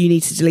 you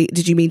need to delete,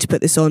 did you mean to put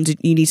this on?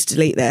 You need to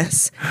delete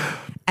this.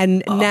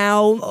 And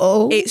now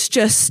it's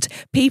just,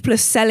 people are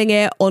selling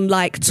it on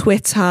like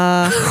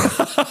Twitter.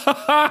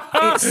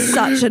 It's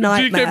such a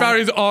nightmare.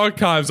 GKBarry's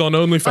archives on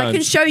OnlyFans. I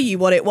can show you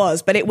what it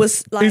was, but it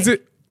was like... Is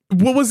it...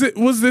 What was it?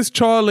 Was this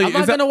Charlie? Am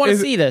I going to want to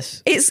see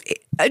this? No,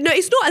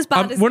 it's not as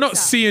bad as... We're not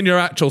seeing your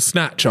actual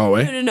snatch, are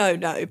we?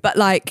 No. But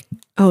like,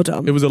 hold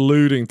on. It was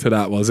alluding to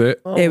that, was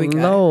it? Here we go.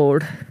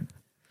 Lord.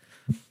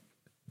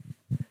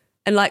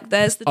 And like,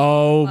 there's the...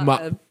 Oh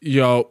my...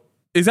 Yo.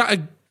 Is that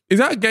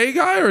a gay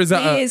guy or is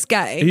that He is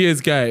gay. He is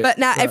gay. But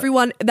now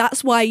everyone,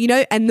 that's why, you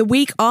know, and the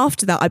week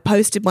after that, I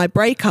posted my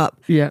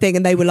breakup thing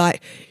and they were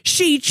like,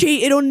 she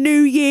cheated on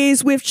New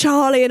Year's with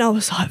Charlie. And I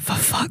was like, for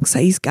fuck's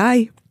sake, he's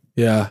gay.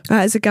 Yeah.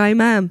 That is a gay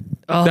man.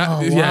 Oh,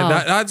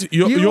 Yeah, that's...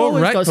 You're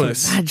reckless. Got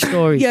some bad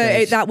stories.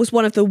 Yeah, that was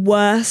one of the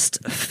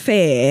worst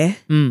fear.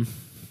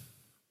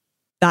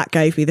 That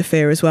gave me the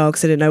fear as well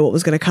because I didn't know what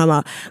was going to come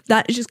up.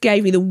 That just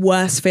gave me the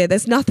worst fear.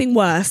 There's nothing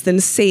worse than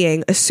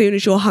seeing, as soon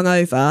as you're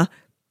hungover,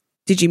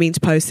 did you mean to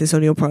post this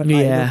on your profile?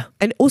 Yeah.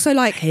 And also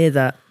like... Hear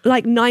that.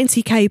 Like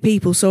 90k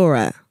people saw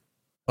it.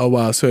 Oh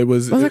wow! So it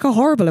was like a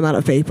horrible amount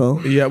of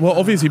people. Yeah. Well,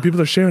 obviously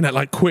people are sharing that.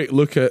 Like, quick,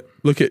 look at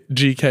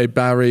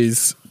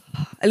GKBarry's.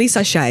 At least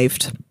I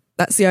shaved.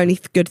 That's the only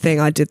good thing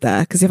I did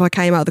there. Because if I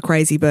came out of the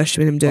crazy bush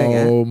with him doing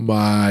it. Oh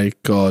my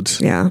God.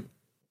 Yeah.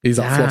 He's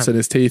like flossing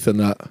his teeth and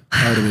that.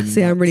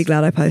 See, I'm really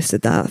glad I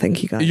posted that.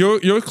 Thank you guys.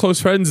 Your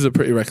close friends is a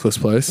pretty reckless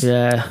place.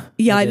 Yeah.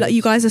 Yeah,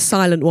 you guys are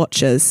silent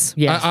watchers.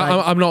 Yeah.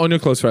 I'm not on your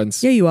close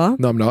friends. Yeah, you are.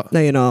 No, I'm not. No,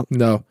 you're not.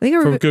 No. I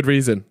think For good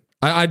reason.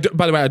 By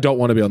the way, I don't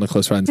want to be on the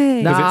close friends.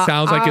 Hey. Because it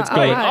sounds like it's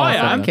going off. I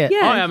am. like it. Yeah,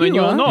 I am, and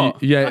you you're are.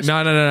 not. Yeah,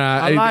 no.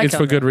 like It's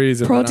for it. good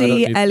reason.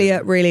 Proddy,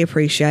 Elliot, really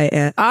appreciate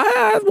it.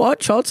 I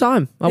watch all the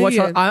time.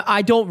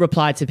 I don't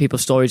reply to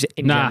people's stories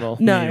in general.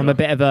 No. I'm a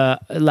bit of a,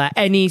 like,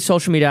 any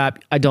social media app,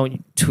 I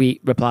don't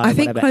tweet, reply. I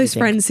think whatever, close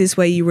anything. friends is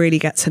where you really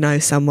get to know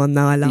someone,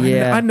 though. I like it.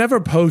 Yeah. I never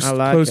post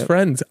like close it.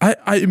 friends.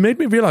 It made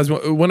me realize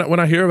when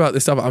I hear about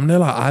this stuff, I'm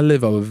like, I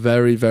live a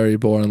very, very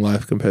boring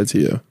life compared to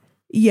you.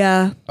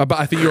 Yeah. But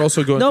I think you're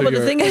also going No, through but the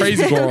your thing is-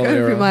 crazy girl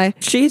era.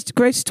 She's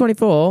greatest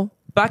 24.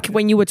 Back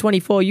when you were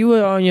 24, you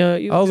were on your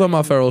I was on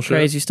my feral shit.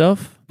 crazy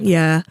stuff.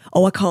 Yeah.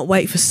 Oh, I can't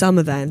wait for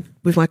summer then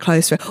with my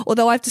close friend.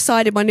 Although I've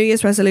decided my New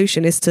Year's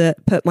resolution is to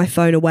put my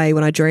phone away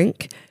when I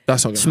drink.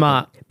 That's not gonna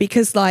Smart.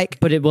 Because like...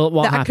 But it will.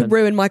 What that I happened? could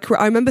ruin my career.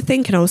 I remember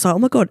thinking, I was like, oh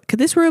my God, could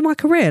this ruin my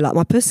career? Like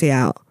my pussy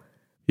out?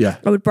 Yeah.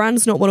 Or would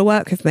brands not want to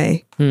work with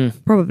me?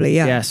 Probably,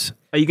 yeah. Yes.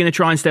 Are you going to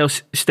try and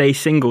stay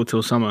single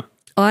till summer?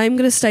 I'm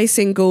going to stay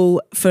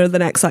single for the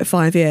next like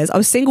 5 years. I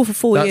was single for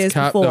 4 years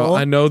before. No,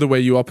 I know the way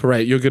you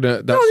operate. You're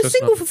gonna. No, I was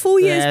single for 4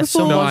 years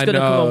before. Someone's going to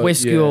come and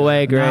whisk you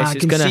away, Grace. I It's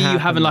can going to see happen. you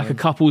having like a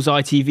couple's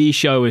ITV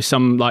show with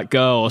some like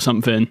girl or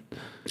something.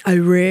 Oh,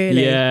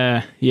 really?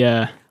 Yeah.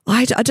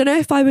 I don't know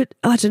if I would.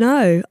 I don't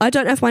know. I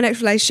don't know if my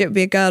next relationship would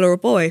be a girl or a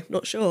boy.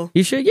 Not sure.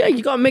 You should. Yeah,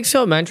 you got to mix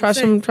up, man. Try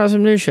some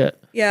new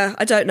shit. Yeah,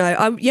 I don't know.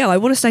 I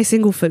want to stay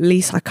single for at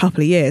least a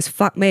couple of years.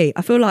 Fuck me.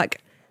 I feel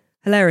like,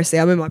 hilariously,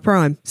 I'm in my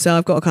prime. So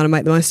I've got to kind of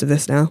make the most of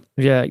this now.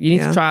 Yeah, you need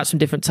to try out some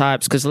different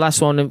types because the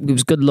last one, it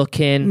was good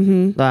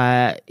looking.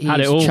 Like, he Had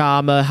it was all.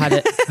 charmer, had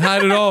it.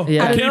 Had it all.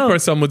 Yeah. A keeper,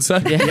 some would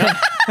say. Yeah.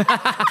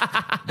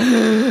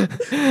 You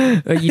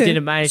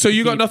didn't manage. So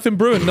you got nothing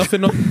brewing,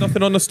 nothing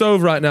on the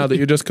stove right now that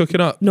you're just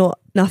cooking up.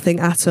 Nothing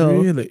at all.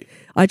 Really?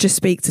 I just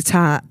speak to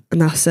Tat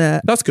and that's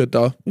it. That's good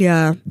though.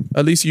 Yeah.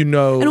 At least you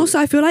know. And also,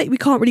 I feel like we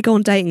can't really go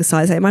on dating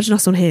sites. Like, imagine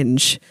us on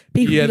Hinge.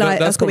 People be like,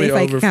 that's got to be a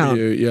probably fake over for account.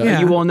 you, yeah.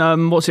 Are you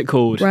on what's it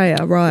called? Raya.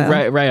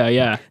 Raya,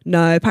 yeah.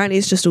 No, apparently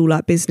it's just all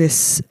like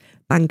business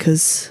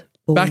bankers.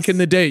 Boys. Back in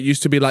the day, it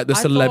used to be like the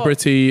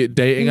celebrity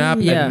dating app,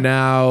 yeah. and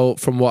now,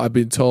 from what I've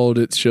been told,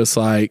 it's just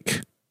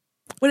like.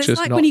 Well, it's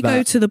just like not when you go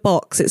that. to the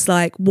box, it's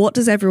like, what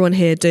does everyone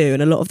here do?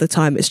 And a lot of the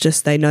time, it's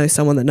just they know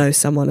someone that knows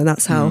someone, and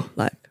that's how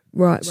like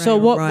right. So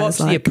what's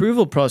the like,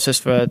 approval process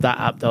for that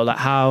app though? Like,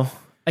 how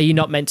are you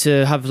not meant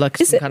to have like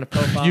some kind of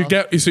profile?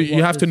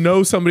 You have to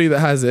know somebody that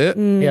has it,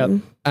 Yeah.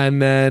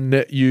 and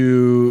then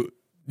you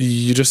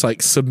just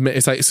like submit.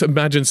 It's like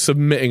imagine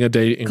submitting a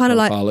dating Kinda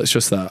like- profile. It's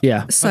just that.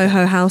 Yeah.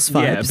 Soho House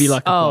vibes. Yeah, it'd be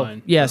like Oh,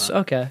 applying. yes.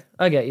 Okay.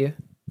 I get you.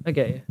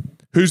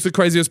 Who's the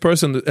craziest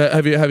person?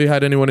 Have you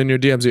had anyone in your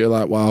DMs that you're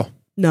like, wow,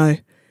 no,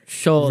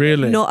 Sure.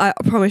 really? not. I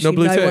promise No you,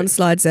 blue no tick? one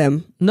slides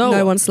in. No.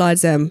 No one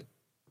slides in.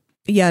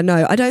 Yeah,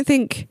 no, I don't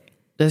think.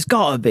 There's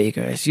gotta be,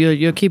 Grace.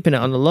 You're keeping it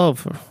on the low.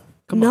 Come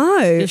on.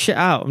 No. Get shit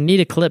out. I need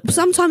a clip.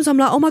 Sometimes I'm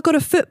like, oh my God, a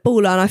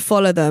footballer, and I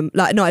follow them.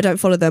 Like, no, I don't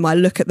follow them. I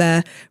look at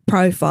their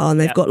profile and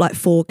they've got like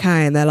 4K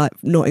and they're like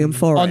Nottingham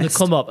Forest. On the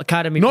come up,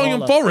 Academy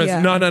Nottingham Baller. Forest?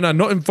 Yeah. No.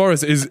 Nottingham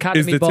Forest is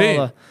Academy the team.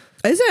 Baller.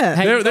 Is it?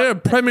 Hey, They're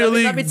Premier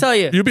League. Let me tell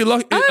you. You'll be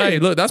lucky. Hey,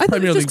 look, that's I thought it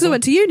Premier was just League. because I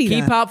went to uni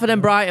Keep there. out for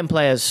them Brighton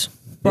players.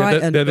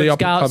 Brighton. They're the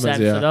Scouts, up-and-comers,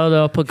 yeah. So they're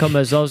the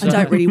up-and-comers. I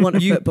don't really want a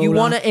footballer. You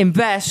want to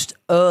invest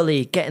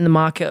early, get in the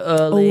market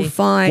early. Oh,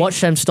 fine. Watch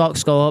them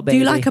stocks go up, baby. Do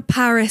you like a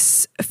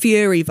Paris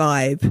Fury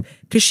vibe?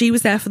 Because she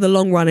was there for the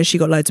long run and she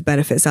got loads of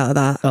benefits out of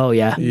that. Oh,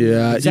 yeah.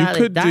 Yeah,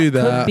 Exactly. you could do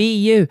that. Could be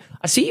you.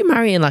 I see you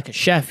marrying like a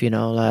chef,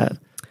 like...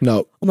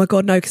 No. Oh my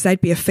God, no, because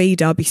they'd be a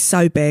feeder. I'd be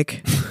so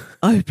big.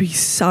 I would be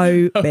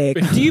so big.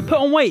 Do you put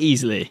on weight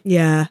easily?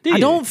 Yeah. Do you? I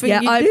don't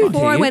think you do.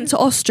 Before I went to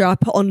Austria, I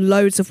put on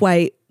loads of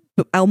weight.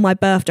 But on my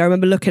birthday, I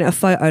remember looking at a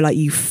photo like,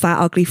 you fat,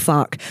 ugly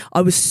fuck.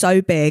 I was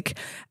so big.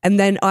 And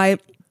then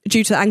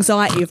due to the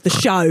anxiety of the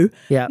show,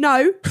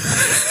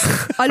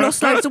 I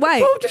lost loads of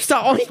weight. Just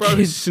that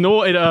Bro,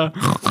 snorted her.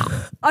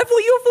 I thought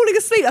you were falling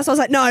asleep. That's why I was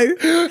like, no,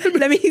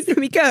 let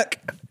me cook.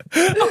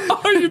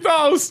 Oh, you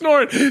thought I was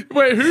snoring.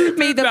 Wait, who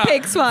Me, did the that?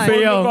 pig swine.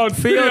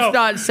 Theo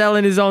starts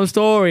telling his own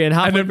story and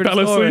halfway then through the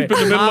fell story, asleep in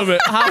the middle of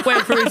it. Halfway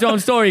through his own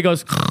story, he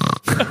goes,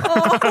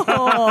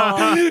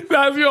 Oh.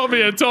 That's got to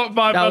be a top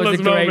 5 That was fellas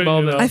a great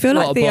moment. I feel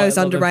What like a Theo's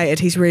boy, I love him. underrated.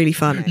 He's really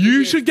funny.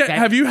 You should get.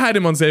 Have you had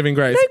him on Saving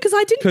Grace? No, because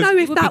I didn't know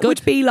if would be that good.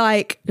 would be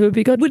like. It would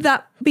be good. Would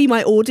that be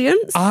my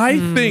audience? I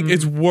think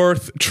it's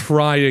worth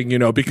trying,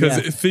 because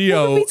What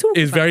Theo are we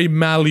talking is about? very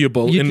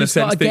malleable You in the just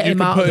gotta sense that get you him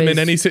can out put of him in his-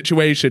 any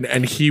situation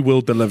and he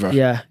will deliver.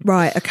 Yeah.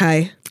 Right.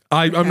 Okay.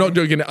 I'm not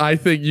joking. I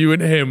think you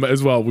and him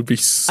as well would be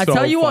so I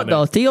tell you what funny.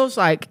 though, Theo's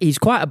he's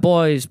quite a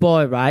boy's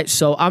boy, right?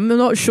 So I'm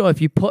not sure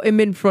if you put him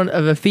in front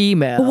of a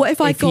female. But what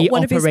if I got he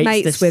one of his operates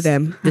mates with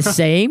him? The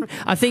same.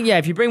 I think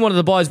if you bring one of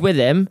the boys with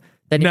him,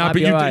 then it Nah, might but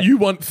be alright. you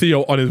want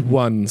Theo on his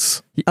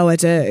ones. Oh, I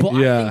do. But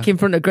Yeah. I think in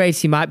front of Grace,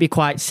 he might be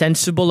quite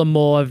sensible and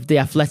more of the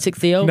athletic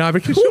Theo. Nah,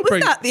 because What she'll was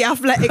bring. that? The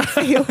athletic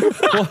feel.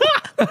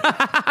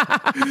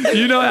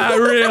 You know that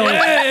real.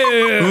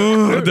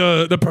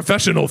 the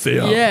professional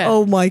Theo. Yeah.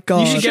 Oh my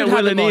God. You should get have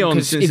Will him and E on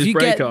 'cause since his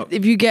breakup.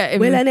 If you get him,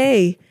 Will and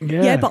E.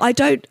 Yeah. Yeah, but I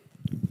don't.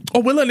 Oh,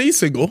 Will and E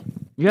single.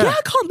 Yeah,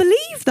 I can't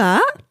believe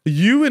that.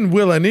 You and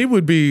Will and E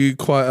would be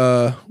quite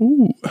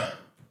ooh.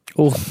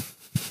 Oh.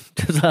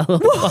 Just a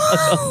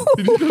little-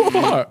 Did you do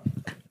fart?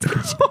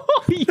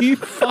 You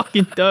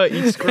fucking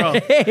dirty scrub.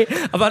 Hey,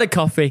 I've had a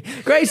coffee.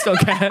 Grace don't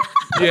care.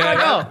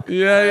 Yeah.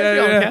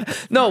 Yeah.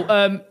 No,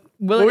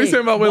 Will What and were you E.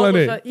 saying about Will What and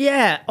was E? that?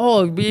 Yeah.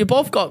 Oh, you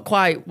both got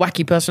quite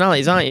wacky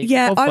personalities, aren't you?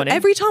 Yeah, Both funny.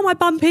 every time I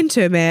bump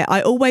into him here,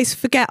 I always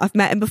forget I've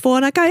met him before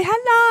and I go, hello,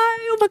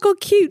 oh my God,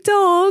 cute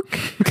dog.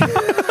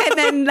 And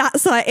then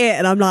that's like it.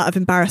 And I'm like, I've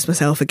embarrassed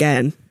myself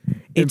again.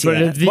 In front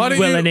Idiot. of the Why don't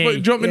Will and you? E.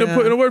 Do you want me to Yeah.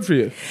 put in a word for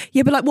you?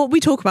 Yeah, but like what we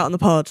talk about on the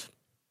pod.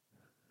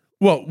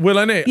 What, Will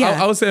and E? Yeah.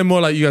 I was saying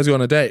more like you guys go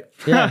on a date.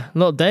 Yeah,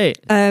 little date.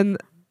 No.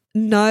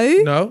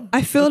 No?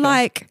 I feel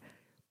like,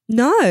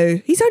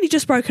 no. He's only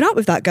just broken up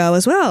with that girl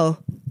as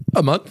well.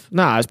 A month.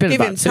 Nah, it's been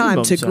Give about him 2 time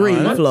months. to grieve,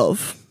 alright.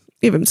 love.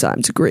 Give him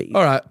time to grieve.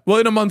 All right. Well,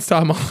 in a month's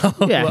time,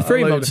 Yeah, I'll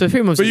 3 let you months. know. So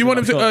 3 months. But you is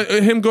want him enough,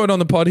 to him going on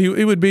the pod? He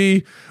would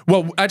be.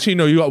 Well, actually,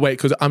 no. You got to wait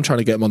because I'm trying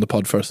to get him on the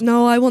pod first.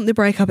 No, I want the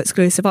breakup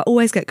exclusive. I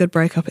always get good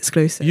breakup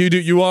exclusive. You do.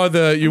 You are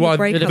the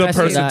breakup the best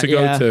person at to that,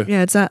 go yeah. to.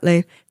 Yeah,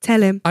 exactly.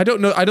 Tell him. I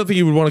don't know. I don't think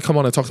you would want to come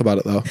on and talk about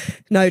it though.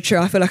 No, true.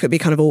 I feel like it'd be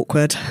kind of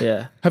awkward.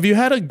 Yeah. Have you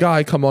had a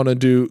guy come on and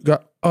do?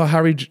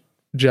 Harry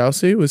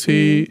Jousey, was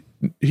he?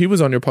 He was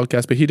on your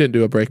podcast, but he didn't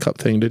do a breakup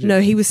thing, did you? No,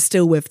 he was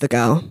still with the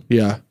girl.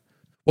 Yeah.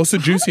 What's the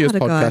juiciest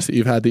had a guy. podcast that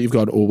you've had that you've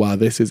gone, oh wow,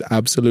 this is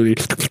absolutely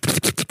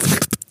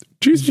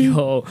juicy?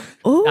 Yo,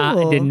 Oh,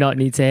 that did not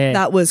need to hear.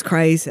 That was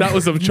crazy. That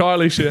was some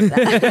Charlie shit.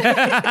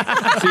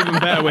 It's even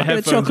better with the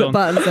headphones chocolate on.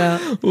 buttons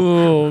out.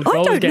 Ooh, I Joel's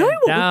don't know getting what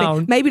would down.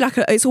 be. Maybe like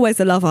it's always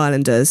the Love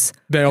Islanders.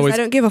 They always, They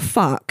don't give a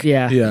fuck.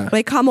 Yeah. yeah.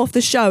 They come off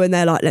the show and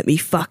they're like, "Let me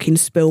fucking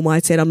spill my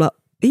tea." And I'm like,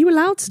 "Are you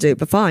allowed to do it?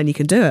 But fine, you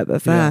can do it.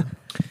 But fair."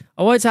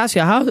 I wanted to ask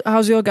you,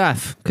 how's your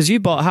gaff? Because you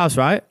bought a house,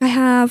 right? I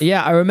have.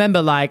 Yeah, I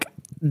remember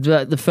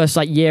the first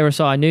year or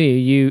so I knew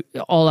you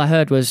all I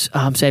heard was,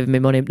 I'm saving me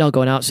money, not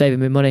going out, saving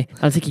me money.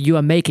 And I'm thinking, you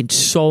are making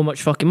so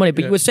much fucking money,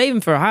 but you were saving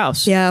for a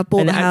house. Yeah, I bought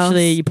and the house.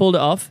 actually you pulled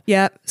it off.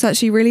 Yeah, it's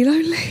actually really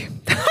lonely.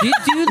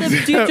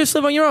 Do you just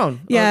live on your own?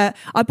 Yeah,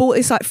 I bought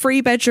this like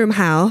 3-bedroom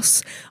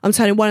house. I'm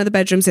turning one of the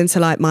bedrooms into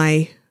like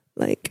my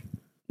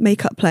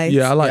makeup place.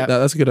 Yeah, I like that.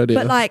 That's a good idea.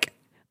 But like,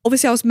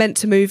 obviously, I was meant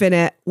to move in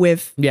it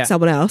with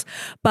someone else.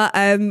 But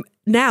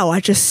now I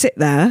just sit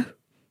there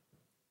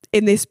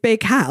in this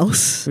big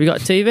house. Have you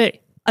got a TV?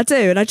 I do,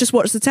 and I just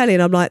watch the telly,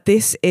 and I'm like,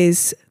 this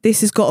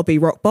has got to be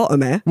rock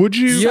bottom here. Would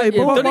you? So You've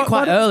boring. done it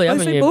quite early, Why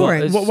haven't so you?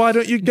 boring? Why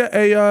don't you get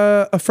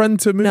a friend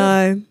to move?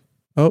 No.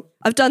 Oh,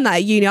 I've done that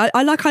at uni. I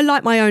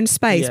like my own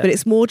space, Yeah. but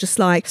it's more just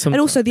like. Some- and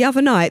also the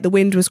other night, the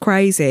wind was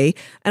crazy,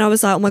 and I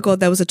was like, oh my God,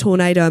 there was a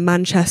tornado in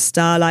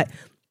Manchester. Like,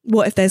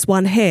 what if there's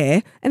one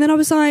here? And then I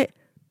was like,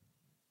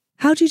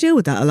 how do you deal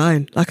with that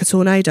alone? Like a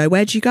tornado,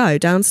 where'd you go?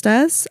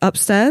 Downstairs?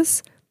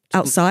 Upstairs?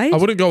 Outside? I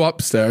wouldn't go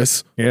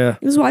upstairs. Yeah.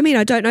 This is what I mean.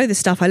 I don't know this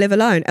stuff. I live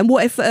alone. And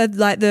what if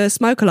like the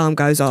smoke alarm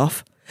goes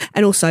off?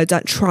 And also,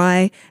 don't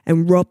try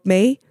and rob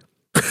me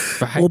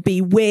or be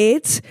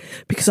weird,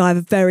 because I have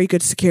a very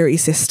good security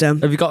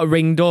system. Have you got a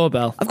Ring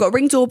doorbell? I've got a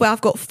Ring doorbell.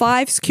 I've got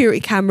 5 security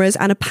cameras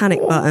and a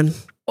panic button.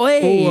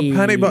 Oh, a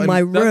panic button.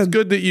 My That's room.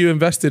 good that you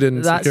invested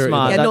in That's security.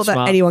 smart. Yeah, That's not that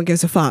smart. anyone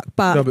gives a fuck,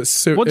 but No, but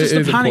What does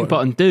the panic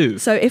button do?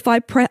 so if I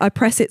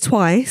press it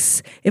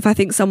twice, if I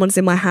think someone's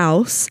in my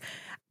house,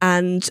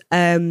 and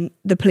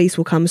the police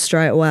will come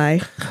straight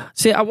away.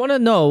 See, I want to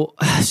know.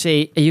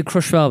 See, are you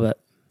crushed velvet?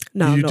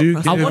 No, You I'm do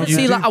not. give I want to You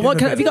see do like I give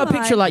want. a Have you got a bit.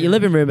 picture like your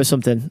living room or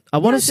something? I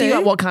want Yeah, I to see do.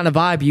 like what kind of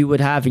vibe you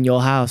would have in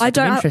your house. I I'm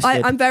don't.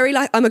 interested. I'm very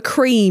like I'm a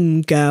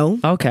cream girl.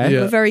 Okay. Yeah.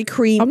 I'm a very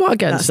cream. I'm not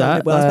against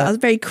sounded that. Well, but I was a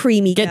very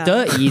creamy. Get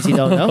girl. dirty easy,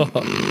 don't know.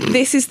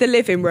 This is the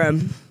living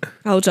room.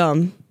 Hold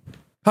on.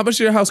 How much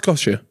did your house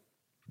cost you?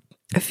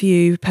 A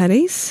few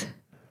pennies.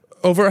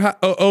 Over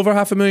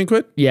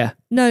 £500,000 Yeah.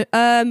 No.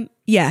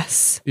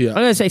 Yes. Yeah. I'm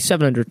gonna say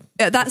 700.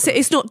 That's it.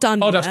 It's not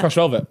done. Oh, that's yet. crushed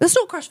velvet. That's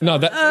not crushed. No,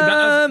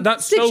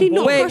 that's so literally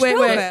not boring. crushed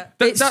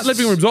velvet. That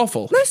living room's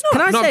awful. No, it's not.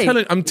 Can I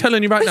say- I'm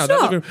telling you right now, It's that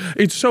not. living room,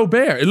 it's so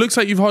bare. It looks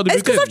like you've hardly It's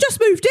moved because in. I've just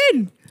moved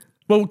in.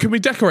 Well, can we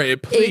decorate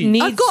it, please? It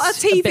needs I've got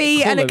a bit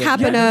TV and a colour in it.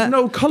 cabinet. There's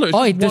no colour. It's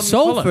Oh, just the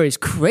one sofa colour. is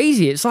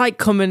crazy. It's like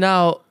coming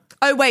out.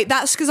 Oh wait,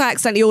 that's because I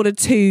accidentally ordered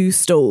 2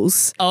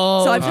 stools.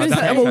 Oh, so I've just that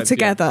put them makes all sense, yeah.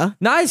 together.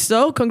 nice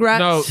though.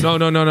 Congrats.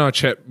 No,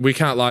 Chip. We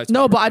can't lie.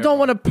 No, but I don't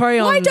want to prey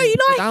on. Why don't you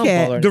like the downfall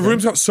it? or The anything.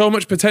 room's got so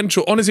much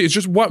potential. Honestly, it's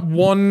just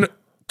one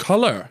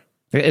colour.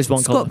 It is one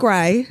It's color. got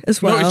grey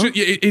as well. No, it's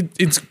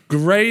just, it's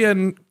grey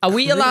and. Are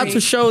we allowed to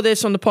show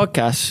this on the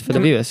podcast for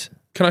the viewers?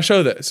 Can I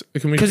show this?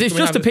 Because it's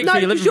just a picture no,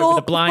 of your because living room your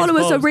with a blind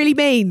followers are pose. really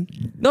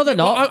mean. No, they're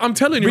not. I'm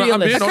telling you, I'm being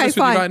Realistic. honest Okay, with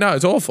you fine. right now.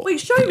 It's awful. Wait,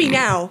 show me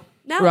now.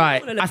 Now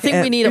Right. wanna look I think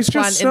at we it. need a It's just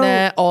plant so- in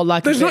there or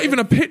like There's not even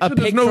a picture. A There's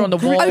picture no on the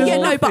green- wall. Oh yeah,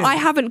 no, nothing. but I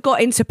haven't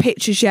got into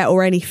pictures yet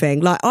or anything.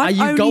 Like Are I've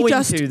you only going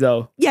just to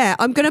though? yeah,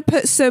 I'm gonna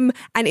put some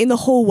and in the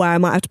hallway I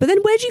might have to. But then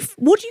what do you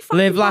fucking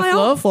Live, laugh, buy art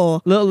love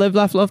for? Little live,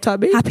 laugh, love type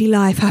beat. Happy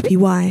life, happy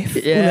wife. All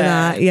of Yeah.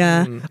 that.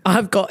 Yeah.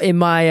 I've got in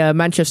my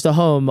Manchester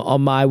home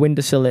on my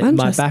windowsill in my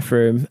Manchester.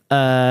 bathroom.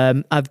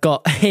 I've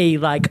got a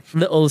like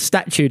little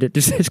statue that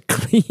just says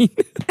clean.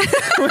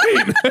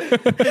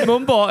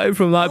 Mum bought it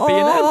from like B&M.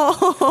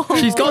 Oh.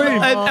 She's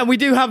got and we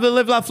do have the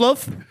live, laugh,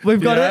 love.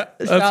 We've got Yeah, it.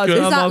 that's Shout out good. to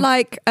Is my that mum.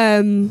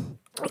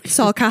 like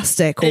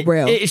sarcastic or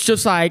real? It's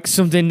just like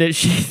something that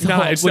she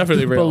thought it's would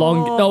definitely real.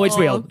 belong. No, it's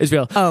real. It's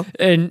real. Oh.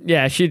 And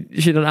yeah, she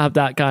doesn't have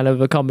that kind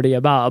of a comedy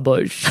about her,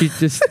 but she's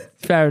just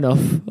fair enough.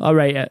 I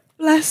rate it.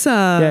 Bless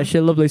her. Yeah, she's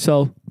a lovely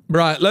soul.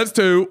 Right, let's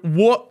do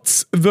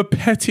what's the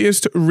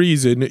pettiest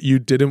reason you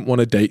didn't want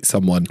to date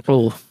someone?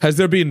 Oh. Has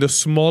there been the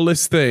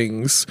smallest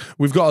things?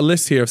 We've got a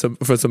list here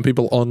for some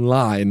people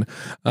online,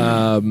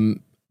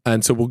 and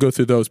so we'll go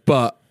through those.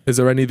 But is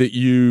there any that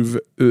you've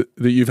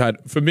had?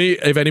 For me,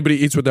 if anybody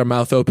eats with their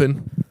mouth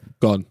open,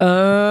 gone.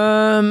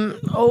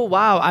 Oh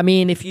wow. I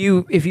mean, if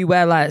you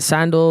wear like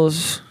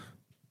sandals.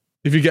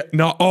 If you get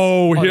no,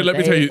 here, a let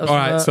me tell date you. or All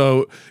right, something.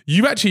 so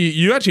you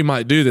actually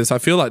might do this. I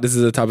feel like this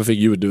is the type of thing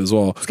you would do as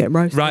well. It's getting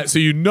roasted. Right, so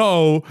you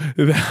know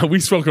that we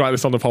spoke about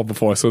this on the pod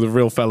before, so the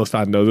real fellas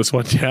fan know this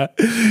one, yeah.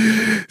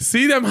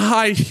 See them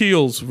high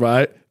heels,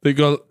 right? They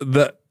go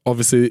that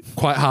obviously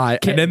quite high,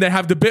 and then they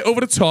have the bit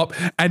over the top,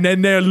 and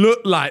then they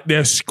look like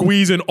they're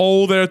squeezing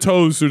all their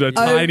toes through the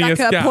tiniest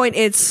like a gap.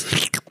 pointed.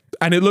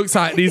 And it looks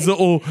like these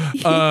little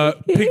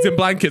pigs in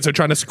blankets are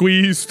trying to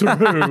squeeze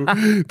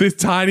through this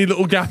tiny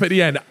little gap at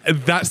the end.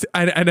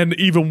 And then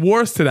even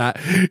worse to that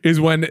is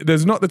when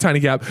there's not the tiny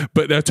gap,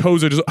 but their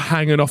toes are just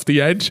hanging off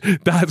the edge.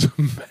 That's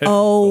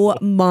Oh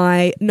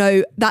my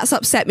no, that's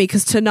upset me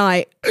because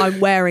tonight I'm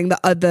wearing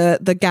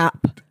the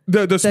gap.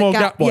 the small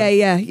gap one.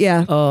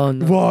 Yeah. Oh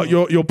no. What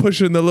you're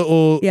pushing the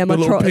little Yeah, my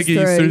the little trot is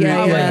piggies through, through. yeah,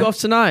 Where yeah. are you off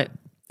tonight?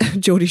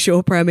 Geordie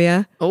Shore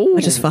premiere. Oh. I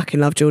just fucking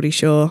love Geordie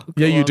Shore.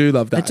 Yeah, you do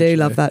love that. I do actually.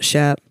 love that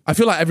shirt. I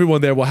feel like everyone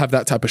there will have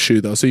that type of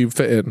shoe though, so you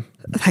fit in.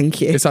 Thank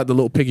you. It's like the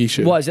little piggy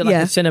shoe. What is it like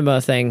Yeah. a cinema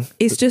thing?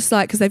 It's just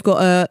like because they've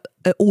got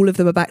all of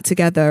them are back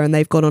together and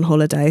they've gone on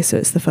holiday, so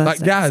it's the first Like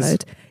Gaz?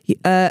 episode.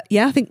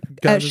 Yeah, I think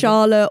Gaz is-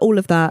 Charlotte, all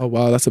of that. Oh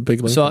wow, that's a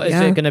big one. So is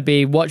Yeah. it going to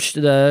be watch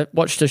the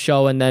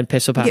show and then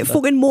piss up Get after?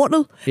 fucking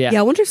mortal. Yeah.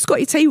 I wonder if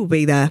Scotty T will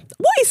be there.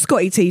 What is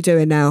Scotty T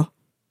doing now?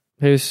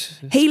 Who's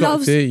He Scott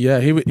loves T,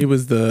 yeah, he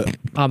was the.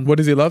 What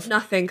does he love?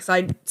 nothing because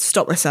I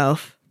stopped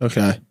myself.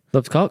 Okay.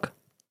 loves cock?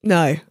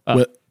 No.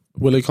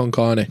 Willie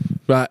Concarney.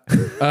 Right.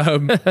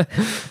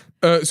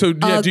 So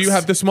yeah, do you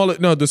have the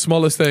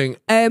smallest thing?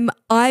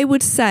 I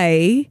would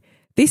say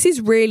this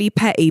is really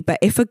petty, but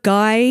if a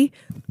guy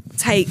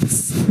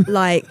takes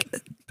like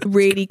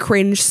really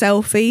cringe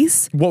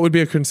selfies, What would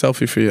be a cringe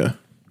selfie for you?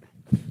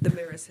 the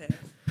mirror's here.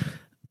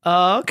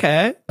 Oh,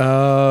 okay.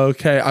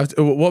 Okay.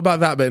 What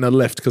about that bit in a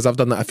lift? Because I've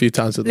done that a few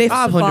times with Lifts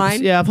I've are 100%,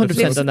 fine. yeah, I've 100%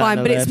 Lifts done are that fine, in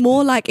a but it's lift.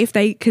 more like if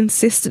they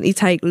consistently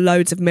take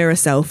loads of mirror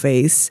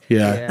selfies.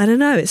 Yeah. I don't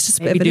know. It's just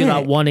a Maybe bit do of an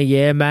that ick. one a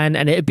year, man,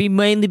 and it'd be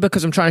mainly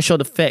because I'm trying to show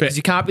the fit because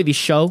you can't really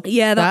show.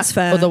 Yeah, that's that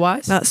fair.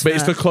 Otherwise, That's But fair.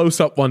 it's the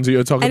close-up ones that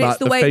you're talking and about. it's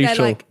the way facial.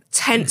 they're like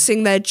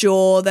tensing their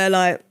jaw. They're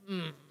like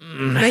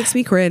makes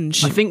me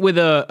cringe. I think with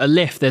a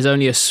lift, there's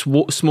only a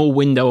small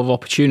window of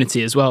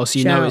opportunity as well, so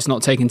you know Shout. it's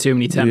not taking too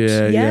many attempts.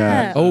 Yeah, yeah.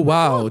 Yeah. Oh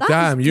wow, That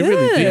damn, was you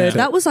really good. did.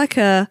 That was like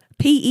a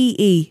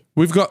PEE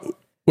We've got.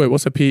 Wait,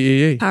 what's a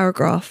PEE?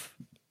 paragraph.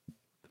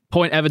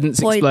 Point, evidence,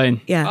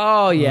 explain. Yeah.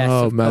 Oh, yes,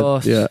 of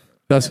course. Yeah.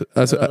 That's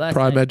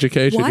prime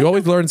education. You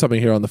always learn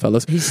something here on the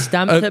fellas. He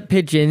stamped at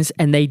pigeons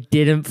and they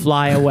didn't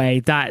fly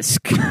away. That's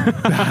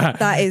gotta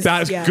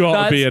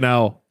be an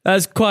L.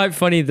 That's quite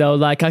funny though.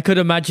 Like I could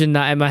imagine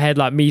that in my head,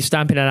 like me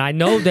stamping, and I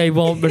know they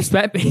won't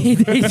respect me.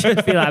 They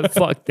just be like,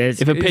 "Fuck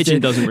this." If a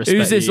pigeon doesn't respect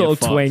who's this you, little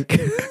twink?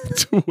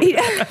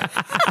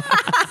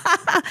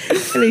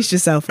 Release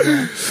yourself.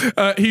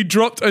 He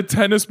dropped a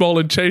tennis ball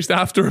and chased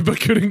after it, but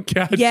couldn't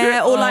catch it.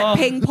 Yeah, or like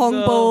ping pong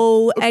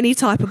ball, any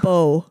type of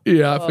ball.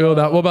 Yeah, I feel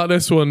that. What about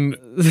this one?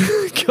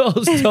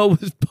 Girl's toe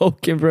was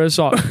poking for a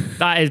sock.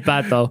 That is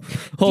bad though.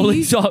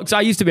 Holy socks.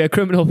 I used to be a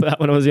criminal for that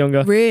when I was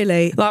younger.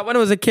 Really? Like when I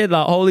was a kid,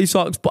 like holy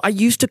socks. But I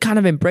used to kind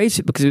of embrace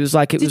it because it was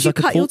like Did you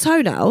cut your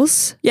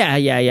toenails?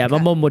 Yeah. My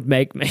mum would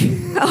make me.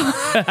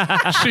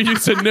 She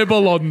used to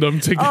nibble on them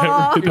to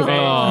get rid of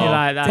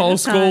like that. tall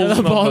skulls.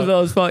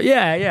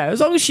 Yeah. As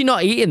long as she's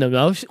not eating them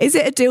though. Is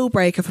it a deal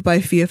breaker for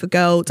both of you if a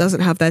girl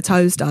doesn't have their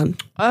toes done?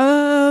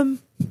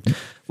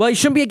 Well, you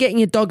shouldn't be getting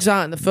your dogs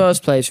out in the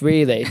first place,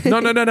 really. No.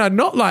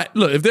 Not like,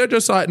 look, if they're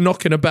just like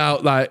knocking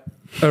about like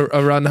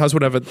around the house,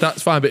 whatever,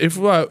 that's fine. But if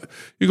you're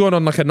going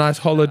on like a nice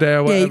holiday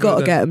or whatever, Yeah, you got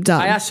to get them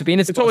done. I asked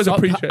Sabina to It's always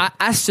appreciated. I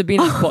asked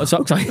Sabina to put a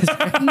socks on.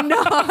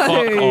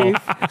 No.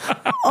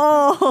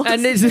 Oh,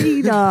 And it's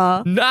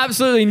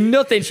absolutely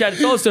nothing. She had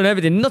toast and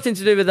everything. Nothing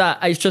to do with that.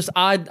 It's just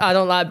I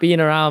don't like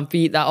being around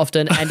feet that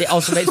often, and it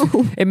also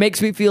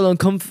makes me feel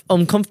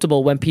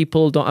uncomfortable when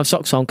people don't have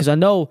socks on because I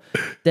know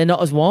they're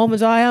not as warm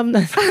as I am.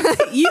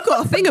 You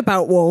got a thing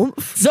about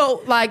warmth.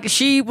 So like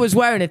she was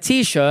wearing a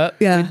t-shirt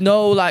with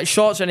no like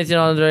shorts or anything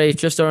underneath,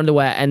 just her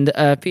underwear and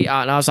feet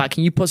out, and I was like,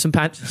 can you put some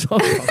pants on?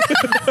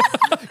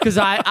 Because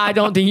I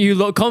don't think you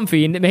look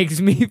comfy, and it makes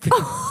me feel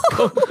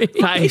comfy.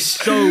 That is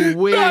so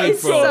weird, That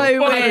is bro. so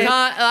weird.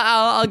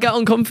 I'll get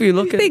uncomfy He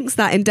looking. thinks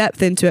that in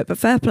depth into it, but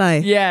fair play.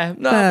 Yeah,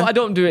 no, but I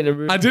don't do it in a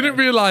room. I didn't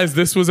realize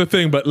this was a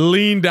thing, but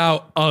leaned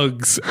out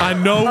Uggs. I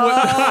know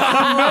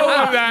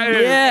what that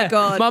is. Yeah,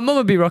 God. my mum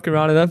would be rocking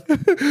around in them.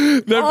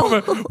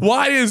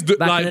 Why is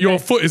like in your the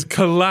day. foot is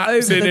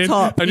collapsing Over the in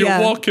top, and you're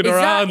walking Is that-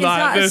 around is like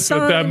that a this with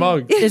their sign-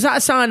 mug? Is that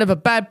a sign of a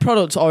bad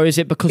product, or is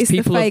it because It's the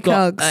people have fake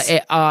got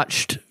Uggs.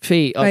 arched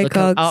feet? Or Fake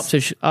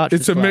Uggs.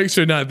 It's a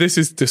mixture now. This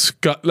is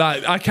disgusting.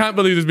 Like, I can't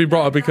believe this has been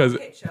brought up because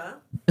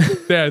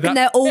And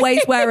they're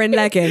always wearing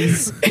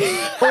leggings.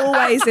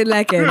 Always in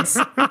leggings.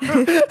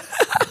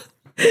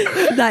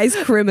 That is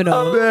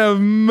criminal. they're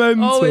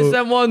mental. Oh, it's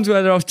them ones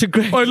where they're off to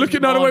great. Oh, look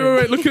at no,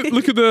 wait. Look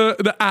at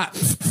the at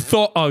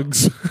Thought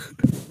Uggs.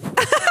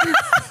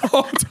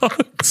 Thought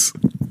Uggs.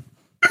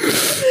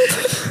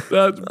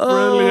 That's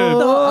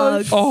brilliant.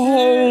 A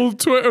whole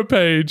Twitter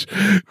page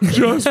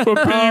just for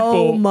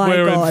people my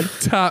wearing God.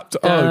 tapped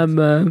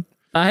Uggs.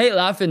 I hate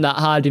laughing that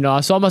hard, you know.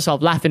 I saw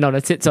myself laughing on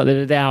a TikTok the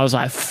other day. I was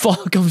like,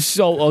 fuck, I'm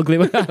so ugly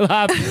when I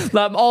laugh.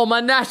 Like, all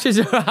my gnashes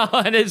are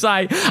out, and it's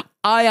like,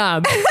 I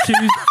am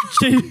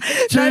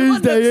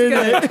Tuesday,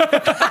 innit?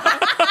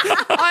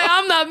 I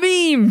am that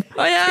meme.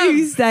 I am.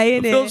 Tuesday,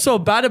 I feel innit? so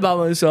bad about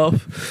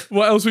myself.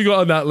 What else we got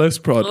on that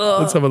list, Prod?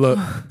 Let's have a look.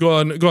 Go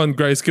on,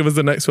 Grace. Give us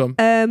the next one.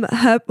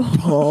 Her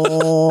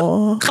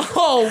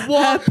Oh,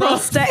 what?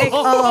 prosthetic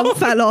arm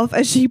fell off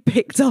as she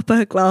picked up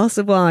her glass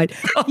of wine.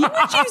 You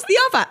would use the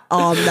other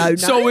arm, no.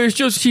 So it's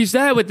just she's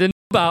there with the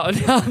out and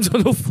hands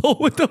on the floor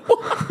with the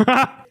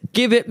wine.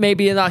 Give it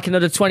maybe like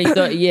another 20,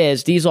 30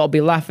 years, these all be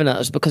laughing at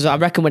us because I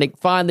reckon when it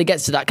finally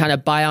gets to that kind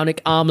of bionic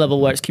arm level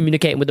where it's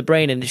communicating with the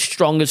brain and it's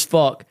strong as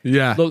fuck,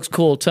 Yeah. looks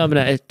cool,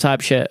 Terminator type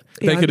shit.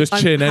 They could just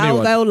chin how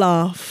anyone. they'll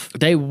laugh.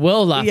 They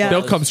will laugh. Yeah. at They'll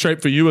us. come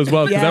straight for you as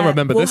well because they'll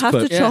remember we'll this have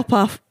clip. to chop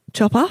off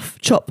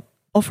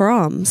her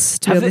arms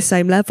to be on the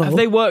same level. Have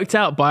they worked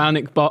out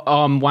bionic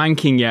arm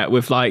wanking yet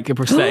with like a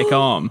prosthetic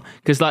arm?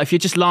 Because like if you're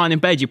just lying in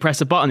bed, you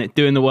press a button, it's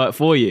doing the work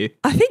for you.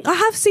 I think I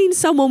have seen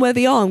someone where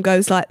the arm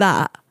goes like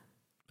that.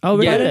 Oh,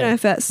 really? I don't know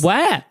if that's...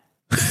 Where?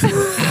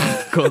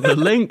 Got the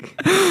link.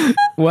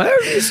 Where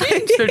have you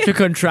seen such a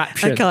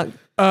contraption? I can't...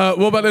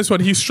 What about this one?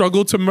 He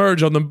struggled to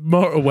merge on the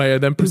motorway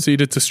and then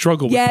proceeded to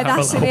struggle with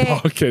that's parallel it.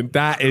 parking.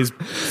 That is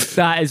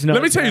not.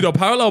 Let me tell you though,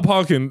 parallel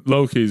parking,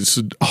 Loki,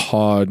 is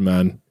hard,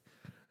 man.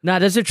 Nah,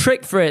 there's a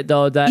trick for it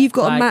though. That You've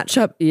got to match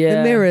up the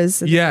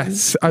mirrors.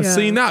 Yes, I've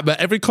seen that, but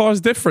every car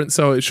is different,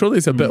 so surely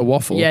it's a bit of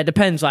waffle. Yeah, it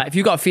depends. Like if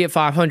you got a Fiat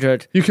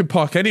 500, You can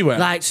park anywhere.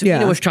 like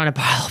Sabina was trying to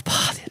parallel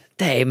park the other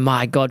day.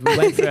 My God, we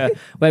went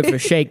for a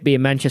shake bee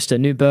in Manchester,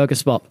 new burger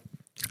spot.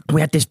 We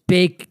had this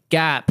big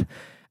gap,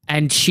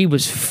 and she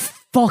was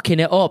fucking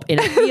it up in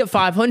a Fiat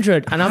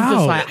 500, and I'm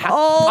just like,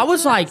 I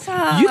was like,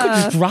 you could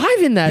just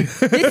drive in there.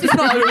 This is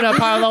not even a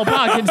parallel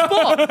parking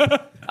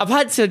spot. I've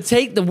had to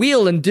take the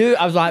wheel and do.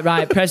 I was like,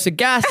 right, press the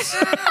gas,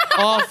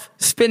 off,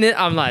 spin it.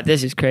 I'm like,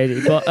 this is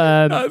crazy, but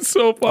That's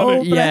so funny.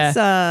 Oh, bless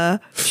her.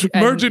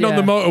 Merging on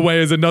the motorway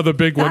is another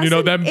big one. That's You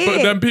know, them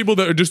it. them people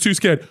that are just too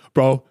scared,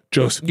 bro.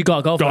 Just You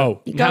gotta go.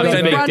 go. For it. Go Have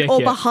in it. front or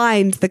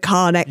behind the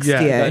car next Yeah.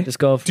 to Yeah, you. just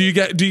go. For Do you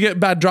get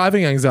bad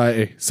driving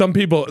anxiety? Some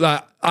people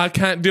like I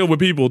can't deal with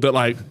people that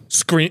like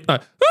scream.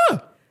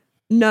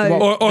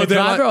 No. Or the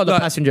driver or the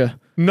passenger?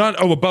 None.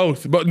 Oh,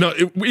 both. But no,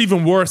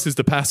 even worse is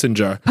the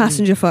passenger.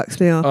 Passenger fucks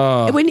me up.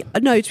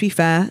 No, to be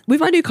fair, with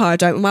my new car I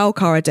don't. With my old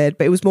car I did,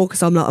 but it was more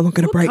because I'm like, I'm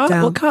going to break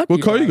down.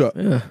 What car you got?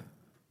 Yeah.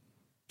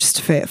 Just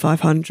a Fiat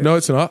 500. No,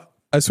 it's not.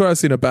 I swear I've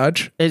seen a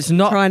badge. It's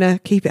not. Trying to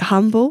keep it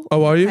humble.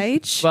 Oh, are you?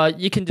 Page. Well,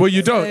 you can. Do Well,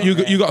 you don't.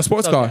 You got a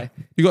sports car. Okay.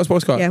 You got a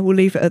sports car. Yeah, we'll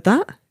leave it at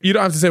that. You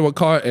don't have to say what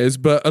car it is,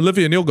 but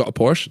Olivia Neal got a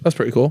Porsche. That's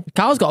pretty cool.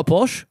 Carl's got a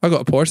Porsche. I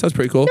got a Porsche. That's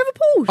pretty cool. You have a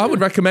Porsche? I would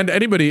recommend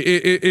anybody,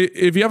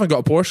 if you haven't got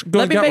a Porsche,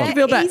 go and get make one. you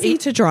feel better. Easy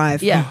to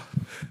drive. Yeah.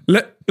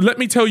 Let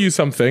me tell you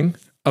something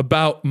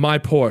about my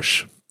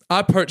Porsche.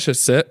 I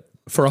purchased it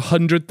for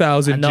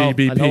 100,000 I know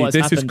GBP. what's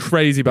This happened. is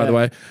crazy, by the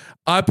way.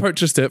 I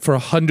purchased it for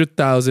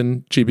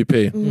 100,000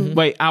 GBP.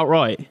 Wait,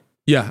 outright?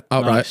 Yeah,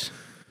 outright. Nice.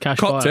 Cash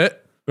Copped buy.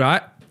 it,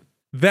 right?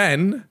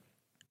 Then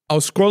I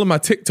was scrolling my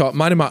TikTok,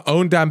 minding my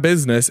own damn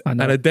business, and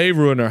a day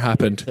ruiner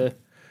happened.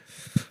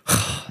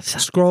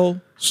 Scroll.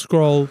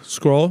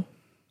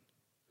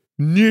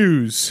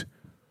 News.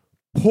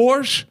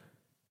 Porsche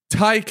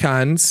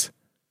Taycans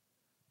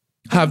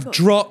have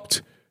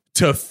dropped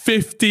to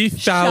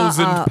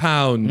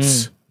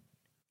 £50,000.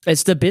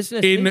 It's the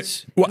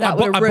business. That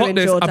would've ruined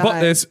your I bought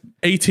day. this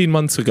 18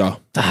 months ago.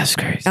 That's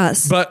crazy.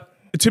 But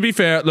to be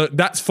fair, look,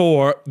 that's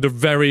for the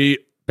very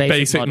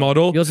basic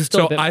model. Yours is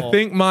still So a bit I more.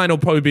 think mine will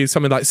probably be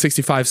something like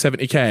 65,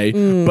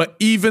 70k. But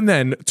even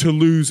then, to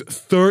lose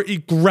 30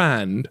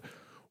 grand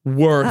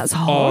worth That's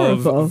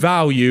horrible. of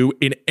value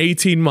in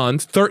 18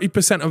 months,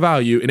 30% of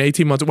value in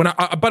 18 months. When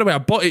by the way, I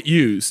bought it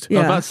used. Yeah.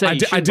 I was about to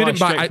say, I didn't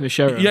buy straight from the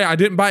showroom. Yeah, I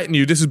didn't buy it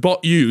new. This is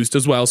bought used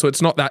as well, so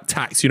it's not that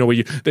tax. You know,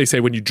 where they say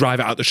when you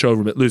drive it out the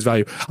showroom, it loses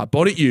value. I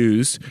bought it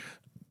used,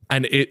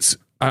 and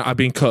I've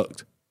been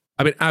cooked.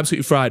 I've been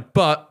absolutely fried.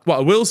 But what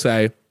I will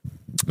say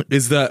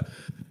is that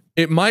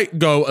it might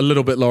go a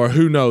little bit lower.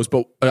 Who knows?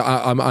 But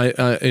I'm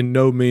in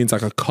no means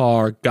like a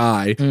car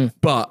guy.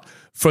 But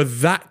for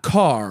that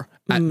car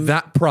at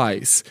that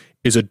price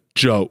is a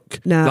joke.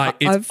 Nah, like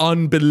it's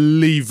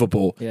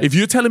unbelievable. Yeah. If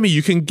you're telling me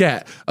you can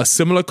get a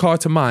similar car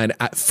to mine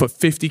for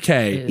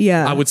 50k,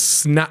 Yeah. I would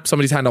snap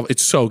somebody's hand off.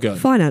 It's so good.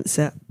 Finance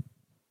it.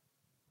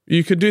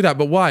 You can do that,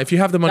 but why? If you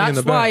have the money in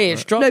That's the bank, why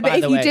it's dropped. No, but by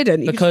if the you way.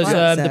 didn't, you could because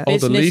finance the it. Oh, the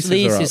business leases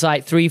lease are is up.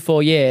 like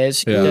 3-4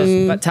 years. Yeah.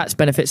 There's tax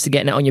benefits to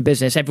getting it on your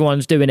business.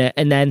 Everyone's doing it,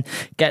 and then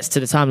gets to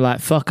the time like,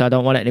 fuck, I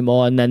don't want it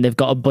anymore. And then they've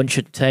got a bunch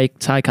of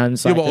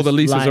Taycans. Yeah, but all the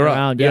leases are up.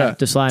 Around. Yeah,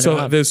 just lying so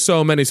around. there's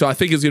so many. So I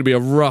think it's going to be a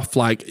rough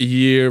like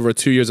year or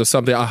 2 years or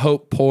something. I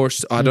hope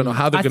Porsche. I don't know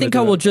how they're I going to. think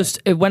I will just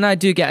when I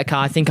do get a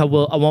car. I think I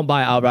will. I won't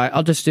buy it outright.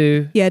 I'll just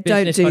do don't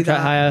business do contract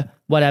that. hire,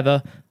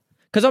 whatever.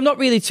 Because I'm not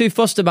really too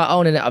fussed about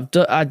owning it.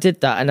 I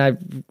did that, and I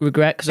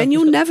regret. Cause And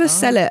you'll never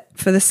sell it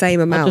for the same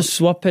I'll amount. just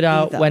swap it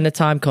out either. when the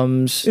time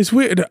comes. It's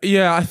weird.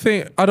 Yeah, I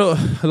think I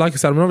don't. Like I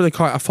said, I'm not really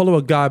quite. I follow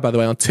a guy, by the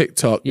way, on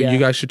TikTok. Yeah. You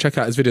guys should check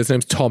out his videos. His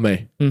name's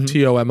Tommy,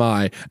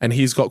 Tomi, and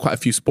he's got quite a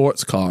few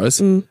sports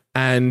cars.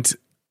 And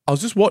I was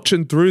just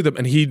watching through them,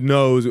 and he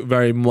knows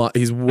very much.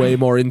 He's way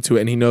more into it,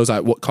 and he knows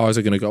like what cars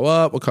are going to go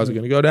up, what cars are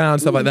going to go down,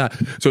 stuff like that.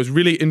 So it's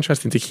really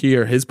interesting to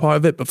hear his part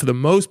of it. But for the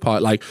most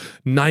part, like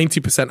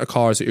 90% of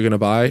cars that you're going to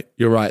buy,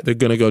 you're right, they're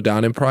going to go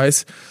down in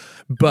price.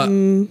 But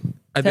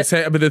at the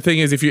same, but the thing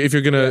is, if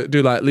you're going to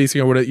do like leasing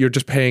or whatever, you're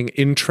just paying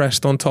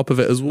interest on top of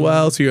it as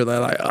well. So you're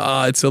like,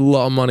 it's a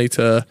lot of money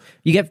to.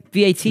 You get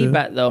VAT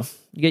back though.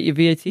 You get your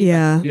VAT.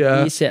 Yeah. back. You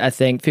lease it, I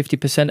think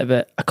 50% of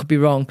it. I could be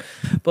wrong,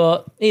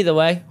 but either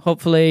way,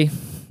 hopefully.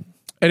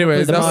 Anyway,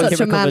 The that market was,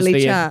 Such a recovers for manly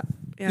you. chat.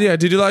 yeah.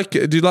 Did you like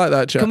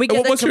that, Jack? Can we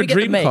get What's can your we get the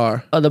dream make?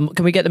 car?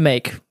 Can we get the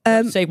make?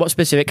 Say what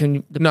specific?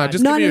 Can the No, price?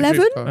 just give me your dream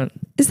 911? car.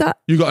 Is that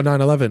You got a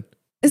 911.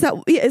 is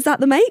that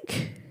the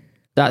make?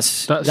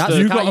 That's That's the the-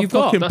 You car got a you've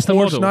got. fucking That's the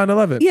Porsche model.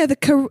 911. Yeah, the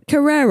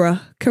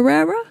Carrera.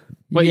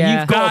 Wait, Yeah.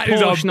 you've got That is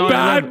Porsche a 911.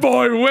 bad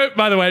boy whip,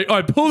 by the way. All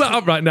right, pull that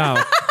up right now.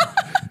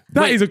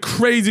 That is a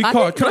crazy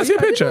car. Can I see a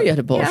didn't know picture? you had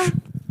a Porsche.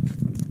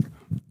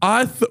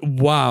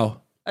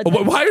 Wow.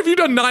 Why have you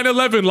done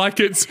 911 like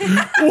it's... Why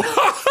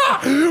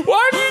have you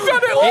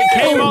done it like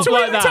It came up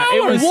Twin like that.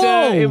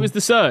 Towers? It was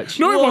the search.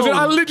 No, it wasn't.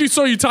 I literally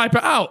saw you type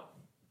it out.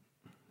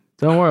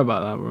 Don't worry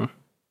about that, bro.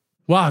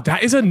 Wow,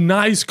 that is a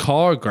nice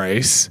car,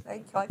 Grace.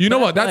 You know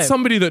what? That's play.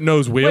 somebody that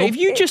knows wheel. Wait, if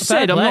you just Fair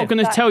said, I'm play. not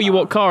going to tell you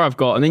what car I've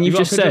got, and then you've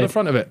got a just picture of the said,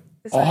 front of it.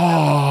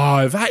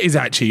 Oh, that is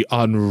actually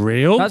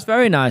unreal. That's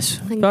very nice.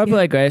 Fair you.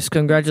 play, Grace.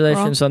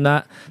 Congratulations on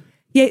that.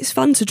 Yeah, it's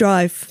fun to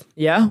drive.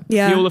 Yeah.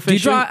 Yeah. fuel Do you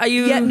efficient. drive? Are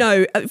you? Yeah,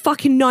 no,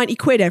 fucking 90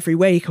 quid every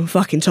week. I'm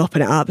fucking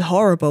topping it up.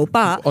 Horrible.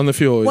 But On the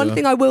fuel, one yeah.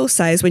 thing I will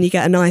say is when you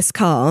get a nice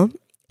car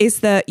is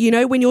that, you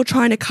know, when you're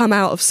trying to come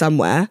out of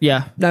somewhere,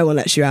 Yeah. no one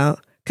lets you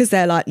out because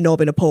they're like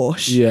knobbing a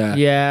Porsche. Yeah.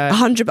 Yeah.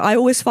 100. I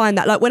always find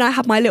that, like when I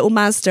had my little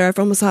Mazda,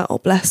 everyone was like, "Oh,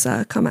 bless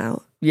her, come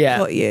out." Yeah.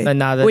 Got you. And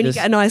now they're when you just-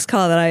 get a nice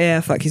car, they're like, "Yeah,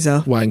 fuck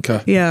yourself."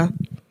 Wanker. Yeah.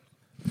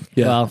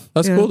 Yeah, well,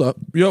 that's cool though.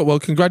 Yeah, well,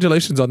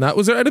 congratulations on that.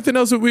 Was there anything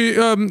else that we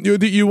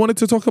that you wanted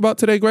to talk about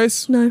today,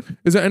 Grace? No.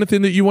 Is there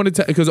anything that you wanted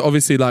to? Because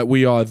obviously, like,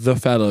 we are the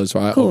fellas,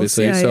 right? Course,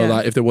 obviously, yeah, so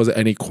like, if there wasn't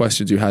any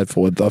questions you had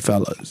for the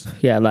fellas,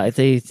 yeah, like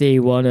the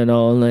one and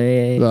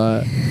only,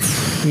 like,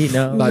 you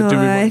know, like, do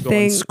we I want to go on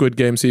think- Squid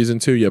Game season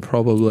 2? Yeah,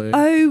 probably.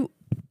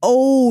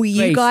 Oh, you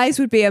Grace. guys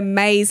would be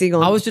amazing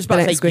on. I was just about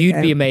the to next say Squid you'd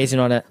Game. be amazing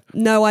on it.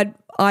 No,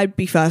 I'd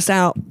be first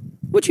out.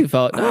 Would you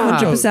vote?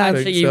 100%.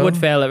 Actually, you so. would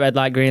fail at red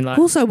light, green light.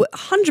 Also,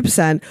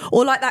 100%.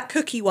 Or like that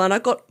cookie one. I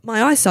got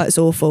my eyesight's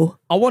awful.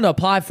 I want to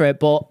apply for it,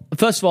 but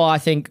first of all, I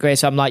think,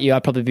 Grace, I'm like you.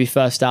 I'd probably be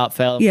first out,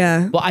 fail.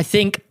 Yeah. But I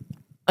think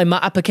in my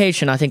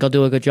application, I think I'll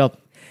do a good job.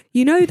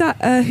 You know that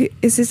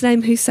is his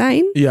name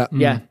Hussein? Yeah,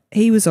 Yeah.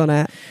 He was on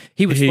it.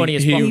 He was funny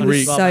as fuck. he on it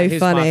was as well, so man. He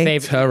was my funny.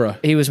 favourite- terror.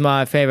 He was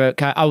my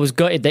favourite. I was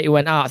gutted that he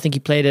went out. I think he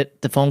played it,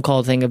 the phone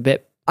call thing a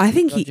bit. I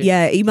think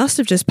he must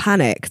have just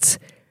panicked.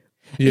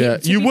 Yeah,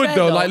 To you be would fair,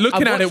 though. though, Like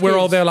looking I at it, watched we're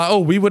all his- there. Like, oh,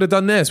 we would have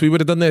done this. We would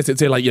have done this. It'd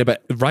say like, yeah,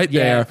 but right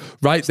there,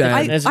 right there.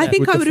 I isn't it? think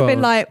With I the would have been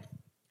phone. like,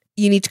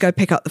 you need to go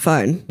pick up the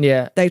phone.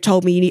 Yeah. They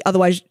told me you need,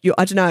 otherwise,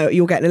 I don't know,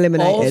 you're getting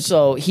eliminated.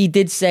 Also, he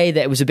did say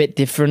that it was a bit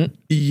different.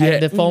 Yeah.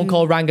 And the phone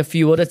call rang a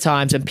few other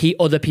times, and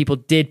other people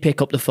did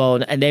pick up the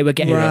phone, and they were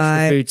getting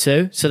Right. extra food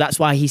too. So that's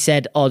why he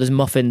said, "Oh, there's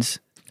muffins."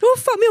 What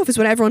fucked me off is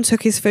when everyone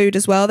took his food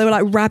as well. They were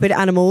like rabid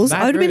animals.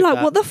 Mad I would have been rude, like,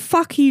 that. what the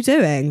fuck are you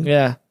doing?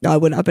 Yeah. I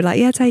wouldn't. I'd be like,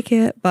 yeah, take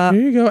it. But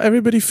Here you go.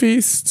 Everybody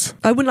feast.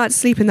 I wouldn't like to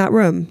sleep in that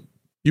room.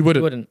 You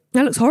wouldn't. Wouldn't.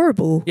 That looks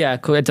horrible. Yeah,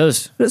 cool. It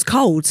does. It looks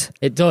cold.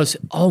 It does.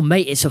 Oh,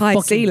 mate, it's a High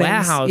fucking ceilings,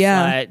 warehouse.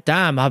 yeah. Like,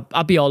 damn,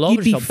 I'd be all over You'd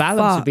the be shop.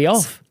 Balance would be fucked.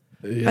 off.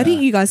 I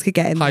think you guys could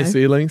get in High there.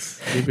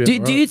 ceilings. Do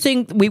you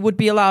think we would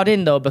be allowed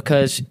in though?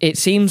 Because it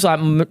seems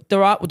like there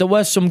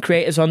were some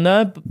creators on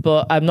there,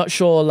 but I'm not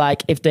sure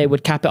like if they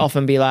would cap it off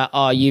and be like,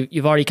 oh,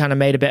 you've already kind of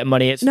made a bit of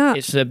money. It's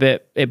a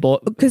bit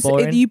Because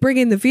boring. you bring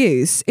in the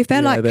views. If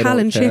they're like they Cal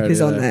don't and care, Chip is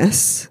do on they?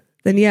 this,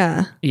 then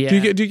yeah. Yeah. Do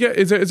you get?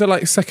 Is it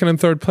like second and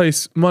third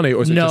place money,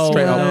 or is it just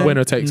straight up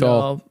winner takes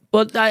all?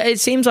 But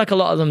it seems like a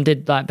lot of them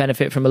did like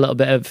benefit from a little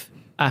bit of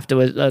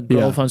afterwards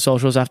growth on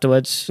socials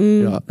afterwards.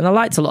 Yeah. And I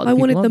liked a lot of I the people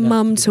wanted the on there,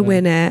 mum to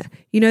win it.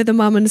 You know the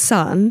mum and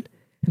son?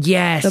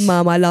 Yes. The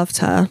mum, I loved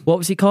her. What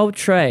was he called?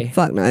 Trey.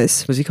 Fuck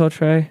knows. Was he called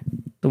Trey?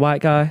 The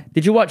white guy.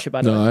 Did you watch it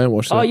by the way? No, I didn't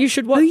watch that. Oh, you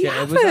should watch you it.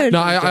 It was haven't? No,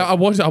 I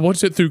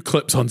watched it through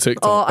clips on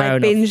TikTok. Oh, Fair I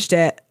enough. binged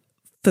it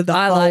for the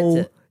I whole...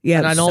 liked it. Yeah,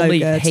 and I it was so normally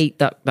good. hate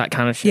that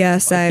kind of shit. Yeah, but I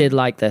same. did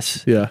like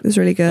this. Yeah, It was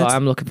really good. So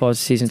I'm looking forward to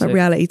season It's like 2.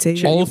 reality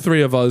TV. all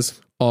three of us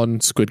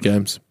on Squid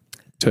Games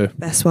too.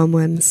 Best one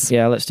wins.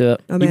 Yeah, let's do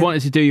it. I'm You in.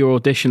 wanted to do your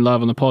audition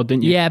live on the pod,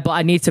 didn't you? Yeah, but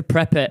I need to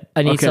prep it.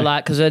 I need to Okay.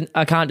 like, because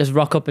I can't just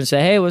rock up and say,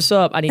 hey, what's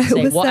up? I need to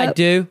say What's what I up?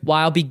 do,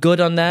 why I'll be good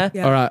on there,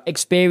 Yeah. All right,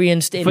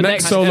 experienced in For that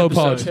next kind of solo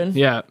pod. position.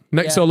 Yeah.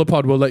 next Yeah. solo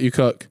pod we'll let you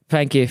cook.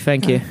 Thank you.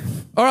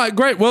 All right,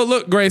 great. Well,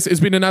 look, Grace, it's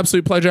been an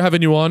absolute pleasure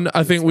having you on.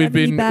 I think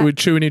we're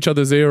chewing each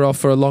other's ear off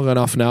for long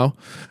enough now.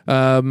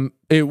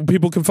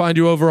 People can find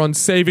you over on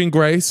Saving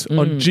Grace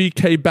on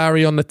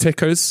GKBarry on the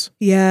tickers.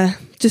 Yeah,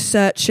 just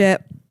search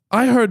it.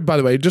 I heard, by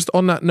the way, just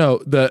on that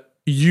note, that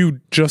you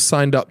just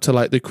signed up to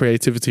like the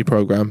creativity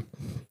program.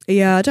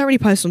 Yeah, I don't really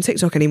post on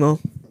TikTok anymore.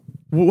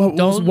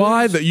 Don't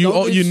Why lose- that you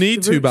don't you lose need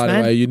the to roots, by the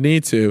man. way, you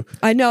need to,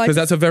 I know. because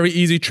that's a very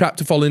easy trap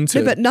to fall into.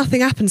 No, but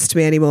nothing happens to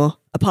me anymore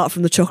apart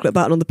from the chocolate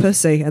button on the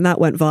pussy, and that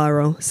went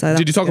viral. So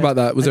Did you talk about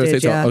that? Was there a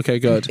TikTok? Yeah. Okay,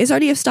 good. It's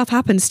only if stuff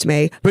happens to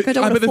me. But, Like, I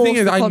don't wanna but the thing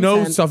force is, I know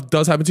content. stuff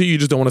does happen to you. You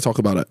just don't want to talk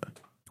about it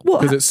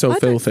What? because it's so I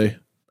don't- filthy.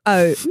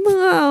 Oh,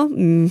 well,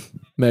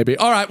 Maybe.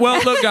 All right.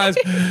 Well, look, guys,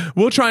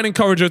 we'll try and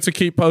encourage her to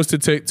keep posting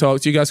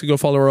TikToks. You guys can go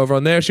follow her over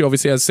on there. She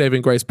obviously has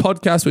Saving Grace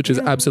podcast, which is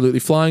absolutely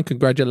flying.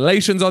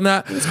 Congratulations on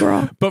that.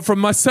 girl. But from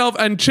myself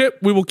and Chip,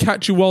 we will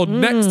catch you all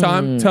next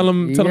time. Tell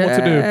them what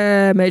to do.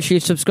 Yeah, make sure you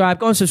subscribe.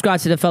 Go and subscribe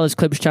to the Fellas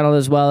Clips channel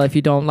as well. If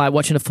you don't like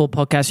watching a full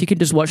podcast, you can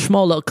just watch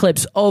small little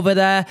clips over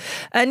there.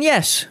 And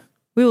yes,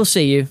 we will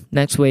see you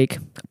next week.